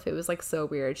meatloaf. It was like so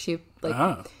weird. She like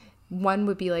Oh. one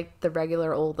would be like the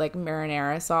regular old like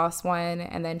marinara sauce one,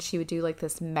 and then she would do like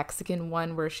this Mexican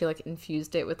one where she like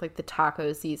infused it with like the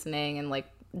taco seasoning and like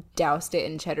doused it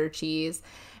in cheddar cheese.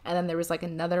 And then there was like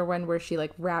another one where she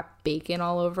like wrapped bacon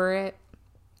all over it.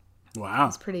 Wow.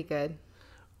 It's pretty good.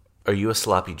 Are you a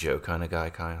sloppy Joe kind of guy,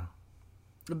 Kyle?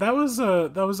 That was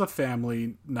a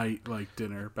family night like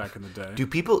dinner back in the day. Do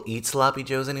people eat sloppy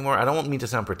joes anymore? I don't want me to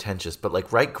sound pretentious, but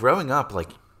like growing up, like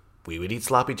we would eat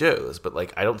sloppy joes, but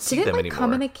like I don't see Did it them like anymore.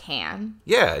 come in a can?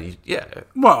 Yeah.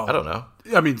 Well, I don't know.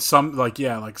 I mean, sometimes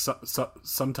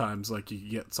like you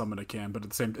get some in a can, but at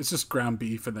the same, it's just ground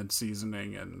beef and then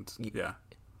seasoning and yeah.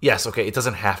 Yes, okay, it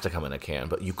doesn't have to come in a can,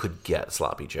 but you could get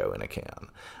sloppy Joe in a can.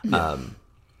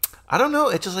 I don't know.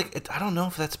 It's just like I don't know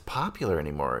if that's popular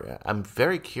anymore. I'm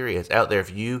very curious out there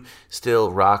if you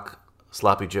still rock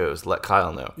sloppy Joes. Let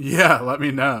Kyle know. Yeah, let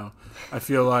me know. I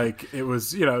feel like it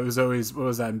was, it was always, what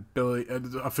was that, Billy,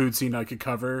 a food scene I could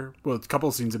cover. Well, a couple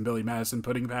of scenes in Billy Madison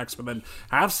pudding packs, but then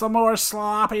have some more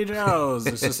sloppy joes.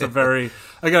 It's just a very,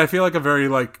 again, I feel like a very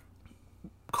like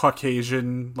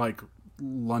Caucasian like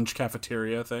lunch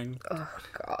cafeteria thing. Oh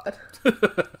God.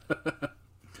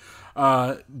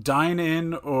 Dine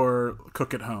in or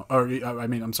cook at home, or I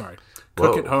mean, I'm sorry,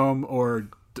 Whoa. cook at home or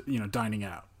dining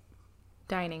out.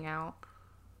 Dining out.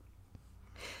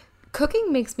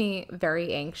 Cooking makes me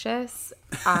very anxious.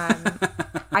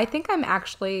 I think I'm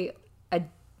actually a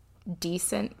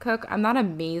decent cook. I'm not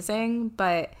amazing,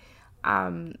 but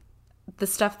the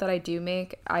stuff that I do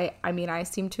make, I mean, I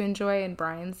seem to enjoy and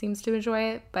Brian seems to enjoy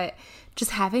it, but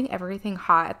just having everything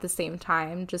hot at the same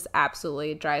time just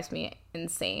absolutely drives me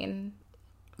insane.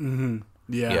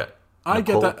 Yeah. I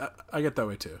Nicole- get that. I get that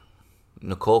way too.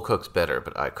 Nicole cooks better,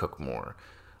 but I cook more.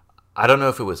 I don't know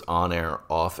if it was on air or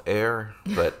off air,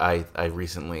 but I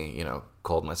recently,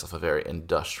 called myself a very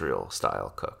industrial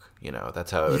style cook. That's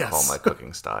how I would Yes. call my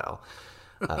cooking style.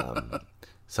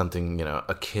 Something,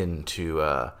 akin to,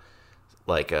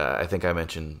 I think I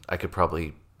mentioned I could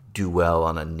probably do well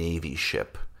on a Navy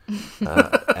ship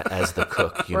as the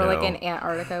cook, Or like in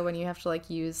Antarctica when you have to like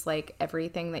use like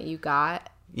everything that you got.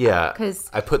 Yeah, 'Cause-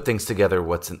 I put things together.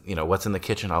 What's in the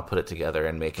kitchen? I'll put it together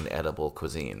and make an edible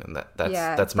cuisine, and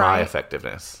that's my Brian-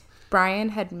 effectiveness. Brian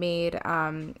had made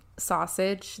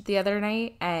sausage the other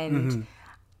night, and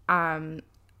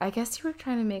I guess you were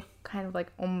trying to make kind of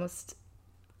like almost,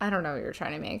 I don't know what you were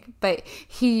trying to make, but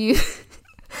he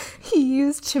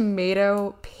used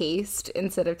tomato paste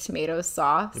instead of tomato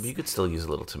sauce. Maybe you could still use a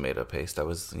little tomato paste. That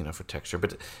was, for texture,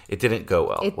 but it didn't go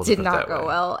well. It We'll did put not that go way.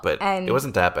 well, But and- it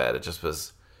wasn't that bad. It just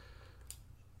was.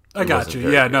 I got wasn't you.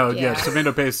 very Yeah, good. no, Yeah. yeah.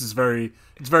 Tomato paste is very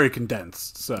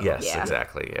condensed. So Yes, Yeah.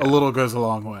 exactly. a Yeah. little goes a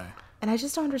long way. And I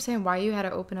just don't understand why you had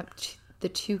to open up the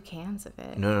 2 cans of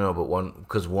it. No, but one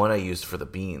I used for the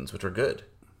beans, which were good.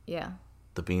 Yeah.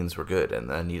 The beans were good,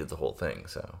 and I needed the whole thing,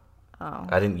 so. Oh.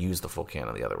 I didn't use the full can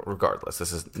of the other one. Regardless,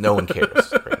 no one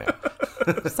cares right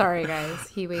now. Sorry, guys.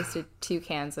 He wasted 2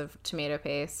 cans of tomato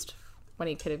paste when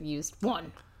he could have used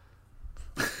 1.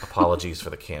 Apologies for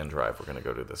the can drive we're going to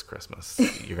go to this Christmas.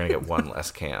 You're going to get one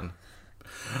less can.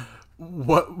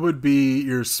 What would be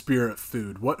your spirit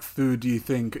food? What food do you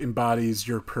think embodies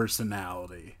your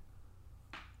personality?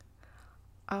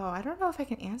 Oh, I don't know if I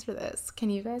can answer this. Can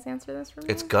you guys answer this for me?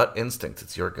 It's gut instinct.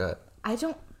 It's your gut. I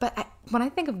don't. But when I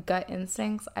think of gut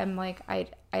instincts, I'm like, I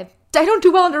don't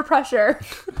do well under pressure.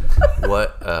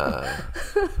 What?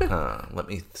 Let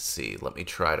me see. Let me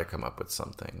try to come up with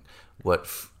something.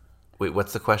 Wait,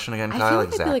 what's the question again, I feel Kyle? like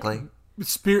I'd be like-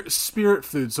 Exactly. Spirit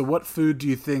food. So what food do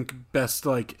you think best,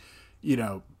 like,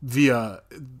 via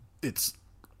it's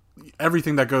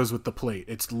everything that goes with the plate?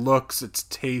 It's looks, it's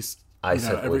taste. I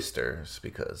said oysters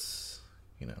because,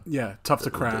 Yeah, tough to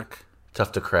crack.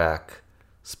 tough to crack,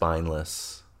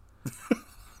 spineless,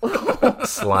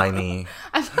 slimy.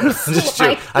 Just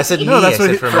joking. I said me. No, that's I what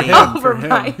said for for me. him. For For him.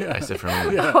 mine. Yeah. I said for me.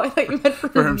 Oh, I thought you meant for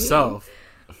For me. himself.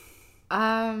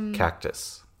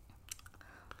 Cactus.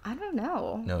 I don't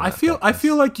know. No, I not feel cactus.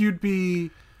 like you'd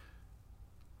be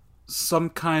some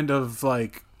kind of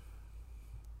like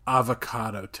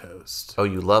avocado toast. Oh,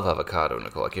 you love avocado,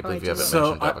 Nicole. I can't believe I you haven't do. So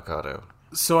mentioned I- avocado.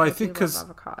 So I I think do love because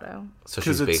avocado. So 'cause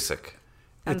she's it's- basic.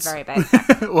 I'm It's- very bad.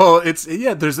 well,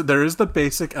 there is the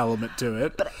basic element to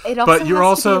it. But it also But you're has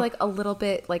also to be like a little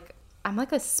bit like I'm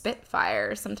like a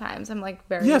spitfire sometimes. I'm like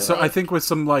very yeah. So I like, think with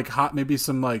some like hot, maybe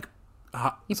some like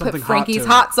hot. you something put Frankie's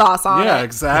hot, hot sauce on Yeah, it.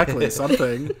 exactly.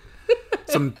 Something,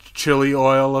 some chili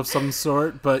oil of some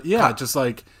sort. But yeah, just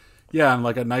like and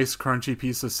like a nice crunchy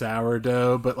piece of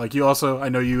sourdough. But like you also, I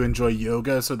know you enjoy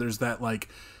yoga, so there's that like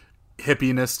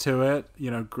hippiness to it.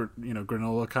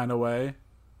 Granola kind of way.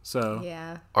 So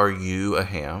Yeah. Are you a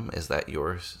ham? Is that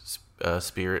your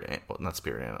spirit? Well, not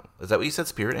spirit animal. Is that what you said?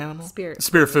 Spirit animal? Spirit.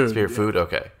 spirit food. Spirit food.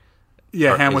 Okay.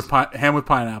 Yeah, Or ham is- with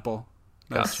pineapple.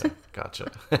 Gotcha. Got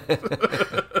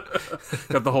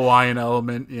the Hawaiian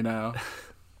element, even though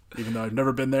I've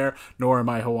never been there, nor am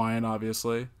I Hawaiian,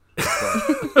 obviously.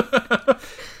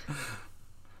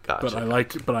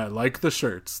 Gotcha. But I like the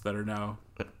shirts that are now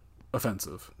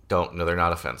offensive. No, they're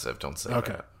not offensive. Don't say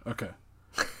Okay, that. okay.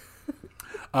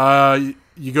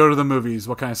 You go to the movies.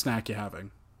 What kind of snack you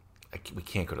having? We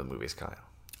can't go to the movies, Kyle.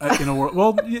 In a world,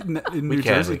 well, in New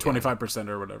Jersey, we can. 25%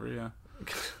 or whatever. Yeah.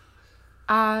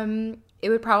 It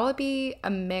would probably be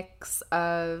a mix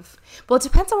of. Well, it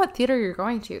depends on what theater you're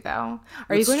going to, though.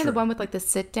 Are you That's going to the true. one with like the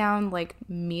sit down like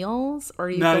meals, or are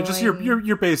you No, going... just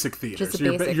your basic theater. Just a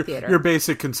basic theater. Your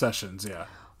basic concessions. Yeah.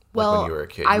 Well, Like when you were a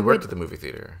kid, I you worked would- at the movie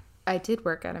theater. I did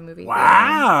work at a movie theater.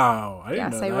 Wow. I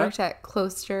didn't Yes, know I that. worked at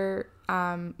Closter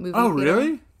movie Oh, theater.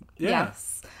 really? Yeah.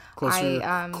 Yes. Closer,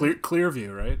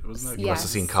 Clearview, right? Wasn't it? Yeah. Must have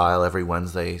seen Kyle every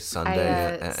Wednesday, I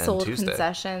Sunday, and sold Tuesday.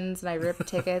 concessions and I ripped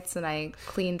tickets and I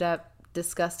cleaned up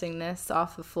disgustingness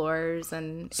off the floors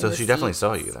and So in the she definitely seats.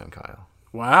 saw you then, Kyle.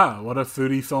 Wow, what a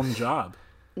foodie film job.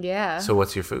 Yeah. So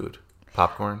what's your food?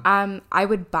 Popcorn? I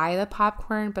would buy the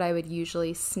popcorn, but I would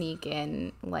usually sneak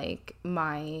in like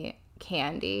my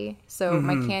candy. So Mm-hmm.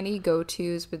 my candy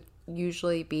go-tos would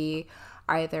usually be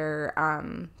either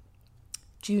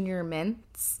Junior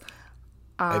Mints.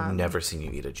 I've never seen you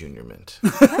eat a Junior Mint.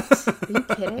 Are you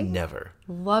kidding? Never.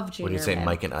 Love Junior What do you say, Mints.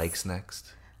 Mike and Ike's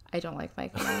next? I don't like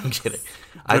Mike and I'm Ike's. kidding.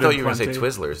 I Good thought and you were going to say plenty.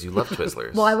 Twizzlers. You love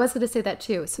Twizzlers. Well, I was going to say that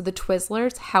too. So the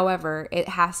Twizzlers, however, it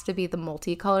has to be the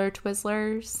multicolored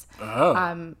Twizzlers.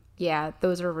 Oh. Yeah,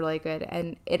 those are really good.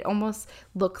 And it almost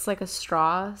looks like a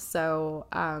straw. So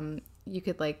you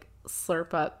could like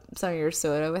slurp up some of your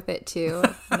soda with it too.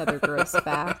 Another gross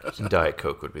fact. And Diet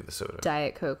Coke would be the soda.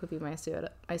 Diet Coke would be my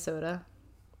soda.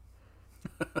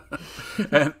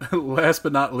 And last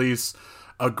but not least,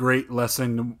 a great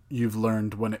lesson you've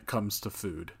learned when it comes to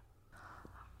food.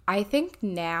 I think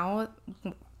now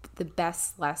the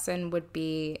best lesson would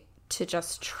be to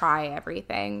just try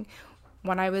everything.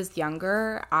 when I was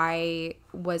younger, I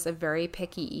was a very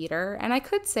picky eater. And I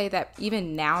could say that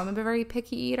even now I'm a very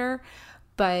picky eater.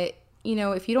 But, you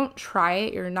know, if you don't try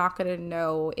it, you're not going to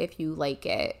know if you like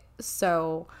it.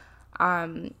 So,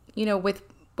 you know, with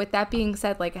that being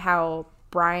said, like how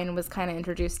Brian was kind of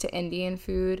introduced to Indian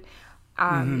food,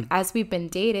 as we've been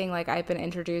dating, like I've been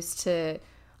introduced to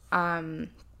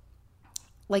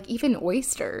like even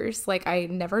oysters. Like I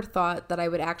never thought that I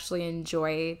would actually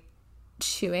enjoy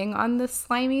chewing on this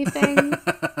slimy thing,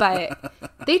 but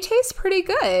they taste pretty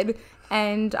good.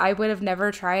 And I would have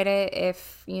never tried it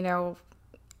if, you know,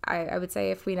 I would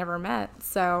say if we never met.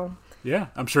 So yeah,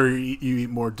 I'm sure you eat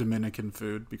more Dominican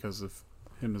food because of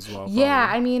him as well. Yeah,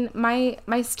 probably. I mean, my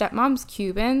stepmom's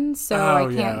Cuban, so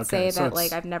I can't say that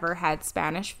like I've never had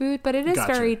Spanish food, but it is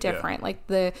very different, like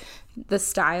the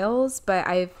styles. But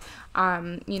I've,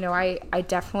 you know, I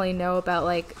definitely know about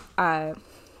like,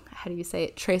 how do you say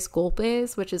it? Tres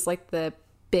golpes, which is like the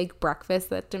big breakfast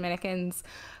that Dominicans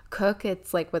cook.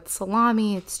 It's like with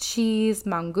salami, it's cheese,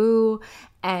 mango,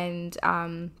 and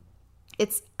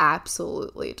it's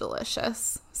absolutely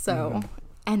delicious. So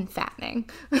and fattening.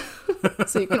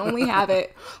 So you can only have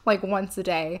it like once a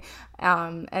day.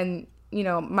 And you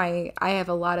know, I have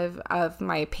a lot of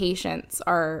my patients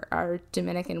are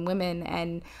Dominican women,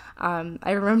 and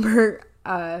I remember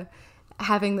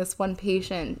having this one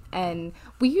patient, and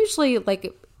we usually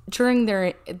like during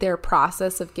their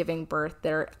process of giving birth,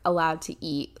 they're allowed to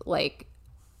eat like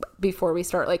before we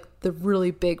start like the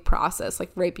really big process,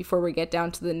 like right before we get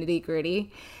down to the nitty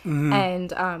gritty.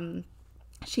 And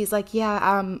she's like,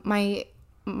 yeah,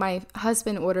 my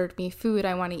husband ordered me food,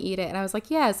 I want to eat it. And I was like,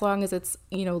 yeah, as long as it's,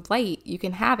 you know, light, you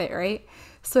can have it, right?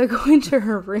 So I go into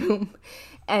her room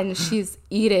and she's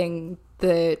eating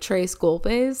the tres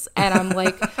golpes, and I'm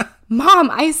like, Mom,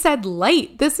 I said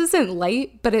light. This isn't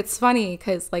light. But it's funny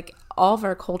because like all of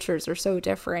our cultures are so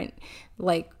different.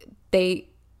 Like they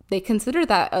consider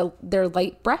that their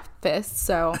light breakfast.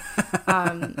 So,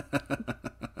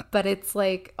 but it's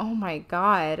like, oh my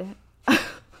God.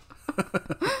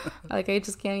 Like I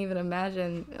just can't even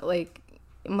imagine. Like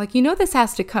I'm like, you know, this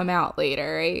has to come out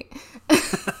later, right?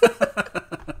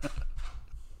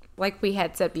 Like we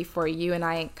had said before, you and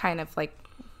I kind of like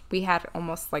we had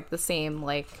almost like the same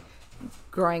like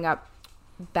growing up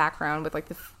background with like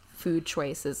the food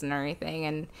choices and everything.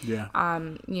 And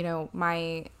you know,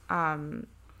 my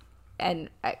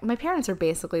parents are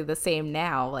basically the same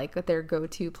now. Like their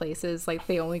go-to places, like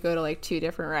they only go to like 2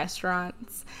 different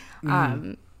restaurants.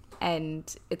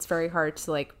 And it's very hard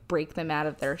to like break them out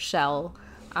of their shell.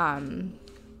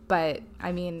 But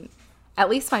I mean, at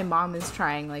least my mom is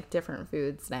trying like different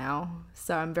foods now.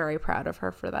 So I'm very proud of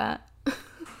her for that.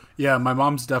 Yeah, my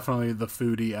mom's definitely the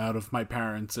foodie out of my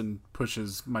parents and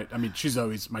pushes my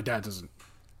dad doesn't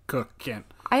cook, can't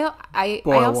boil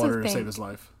water to save his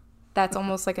life. That's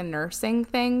almost like a nursing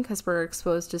thing because we're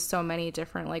exposed to so many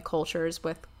different like cultures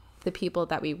with the people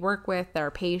that we work with,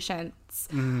 our patients.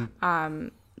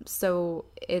 So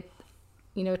it,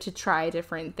 you know, to try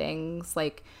different things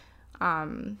like,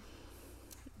 you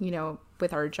know,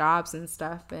 with our jobs and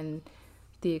stuff and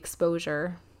the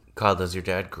exposure. Kyle, does your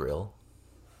dad grill?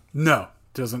 No,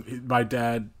 doesn't. My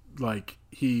dad, like,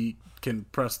 he can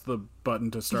press the button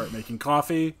to start making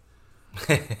coffee.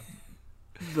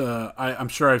 I'm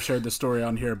sure I've shared the story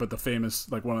on here, but the famous,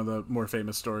 like one of the more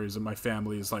famous stories in my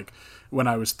family is like when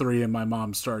I was 3 and my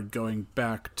mom started going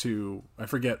back to, I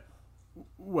forget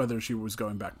whether she was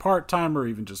going back part-time or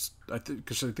even just,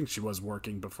 because I think she was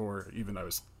working before even I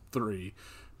was 3.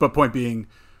 But point being,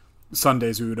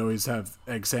 Sundays we would always have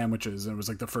egg sandwiches, and it was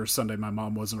like the first Sunday my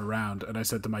mom wasn't around, and I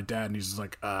said to my dad, and he's just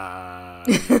like,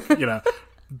 you know,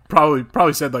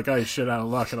 probably said like, oh, shit out of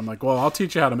luck. And I'm like, well, I'll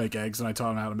teach you how to make eggs. And I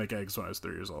taught him how to make eggs when I was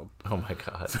 3 years old. Oh my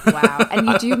God. Wow. And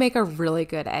you do make a really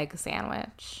good egg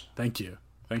sandwich. Thank you.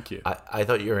 I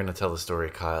thought you were going to tell the story,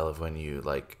 Kyle, of when you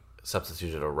like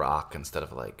substituted a rock instead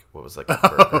of like what was like a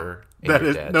burger.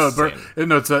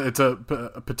 It's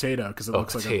a potato because it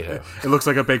looks potato. It looks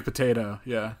like a baked potato.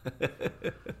 Yeah.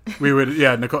 We would,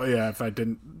 Nicole. Yeah. If I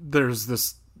didn't, there's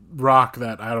this rock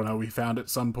that I don't know, we found at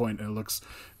some point, and it looks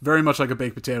very much like a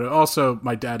baked potato. Also,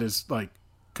 my dad is like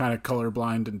kind of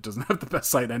colorblind and doesn't have the best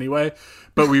sight anyway,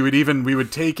 but we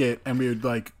would take it and we would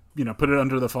like, you know, put it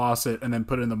under the faucet and then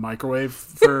put it in the microwave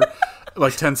for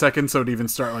like 10 seconds so it'd even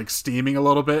start like steaming a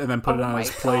little bit, and then put it on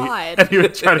his plate, and he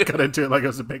would try to cut into it like it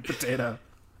was a baked potato.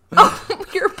 Oh,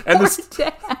 your poor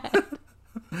dad.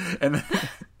 And then,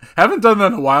 haven't done that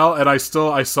in a while, and I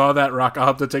saw that rock. I'll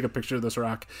have to take a picture of this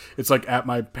rock. It's like at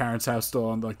my parents' house still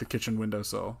on like the kitchen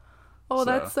windowsill. Oh,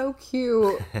 that's so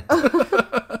cute.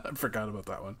 I forgot about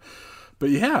that one. But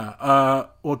yeah,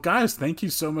 well, guys, thank you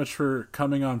so much for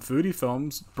coming on Foodie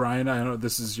Films. Brian, I know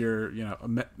this is your,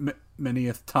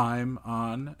 manyth time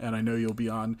on, and I know you'll be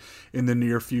on in the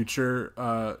near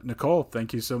future. Nicole,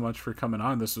 thank you so much for coming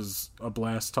on. This was a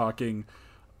blast talking,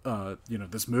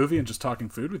 this movie and just talking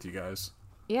food with you guys.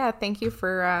 Yeah, thank you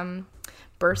for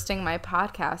bursting my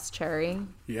podcast cherry.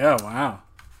 Yeah, wow.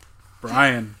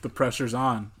 Brian, the pressure's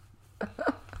on.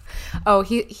 Oh,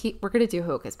 we're gonna do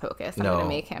Hocus Pocus. I'm No. gonna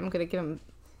make him. I'm gonna give him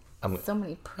so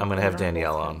many. I'm gonna have purple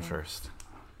Danielle ruffles on right first.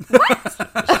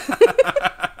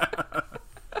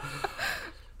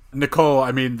 Nicole,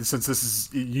 I mean, since this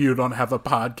is, you don't have a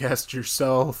podcast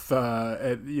yourself,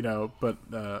 but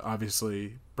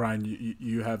obviously, Brian,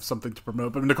 you have something to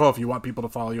promote. But Nicole, if you want people to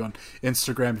follow you on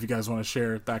Instagram, if you guys want to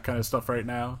share that kind of stuff right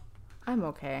now. I'm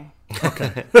okay.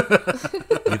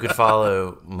 You could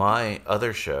follow my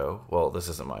other show. Well, this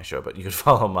isn't my show, but you could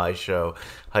follow my show,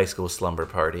 High School Slumber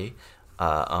Party,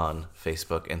 on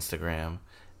Facebook, Instagram,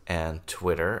 and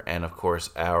Twitter. And, of course,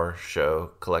 our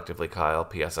show, Collectively Kyle,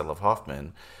 P.S. I Love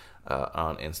Hoffman,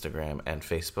 on Instagram and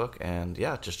Facebook. And,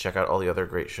 yeah, just check out all the other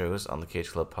great shows on the Cage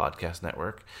Club Podcast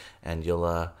Network. And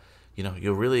you'll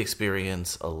really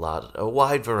experience a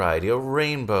wide variety, a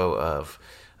rainbow of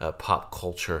pop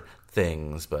culture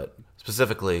things, but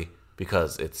specifically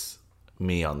because it's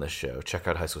me on this show, check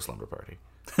out High School Slumber Party.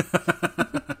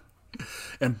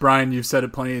 And Brian, you've said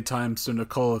it plenty of times, so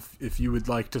Nicole, if you would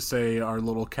like to say our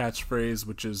little catchphrase,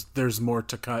 which is "There's more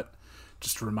to cut,"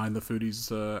 just to remind the foodies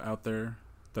out there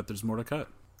that there's more to cut.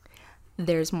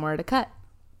 There's more to cut.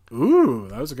 Ooh,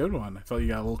 that was a good one. I felt you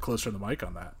got a little closer to the mic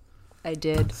on that. I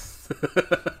did.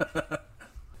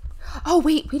 Oh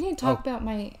wait, we didn't talk about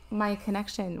my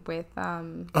connection with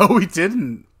Oh, we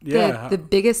didn't. Yeah, the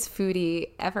biggest foodie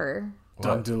ever.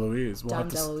 Dom DeLuise. Dom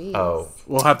DeLuise.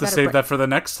 We'll have to Gotta save that for the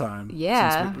next time.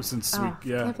 Yeah. Since I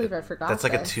we can't believe I forgot. That's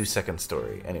like a this. 2-second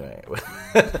story. Anyway.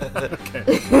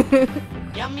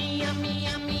 Yummy, yummy,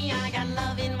 yummy, I got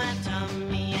love in my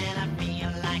tummy and I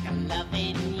feel like I'm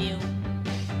loving you.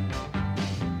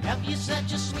 Love you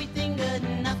such a sweet thing.